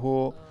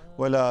ecrahu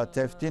ve la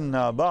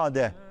teftinna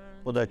ba'de.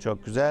 Bu da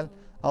çok güzel.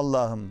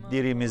 Allah'ım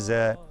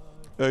dirimize,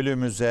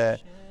 ölümüze,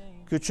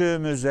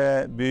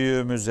 küçüğümüze,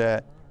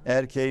 büyüğümüze,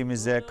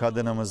 erkeğimize,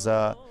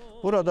 kadınımıza,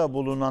 burada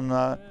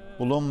bulunana,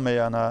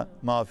 bulunmayana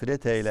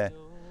mağfiret eyle.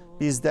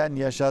 Bizden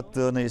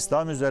yaşattığını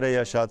İslam üzere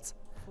yaşat.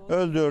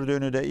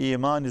 Öldürdüğünü de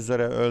iman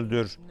üzere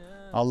öldür.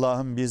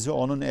 Allah'ım bizi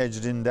onun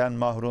ecrinden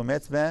mahrum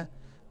etme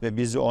ve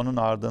bizi onun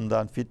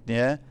ardından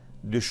fitneye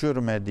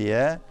düşürme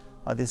diye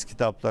hadis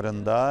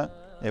kitaplarında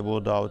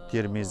Ebu Davud,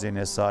 Tirmizi,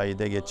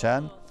 Nesai'de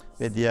geçen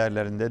ve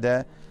diğerlerinde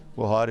de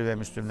Buhari ve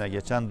Müslim'de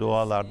geçen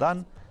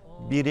dualardan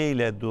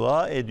biriyle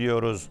dua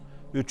ediyoruz.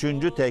 3.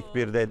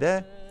 tekbirde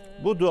de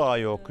bu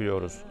duayı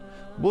okuyoruz.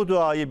 Bu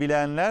duayı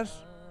bilenler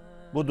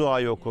bu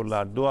duayı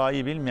okurlar.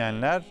 Duayı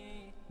bilmeyenler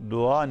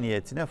dua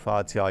niyetine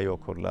Fatiha'yı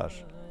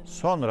okurlar.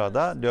 Sonra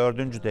da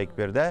 4.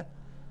 tekbirde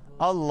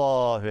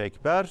Allahu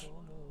Ekber,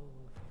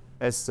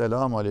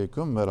 Esselamu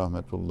Aleyküm ve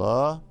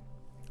Rahmetullah,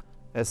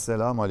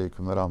 Esselamu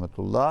Aleyküm ve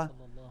Rahmetullah.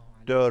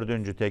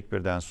 4.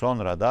 tekbirden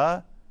sonra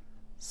da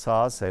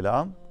sağa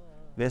selam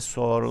ve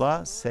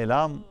sola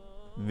selam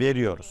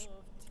veriyoruz.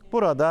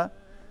 Burada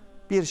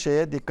bir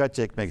şeye dikkat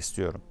çekmek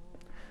istiyorum.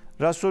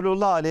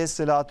 Resulullah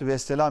Aleyhisselatü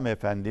Vesselam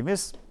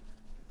Efendimiz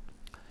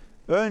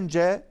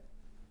önce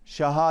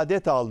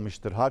şehadet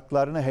almıştır.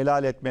 Haklarını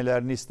helal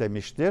etmelerini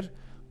istemiştir.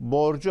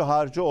 Borcu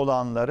harcı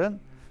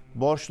olanların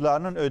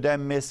borçlarının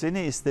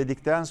ödenmesini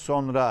istedikten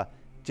sonra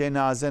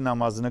cenaze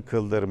namazını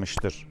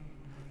kıldırmıştır.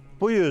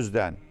 Bu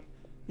yüzden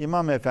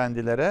imam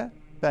efendilere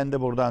ben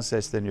de buradan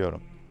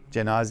sesleniyorum.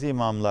 Cenaze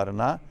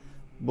imamlarına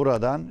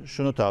buradan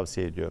şunu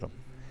tavsiye ediyorum.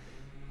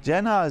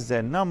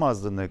 Cenaze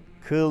namazını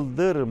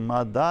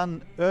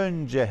kıldırmadan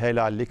önce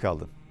helallik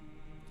alın.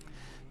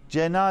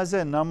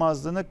 Cenaze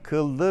namazını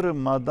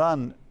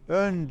kıldırmadan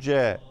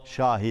önce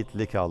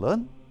şahitlik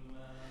alın.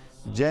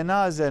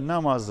 Cenaze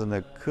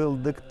namazını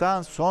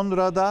kıldıktan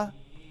sonra da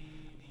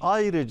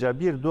ayrıca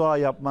bir dua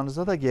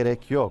yapmanıza da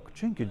gerek yok.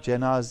 Çünkü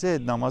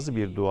cenaze namazı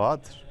bir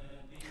duadır.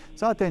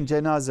 Zaten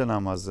cenaze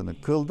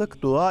namazını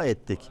kıldık, dua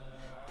ettik.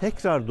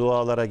 Tekrar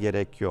dualara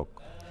gerek yok.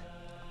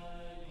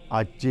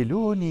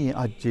 Acciluni,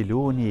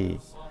 acciluni.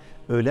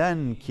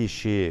 Ölen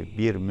kişi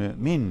bir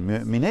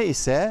mümine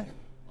ise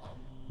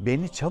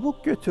beni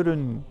çabuk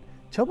götürün,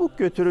 çabuk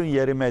götürün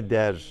yerime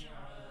der.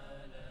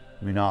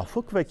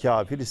 Münafık ve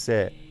kafir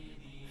ise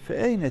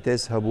feyne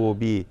tezhabu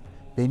bi,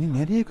 beni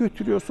nereye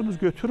götürüyorsunuz,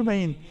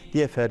 götürmeyin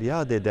diye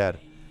feryat eder.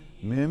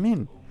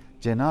 Mümin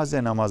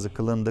cenaze namazı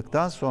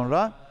kılındıktan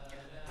sonra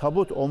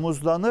tabut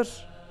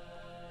omuzlanır.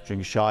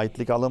 Çünkü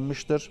şahitlik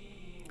alınmıştır,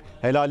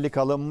 helallik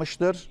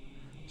alınmıştır.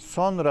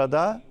 Sonra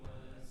da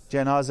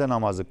cenaze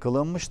namazı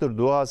kılınmıştır,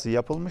 duası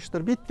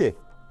yapılmıştır, bitti.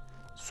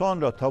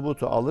 Sonra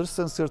tabutu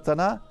alırsın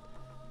sırtına,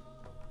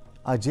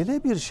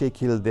 acele bir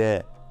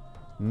şekilde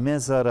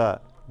mezara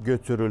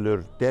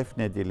götürülür,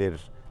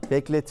 defnedilir,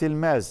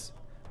 bekletilmez.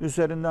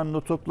 Üzerinden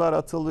nutuklar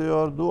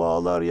atılıyor,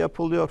 dualar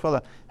yapılıyor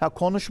falan.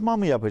 Konuşma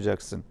mı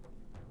yapacaksın?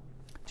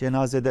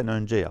 Cenazeden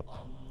önce yap.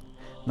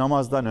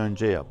 Namazdan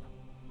önce yap.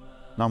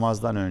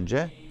 Namazdan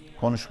önce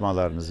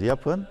konuşmalarınızı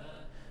yapın,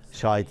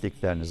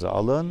 şahitliklerinizi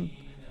alın.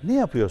 Ne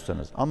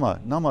yapıyorsanız, ama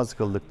namaz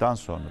kıldıktan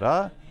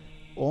sonra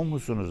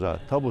omuzunuza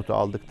tabutu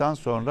aldıktan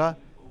sonra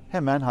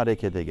hemen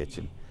harekete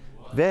geçin.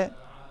 Ve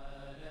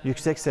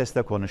yüksek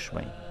sesle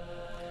konuşmayın.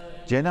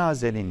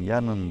 Cenazenin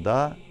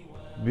yanında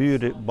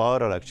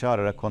bağırarak,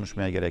 çağırarak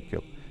konuşmaya gerek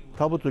yok.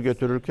 Tabutu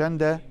götürürken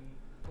de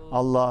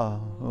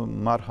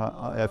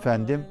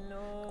efendim,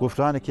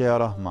 Gufraneke ya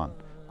Rahman,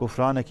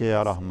 Gufraneke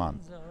ya Rahman,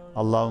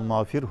 Allahu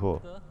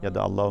mağfirhu ya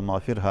da Allahu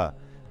mağfirha.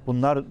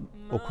 Bunlar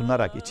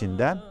okunarak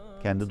içinden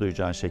kendi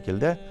duyacağın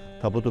şekilde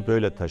tabutu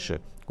böyle taşı.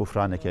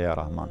 Gufraneke ya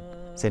Rahman.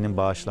 Senin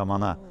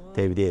bağışlamana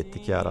tevdi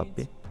ettik ya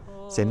Rabbi.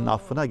 Senin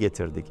affına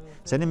getirdik.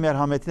 Senin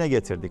merhametine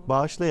getirdik.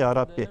 Bağışla ya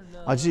Rabbi,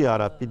 acı ya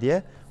Rabbi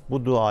diye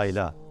bu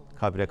duayla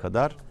kabre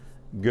kadar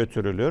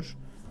götürülür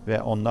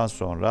ve ondan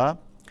sonra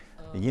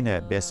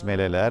yine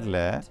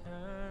besmelelerle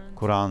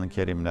Kur'an-ı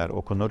Kerimler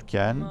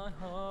okunurken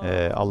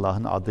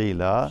Allah'ın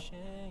adıyla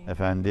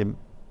efendim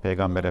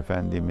Peygamber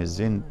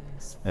Efendimizin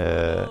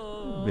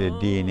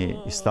dini,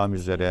 İslam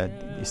üzere,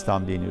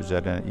 İslam dini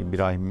üzerine,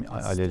 İbrahim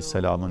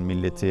Aleyhisselam'ın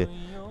milleti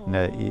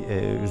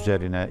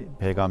üzerine,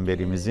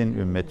 Peygamberimizin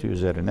ümmeti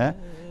üzerine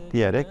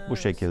diyerek bu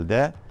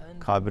şekilde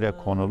kabre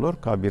konulur.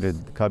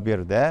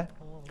 Kabirde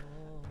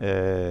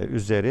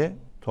üzeri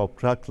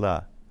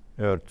toprakla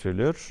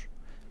örtülür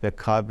ve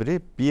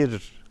kabri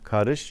bir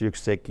karış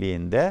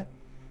yüksekliğinde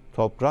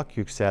toprak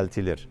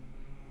yükseltilir.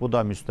 Bu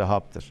da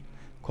müstehaptır.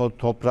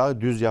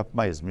 Toprağı düz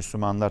yapmayız.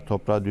 Müslümanlar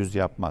toprağı düz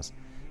yapmaz.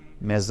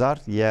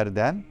 Mezar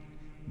yerden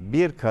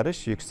bir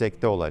karış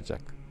yüksekte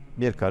olacak.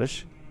 Bir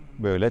karış,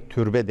 böyle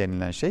türbe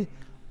denilen şey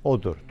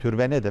odur.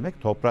 Türbe ne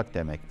demek? Toprak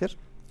demektir.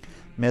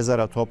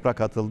 Mezara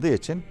toprak atıldığı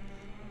için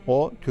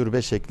o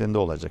türbe şeklinde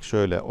olacak.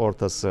 Şöyle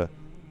ortası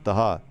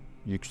daha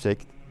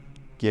yüksek,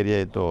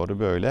 geriye doğru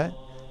böyle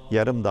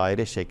yarım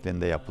daire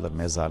şeklinde yapılır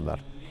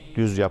mezarlar.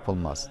 Düz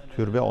yapılmaz.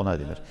 Türbe ona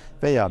denir.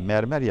 Veya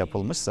mermer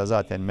yapılmışsa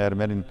zaten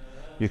mermerin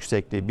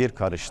yüksekliği bir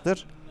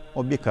karıştır.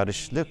 O bir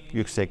karışlık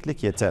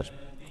yükseklik yeter.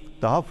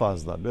 Daha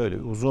fazla böyle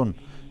uzun,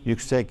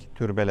 yüksek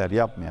türbeler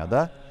yapmaya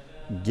da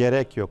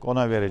gerek yok.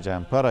 Ona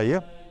vereceğim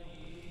parayı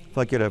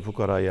fakire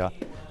fukaraya,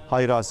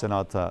 hayra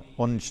hasenata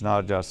onun için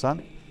harcarsan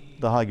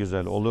daha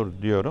güzel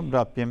olur diyorum.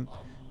 Rabbim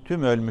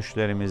tüm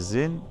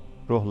ölmüşlerimizin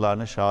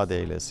ruhlarını şad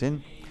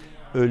eylesin.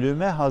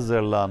 Ölüme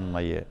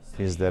hazırlanmayı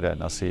bizlere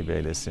nasip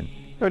eylesin.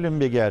 Ölüm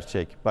bir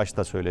gerçek,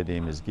 başta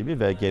söylediğimiz gibi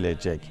ve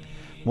gelecek.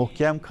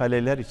 Muhkem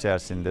kaleler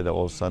içerisinde de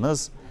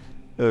olsanız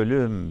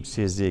ölüm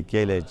sizi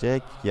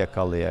gelecek,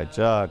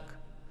 yakalayacak.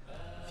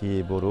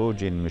 fî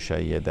burucin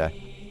müşeyyede.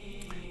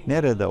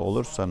 Nerede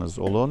olursanız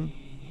olun,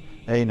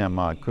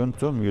 eynemâ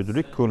kuntum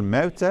yudrikkul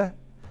mevte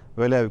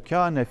velev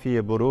kâne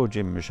fî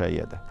burucin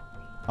müşeyyede.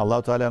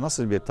 Allah-u Teala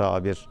nasıl bir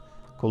tabir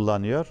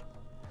kullanıyor?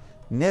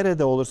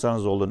 Nerede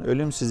olursanız olun,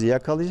 ölüm sizi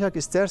yakalayacak,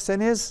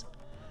 isterseniz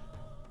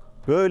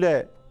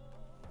böyle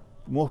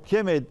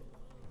muhkem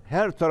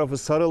her tarafı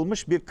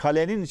sarılmış bir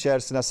kalenin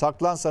içerisine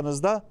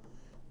saklansanız da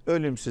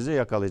ölüm sizi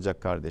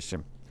yakalayacak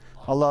kardeşim.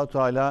 Allah-u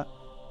Teala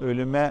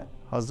ölüme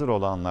hazır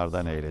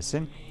olanlardan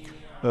eylesin.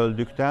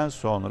 Öldükten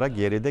sonra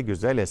geride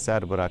güzel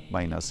eser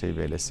bırakmayı nasip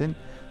eylesin.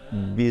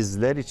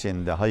 Bizler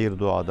için de hayır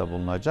duada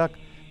bulunacak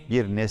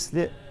bir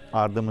nesli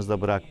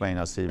ardımızda bırakmayı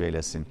nasip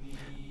eylesin.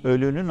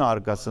 Ölünün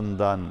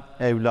arkasından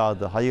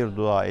evladı hayır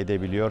dua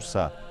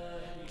edebiliyorsa,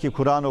 ki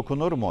Kur'an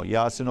okunur mu?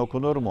 Yasin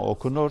okunur mu?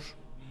 Okunur.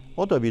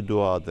 O da bir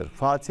duadır.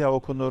 Fatiha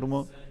okunur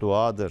mu?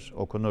 Duadır,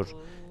 okunur.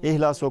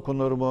 İhlas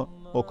okunur mu?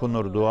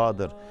 Okunur,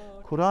 duadır.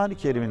 Kur'an-ı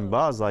Kerim'in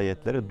bazı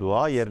ayetleri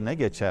dua yerine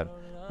geçer.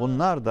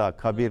 Bunlar da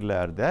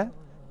kabirlerde,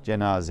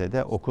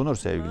 cenazede okunur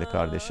sevgili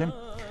kardeşim.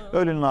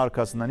 Ölünün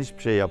arkasından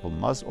hiçbir şey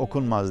yapılmaz,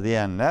 okunmaz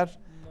diyenler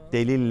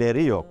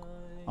delilleri yok.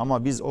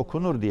 Ama biz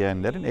okunur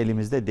diyenlerin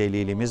elimizde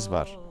delilimiz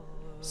var.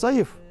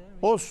 Zayıf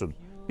olsun.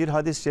 Bir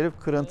hadis-i şerif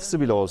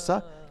kırıntısı bile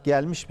olsa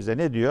gelmiş bize.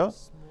 Ne diyor?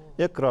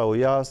 Ekra'u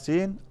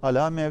Yasin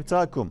ala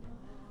mevtakum.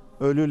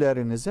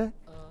 Ölülerinize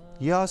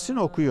Yasin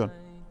okuyun.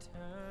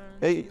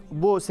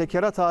 Bu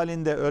sekerat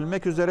halinde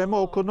ölmek üzere mi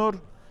okunur?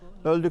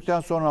 Öldükten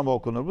sonra mı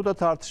okunur? Bu da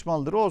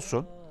tartışmalıdır,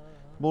 olsun.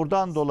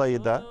 Buradan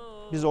dolayı da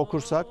biz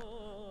okursak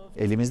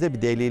elimizde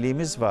bir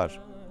delilimiz var.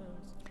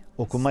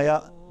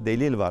 Okumaya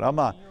delil var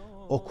ama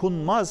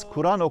okunmaz,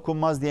 Kur'an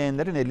okunmaz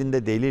diyenlerin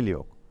elinde delil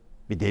yok.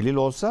 Bir delil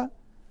olsa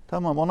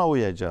tamam, ona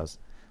uyacağız.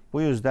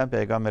 Bu yüzden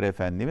Peygamber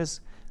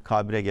Efendimiz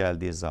kabre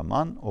geldiği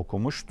zaman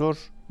okumuştur.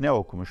 Ne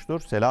okumuştur?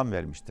 Selam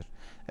vermiştir.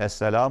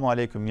 Esselamu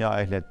aleyküm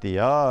ya ehlet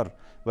diyar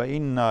ve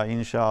inna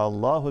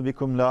inşaallahu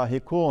bikum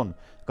lahikun.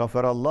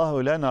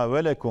 Gafarallahu lena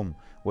ve lekum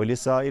ve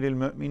lisairil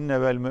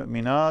müminne vel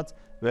müminat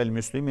vel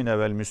müslimine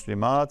vel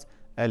müslimat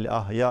el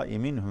ahyai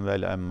minhum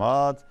vel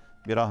emmat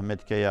bi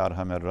rahmetike ya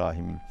erhamer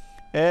rahimin.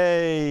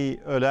 Ey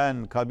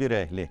ölen kabir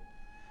ehli,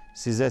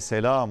 size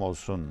selam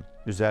olsun,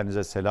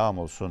 üzerinize selam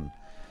olsun.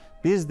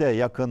 Biz de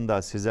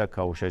yakında size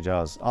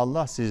kavuşacağız.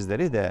 Allah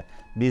sizleri de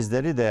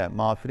bizleri de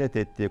mağfiret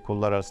ettiği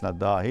kullar arasına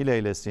dahil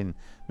eylesin.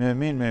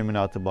 Mümin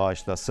müminatı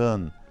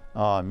bağışlasın.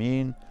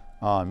 Amin.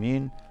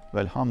 Amin.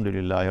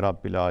 Velhamdülillahi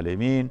Rabbil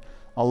alemin.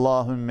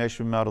 Allahümme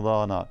eşfi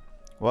merdana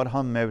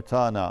varham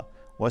mevtana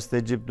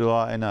vestecib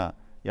duaena.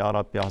 Ya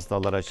Rabbi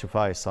hastalara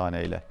şifa ihsan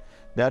eyle.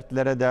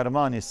 Dertlere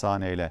derman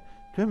ihsan eyle.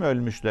 Tüm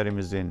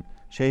ölmüşlerimizin,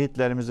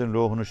 şehitlerimizin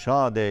ruhunu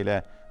şad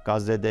eyle.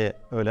 Gazze'de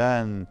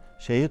ölen,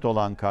 şehit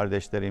olan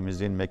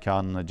kardeşlerimizin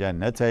mekanını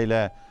cennet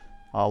eyle.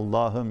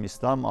 Allah'ım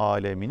İslam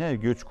alemine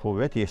güç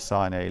kuvvet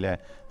ihsan eyle.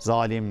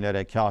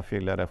 Zalimlere,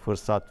 kafirlere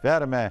fırsat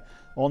verme.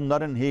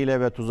 Onların hile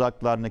ve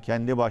tuzaklarını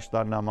kendi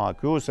başlarına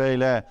makus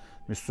eyle.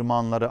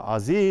 Müslümanları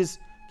aziz,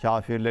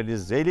 kafirleri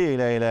zelil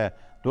eyle.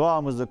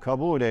 Duamızı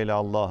kabul eyle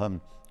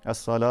Allah'ım.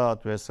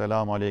 Es-salatu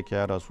vesselamu aleyke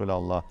ya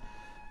Resulallah.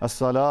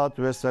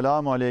 Es-salatu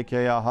vesselamu aleyke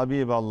ya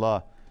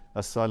Habiballah.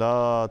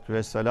 Es-salatu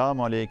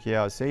vesselamu aleyke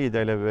ya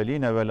seyyidel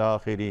evveline vel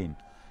ahirin.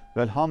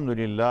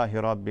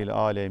 Velhamdülillahi Rabbil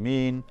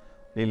alemin.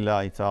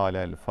 Lillahi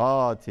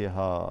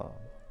Teala'l-Fatiha.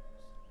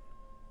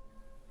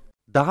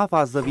 Daha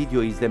fazla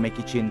video izlemek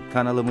için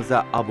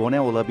kanalımıza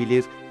abone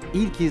olabilir,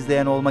 ilk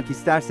izleyen olmak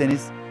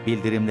isterseniz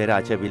bildirimleri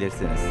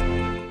açabilirsiniz.